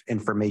of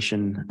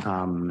information.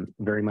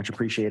 Very much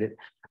appreciated.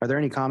 Are there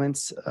any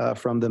comments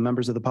from the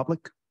members of the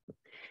public?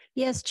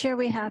 Yes, Chair,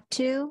 we have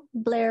 2.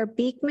 Blair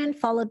Beekman,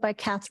 followed by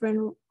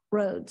Catherine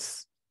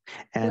Rhodes.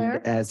 And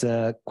Blair? As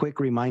a quick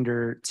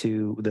reminder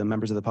to the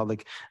members of the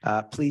public,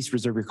 please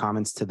reserve your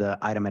comments to the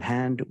item at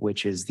hand,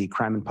 which is the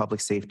crime and public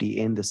safety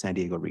in the San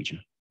Diego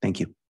region. Thank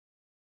you.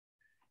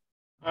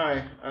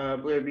 Hi,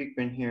 Blair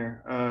Beekman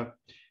here.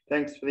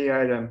 Thanks for the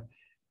item.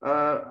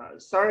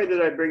 Sorry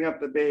that I bring up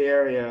the Bay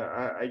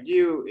Area. I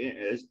do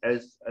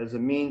as a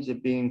means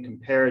of being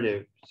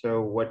comparative.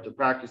 So what the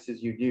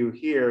practices you do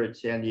here at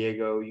San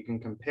Diego, you can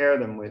compare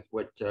them with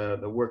what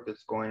the work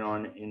that's going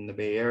on in the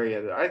Bay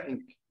Area that I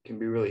think can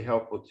be really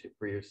helpful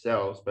for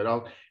yourselves. But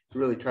I'll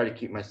really try to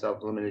keep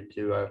myself limited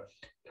to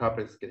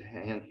topics at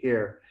hand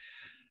here.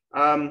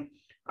 I'm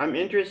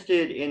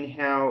interested in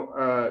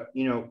how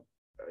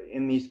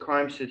in these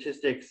crime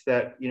statistics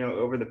that,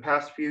 over the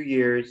past few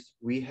years,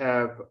 we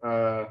have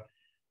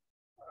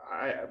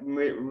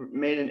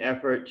made an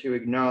effort to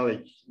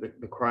acknowledge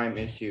the crime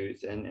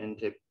issues and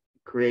to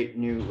create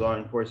new law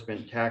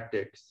enforcement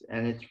tactics.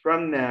 And it's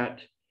from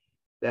that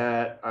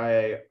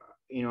I'm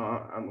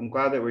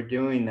glad that we're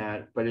doing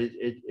that, but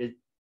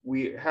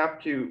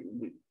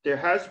there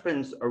has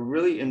been a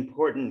really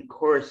important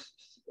course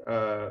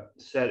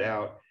set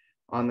out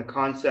on the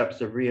concepts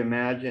of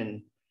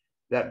Reimagine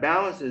that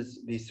balances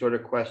these sort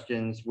of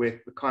questions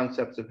with the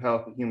concepts of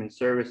health and human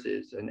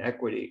services and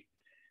equity.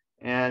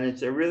 And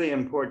it's a really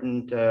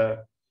important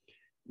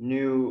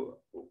new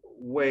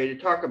way to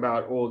talk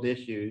about old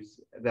issues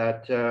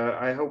that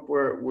I hope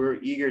we're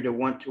eager to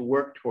want to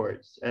work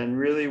towards, and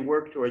really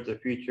work towards a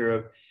future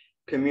of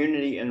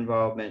community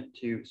involvement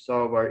to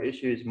solve our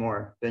issues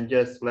more than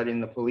just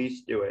letting the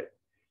police do it.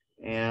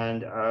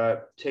 and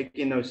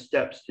taking those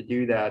steps to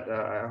do that.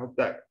 I hope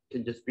that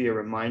can just be a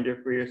reminder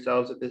for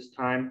yourselves at this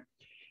time.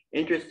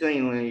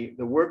 Interestingly,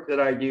 the work that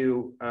I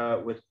do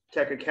with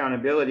tech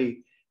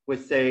accountability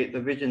with, say, the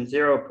Vision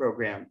Zero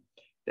program,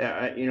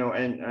 that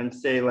and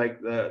say like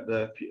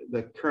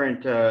the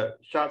current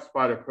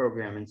ShotSpotter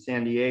program in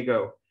San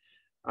Diego,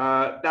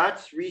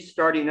 that's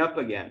restarting up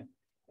again.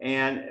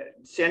 And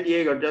San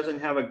Diego doesn't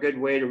have a good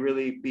way to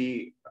really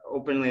be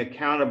openly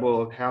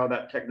accountable of how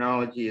that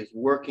technology is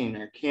working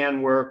or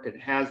can work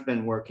and has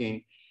been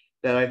working,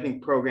 that I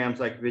think programs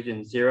like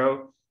Vision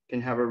Zero can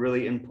have a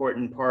really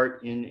important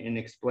part in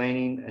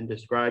explaining and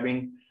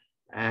describing.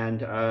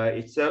 And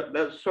it's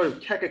that sort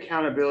of tech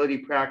accountability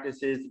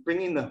practices,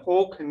 bringing the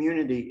whole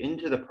community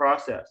into the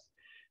process,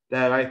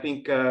 that I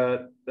think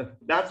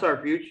that's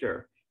our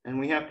future. And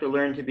we have to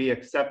learn to be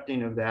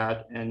accepting of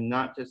that and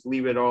not just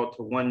leave it all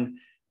to one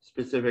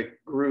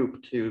specific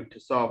group to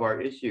solve our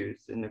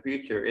issues in the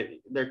future.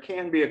 There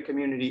can be a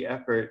community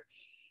effort.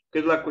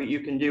 Good luck what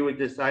you can do with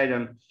this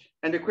item.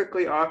 And to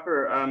quickly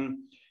offer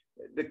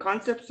the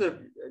concepts of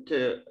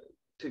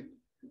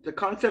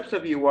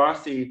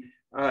UASI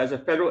as a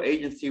federal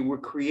agency were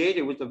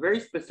created with a very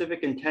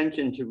specific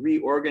intention to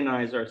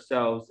reorganize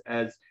ourselves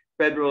as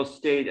federal,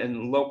 state,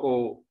 and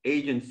local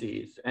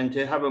agencies, and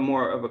to have a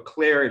more of a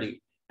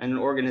clarity and an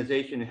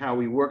organization in how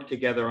we work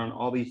together on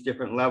all these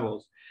different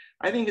levels.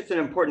 I think it's an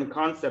important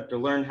concept to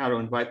learn how to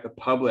invite the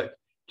public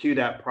to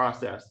that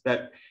process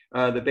that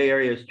the Bay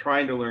Area is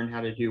trying to learn how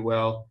to do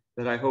well,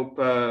 that I hope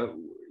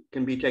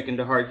can be taken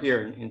to heart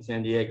here in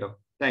San Diego.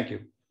 Thank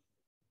you.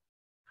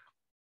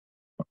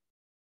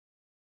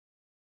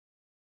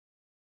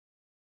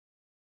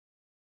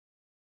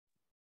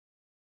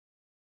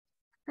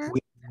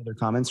 Other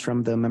comments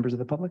from the members of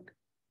the public?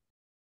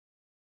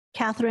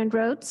 Catherine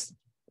Rhodes.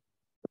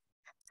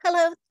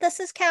 Hello, this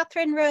is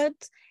Catherine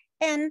Rhodes,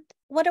 and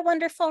what a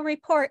wonderful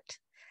report.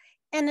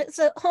 And as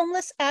a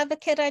homeless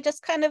advocate, I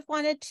just kind of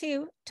wanted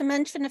to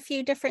mention a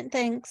few different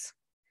things.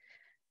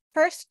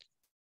 First,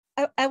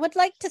 I would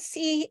like to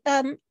see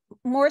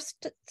more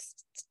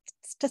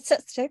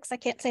statistics, I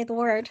can't say the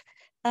word,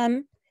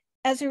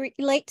 as it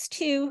relates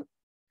to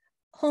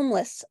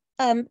homeless.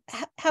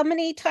 How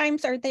many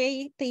times are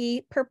they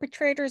the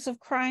perpetrators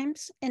of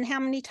crimes, and how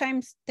many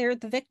times they're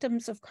the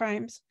victims of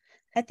crimes?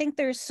 I think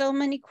there's so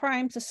many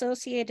crimes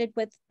associated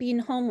with being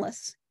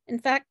homeless. In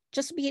fact,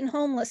 just being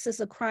homeless is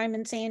a crime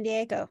in San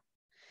Diego.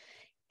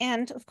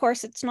 And of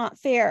course, it's not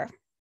fair.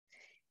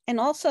 And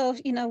also,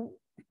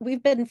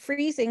 we've been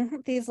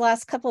freezing these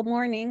last couple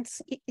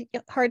mornings,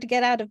 hard to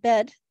get out of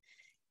bed.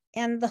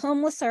 And the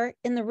homeless are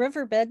in the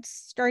riverbeds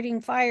starting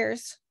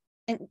fires.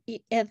 And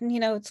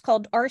it's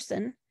called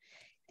arson,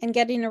 and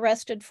getting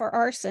arrested for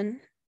arson.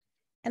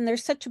 And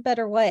there's such a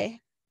better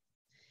way.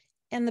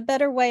 And the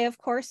better way, of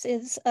course,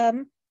 is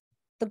the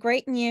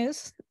great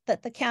news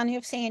that the County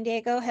of San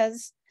Diego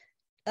has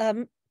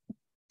done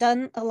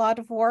a lot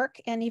of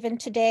work. And even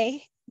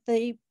today,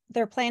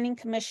 their Planning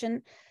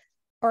Commission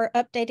are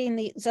updating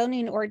the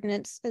zoning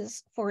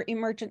ordinances for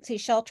emergency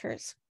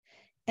shelters.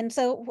 And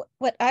so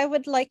what I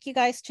would like you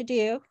guys to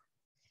do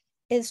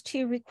is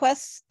to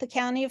request the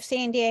County of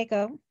San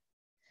Diego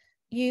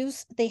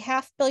use the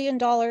 $500 million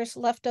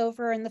left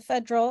over in the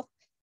federal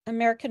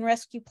American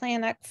Rescue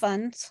Plan Act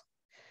funds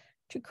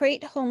to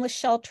create homeless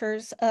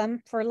shelters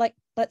for, like,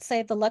 let's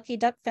say the Lucky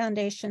Duck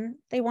Foundation.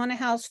 They want to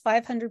house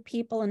 500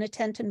 people in a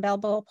tent in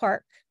Balboa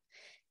Park.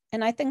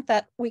 And I think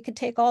that we could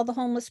take all the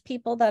homeless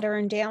people that are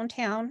in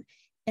downtown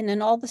and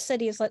in all the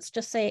cities, let's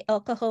just say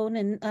El Cajon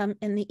and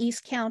in the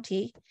East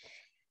County.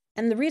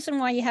 And the reason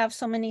why you have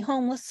so many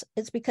homeless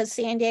is because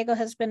San Diego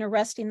has been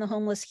arresting the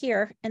homeless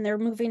here, and they're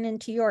moving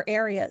into your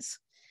areas.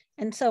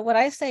 And so what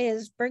I say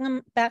is bring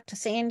them back to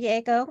San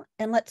Diego,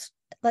 and let's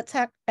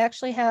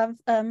actually have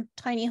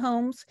tiny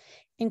homes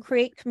and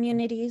create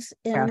communities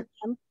in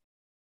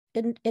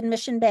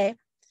Mission Bay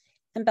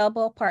and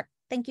Balboa Park.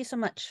 Thank you so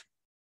much.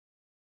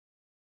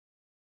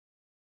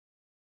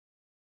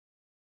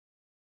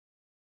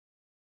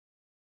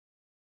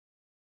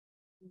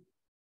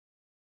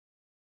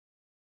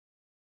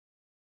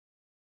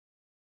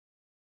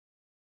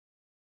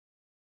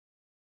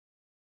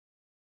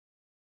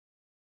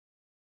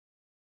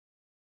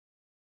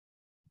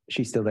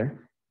 She's still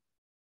there?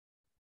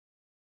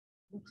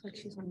 Looks like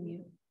she's on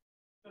mute.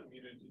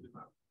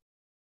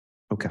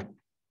 Okay.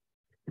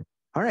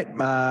 All right.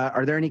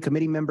 Are there any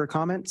committee member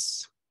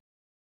comments?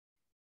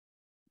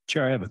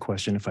 Chair, I have a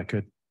question if I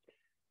could.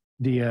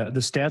 The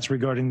stats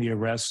regarding the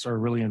arrests are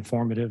really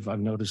informative.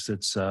 I've noticed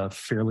it's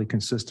fairly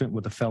consistent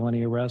with the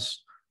felony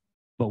arrests,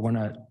 but we're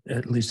not,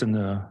 at least in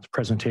the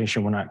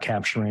presentation, we're not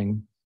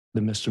capturing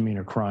the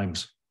misdemeanor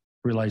crimes,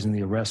 realizing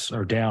the arrests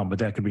are down, but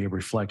that could be a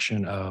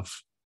reflection of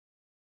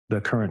the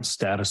current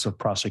status of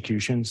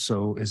prosecution.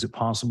 So is it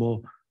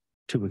possible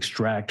to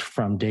extract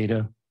from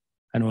data?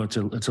 I know it's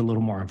a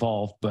little more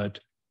involved, but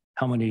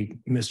how many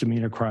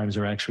misdemeanor crimes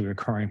are actually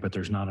occurring, but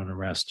there's not an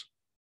arrest?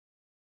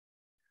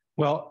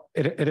 Well,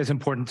 it is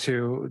important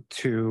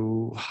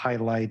to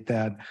highlight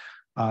that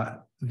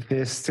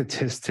This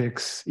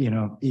statistics,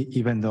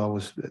 even though I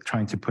was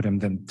trying to put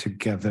them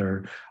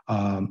together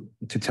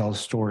to tell a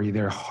story,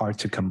 they're hard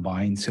to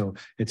combine. So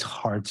it's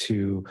hard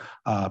to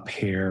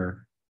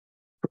pair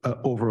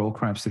overall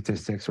crime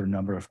statistics or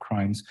number of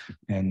crimes,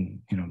 and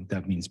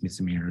that means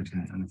misdemeanors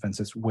and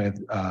offenses with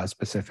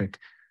specific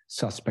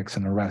suspects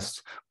and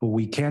arrests. What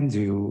we can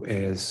do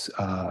is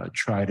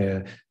try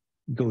to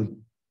go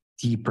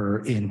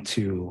deeper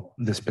into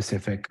the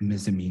specific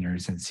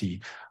misdemeanors and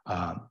see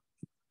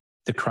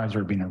the crimes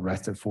we're being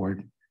arrested for.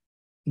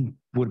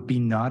 Would be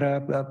not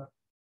a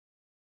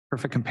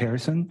perfect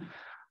comparison,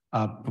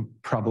 but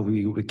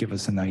probably would give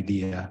us an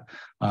idea.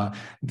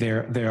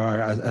 There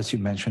are, as you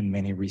mentioned,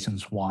 many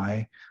reasons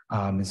why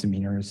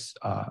misdemeanors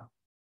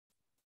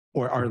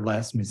or are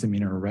less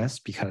misdemeanor arrests,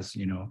 because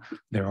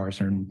there are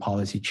certain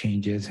policy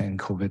changes, and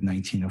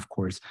COVID-19, of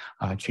course,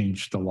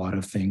 changed a lot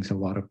of things, a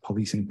lot of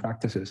policing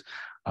practices.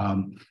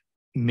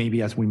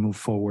 Maybe as we move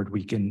forward,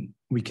 we can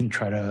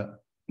try to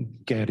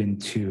get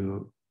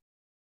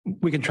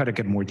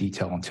more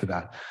detail into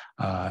that,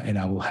 and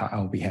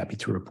I'll be happy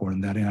to report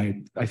on that.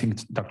 And I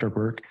think Dr.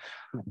 Burke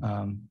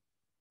can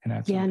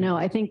add something. Yeah, no,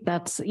 I think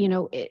that's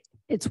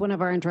it's one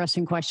of our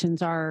interesting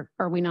questions. Are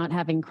we not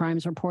having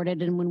crimes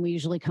reported? And when we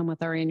usually come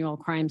with our annual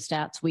crime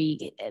stats,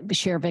 we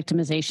share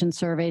victimization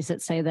surveys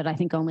that say that I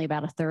think only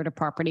about a third of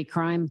property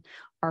crime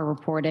are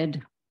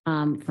reported,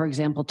 for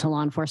example, to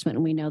law enforcement.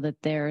 And we know that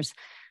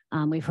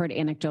we've heard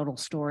anecdotal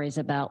stories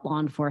about law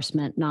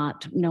enforcement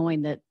not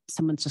knowing that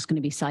someone's just going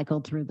to be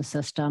cycled through the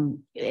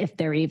system if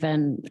they're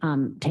even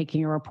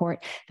taking a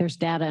report. There's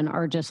data in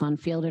ARGIS on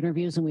field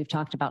interviews, and we've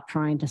talked about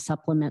trying to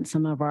supplement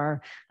some of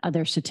our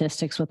other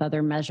statistics with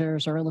other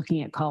measures or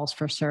looking at calls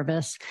for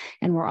service.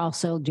 And we're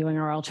also doing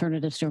our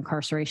alternatives to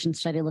incarceration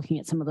study, looking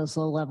at some of those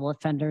low-level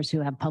offenders who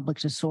have public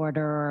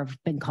disorder or have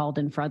been called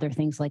in for other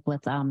things like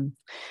with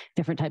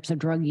different types of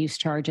drug use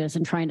charges,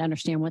 and trying to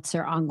understand what's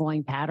their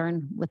ongoing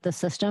pattern with the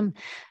system.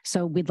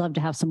 So we'd love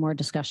to have some more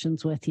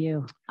discussions with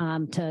you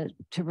to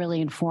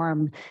really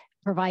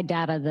provide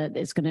data that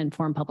is going to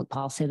inform public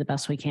policy the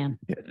best we can.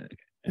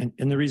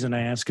 And the reason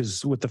I ask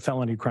is with the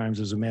felony crimes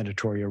is a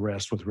mandatory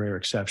arrest with rare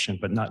exception,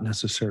 but not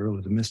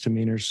necessarily the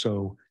misdemeanors.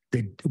 So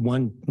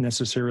one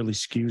necessarily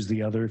skews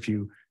the other if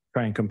you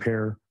try and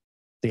compare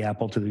the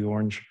apple to the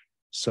orange.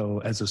 So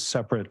as a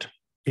separate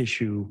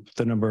issue,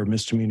 the number of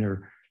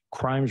misdemeanor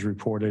crimes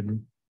reported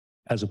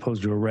as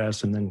opposed to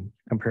arrests, and then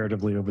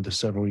comparatively over the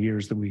several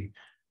years that we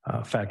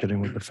factored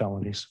in with the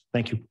felonies.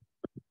 Thank you.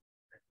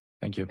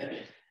 Thank you.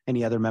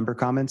 Any other member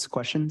comments,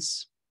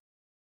 questions?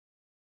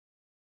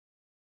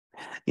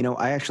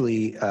 I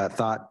actually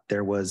thought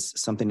there was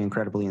something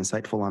incredibly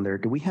insightful on there.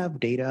 Do we have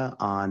data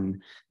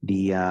on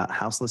the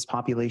houseless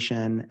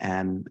population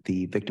and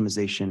the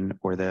victimization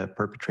or the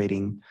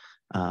perpetrating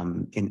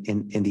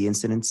in the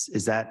incidents?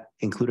 Is that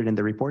included in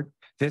the report?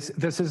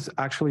 This is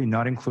actually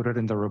not included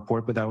in the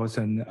report, but that was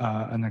an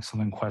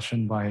excellent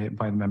question by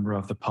a member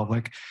of the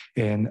public.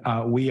 And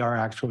we are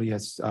actually,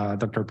 as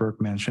Dr.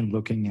 Burke mentioned,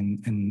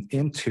 looking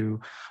into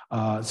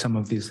some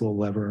of these low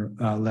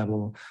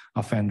level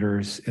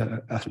offenders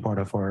as part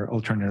of our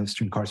Alternatives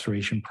to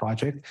Incarceration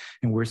project.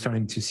 And we're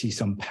starting to see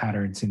some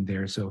patterns in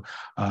there. So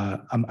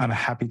I'm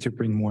happy to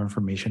bring more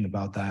information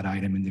about that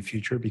item in the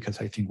future,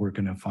 because I think we're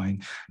going to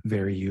find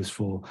very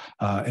useful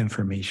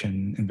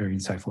information and very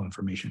insightful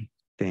information.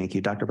 Thank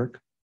you. Dr. Burke?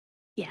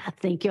 Yeah,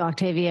 thank you,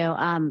 Octavio.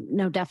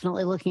 No,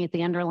 definitely looking at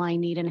the underlying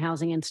need in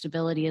housing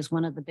instability is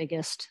one of the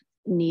biggest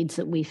needs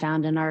that we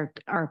found in our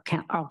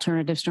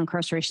alternatives to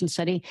incarceration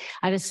study.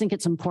 I just think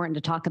it's important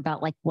to talk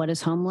about what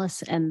is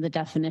homeless and the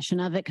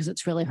definition of it, because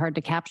it's really hard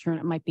to capture, and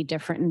it might be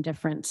different in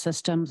different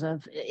systems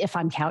of if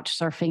I'm couch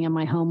surfing, am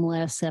I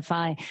homeless? If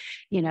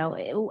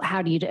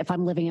if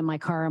I'm living in my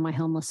car, am I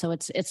homeless? So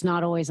it's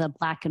not always a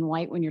black and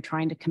white when you're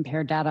trying to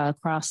compare data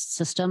across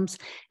systems.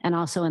 And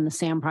also in the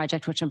SAM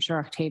project, which I'm sure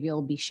Octavio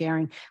will be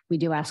sharing, we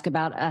do ask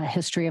about a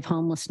history of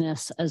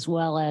homelessness as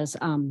well as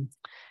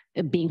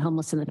being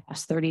homeless in the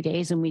past 30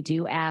 days. And we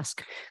do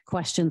ask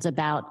questions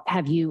about,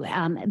 have you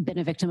been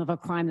a victim of a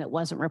crime that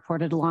wasn't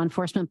reported to law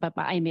enforcement? But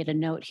I made a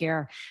note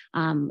here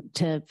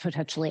to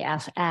potentially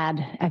add,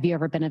 have you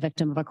ever been a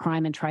victim of a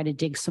crime, and try to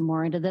dig some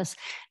more into this.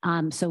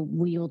 So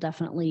we will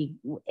definitely,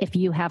 if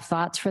you have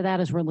thoughts for that,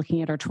 as we're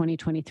looking at our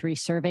 2023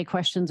 survey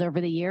questions over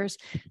the years,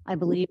 I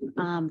believe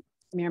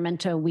Mayor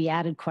Mento, we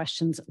added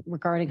questions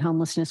regarding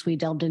homelessness. We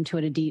delved into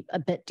it a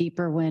bit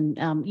deeper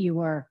when you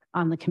were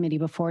on the committee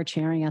before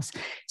chairing us.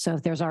 So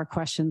if there's our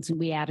questions,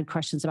 we added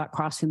questions about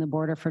crossing the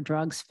border for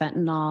drugs,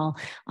 fentanyl,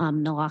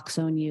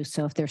 naloxone use.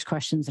 So if there's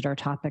questions that are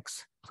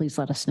topics, please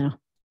let us know.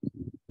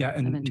 Yeah,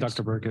 and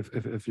Dr. Burke,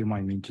 if you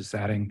mind me just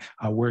adding,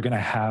 we're going to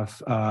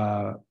have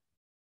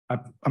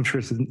I'm sure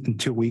it's in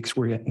 2 weeks,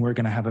 we're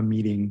going to have a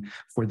meeting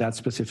for that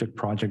specific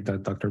project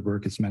that Dr.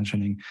 Burke is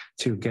mentioning,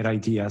 to get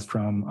ideas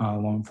from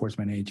law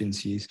enforcement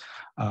agencies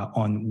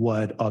on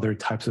what other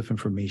types of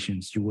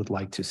information you would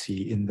like to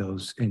see in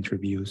those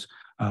interviews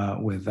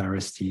with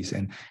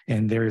RSTs.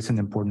 And there is an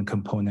important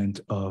component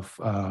of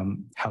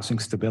housing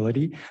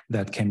stability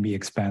that can be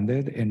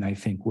expanded. And I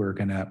think we're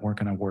gonna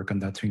work on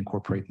that to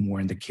incorporate more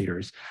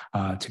indicators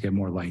to get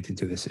more light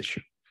into this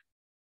issue.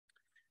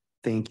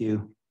 Thank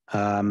you.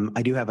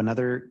 I do have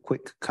another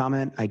quick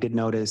comment. I did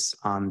notice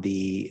on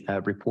the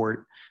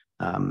report,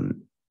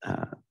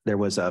 there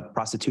was a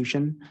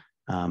prostitution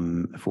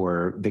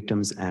for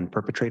victims and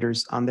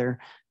perpetrators on there.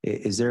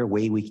 Is there a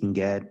way we can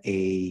get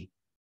a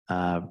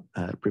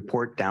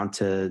report down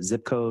to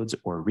zip codes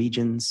or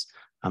regions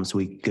so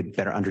we could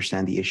better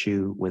understand the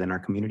issue within our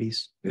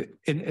communities?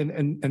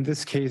 In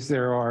this case,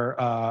 there are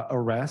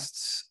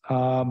arrests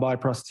by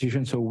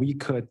prostitution, so we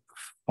could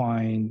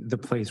find the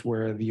place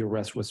where the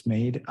arrest was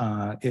made.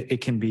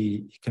 It can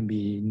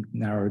be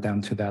narrowed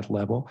down to that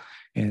level,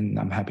 and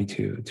I'm happy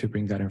to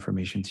bring that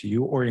information to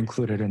you or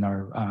include it in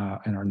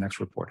our next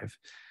report.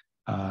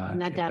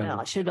 And that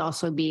data should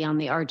also be on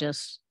the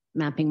ARGIS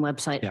mapping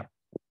website. Yeah.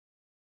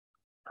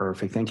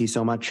 Perfect. Thank you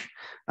so much.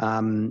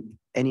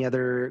 Any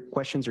other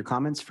questions or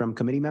comments from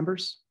committee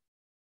members?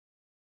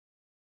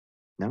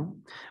 No?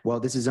 Well,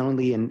 this is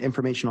only an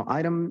informational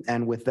item.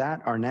 And with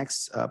that, our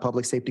next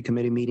Public Safety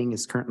Committee meeting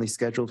is currently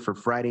scheduled for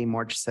Friday,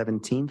 March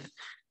 17th,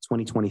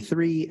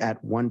 2023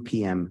 at 1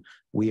 p.m.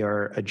 We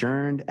are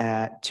adjourned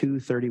at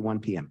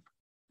 2:31 p.m.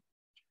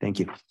 Thank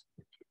you.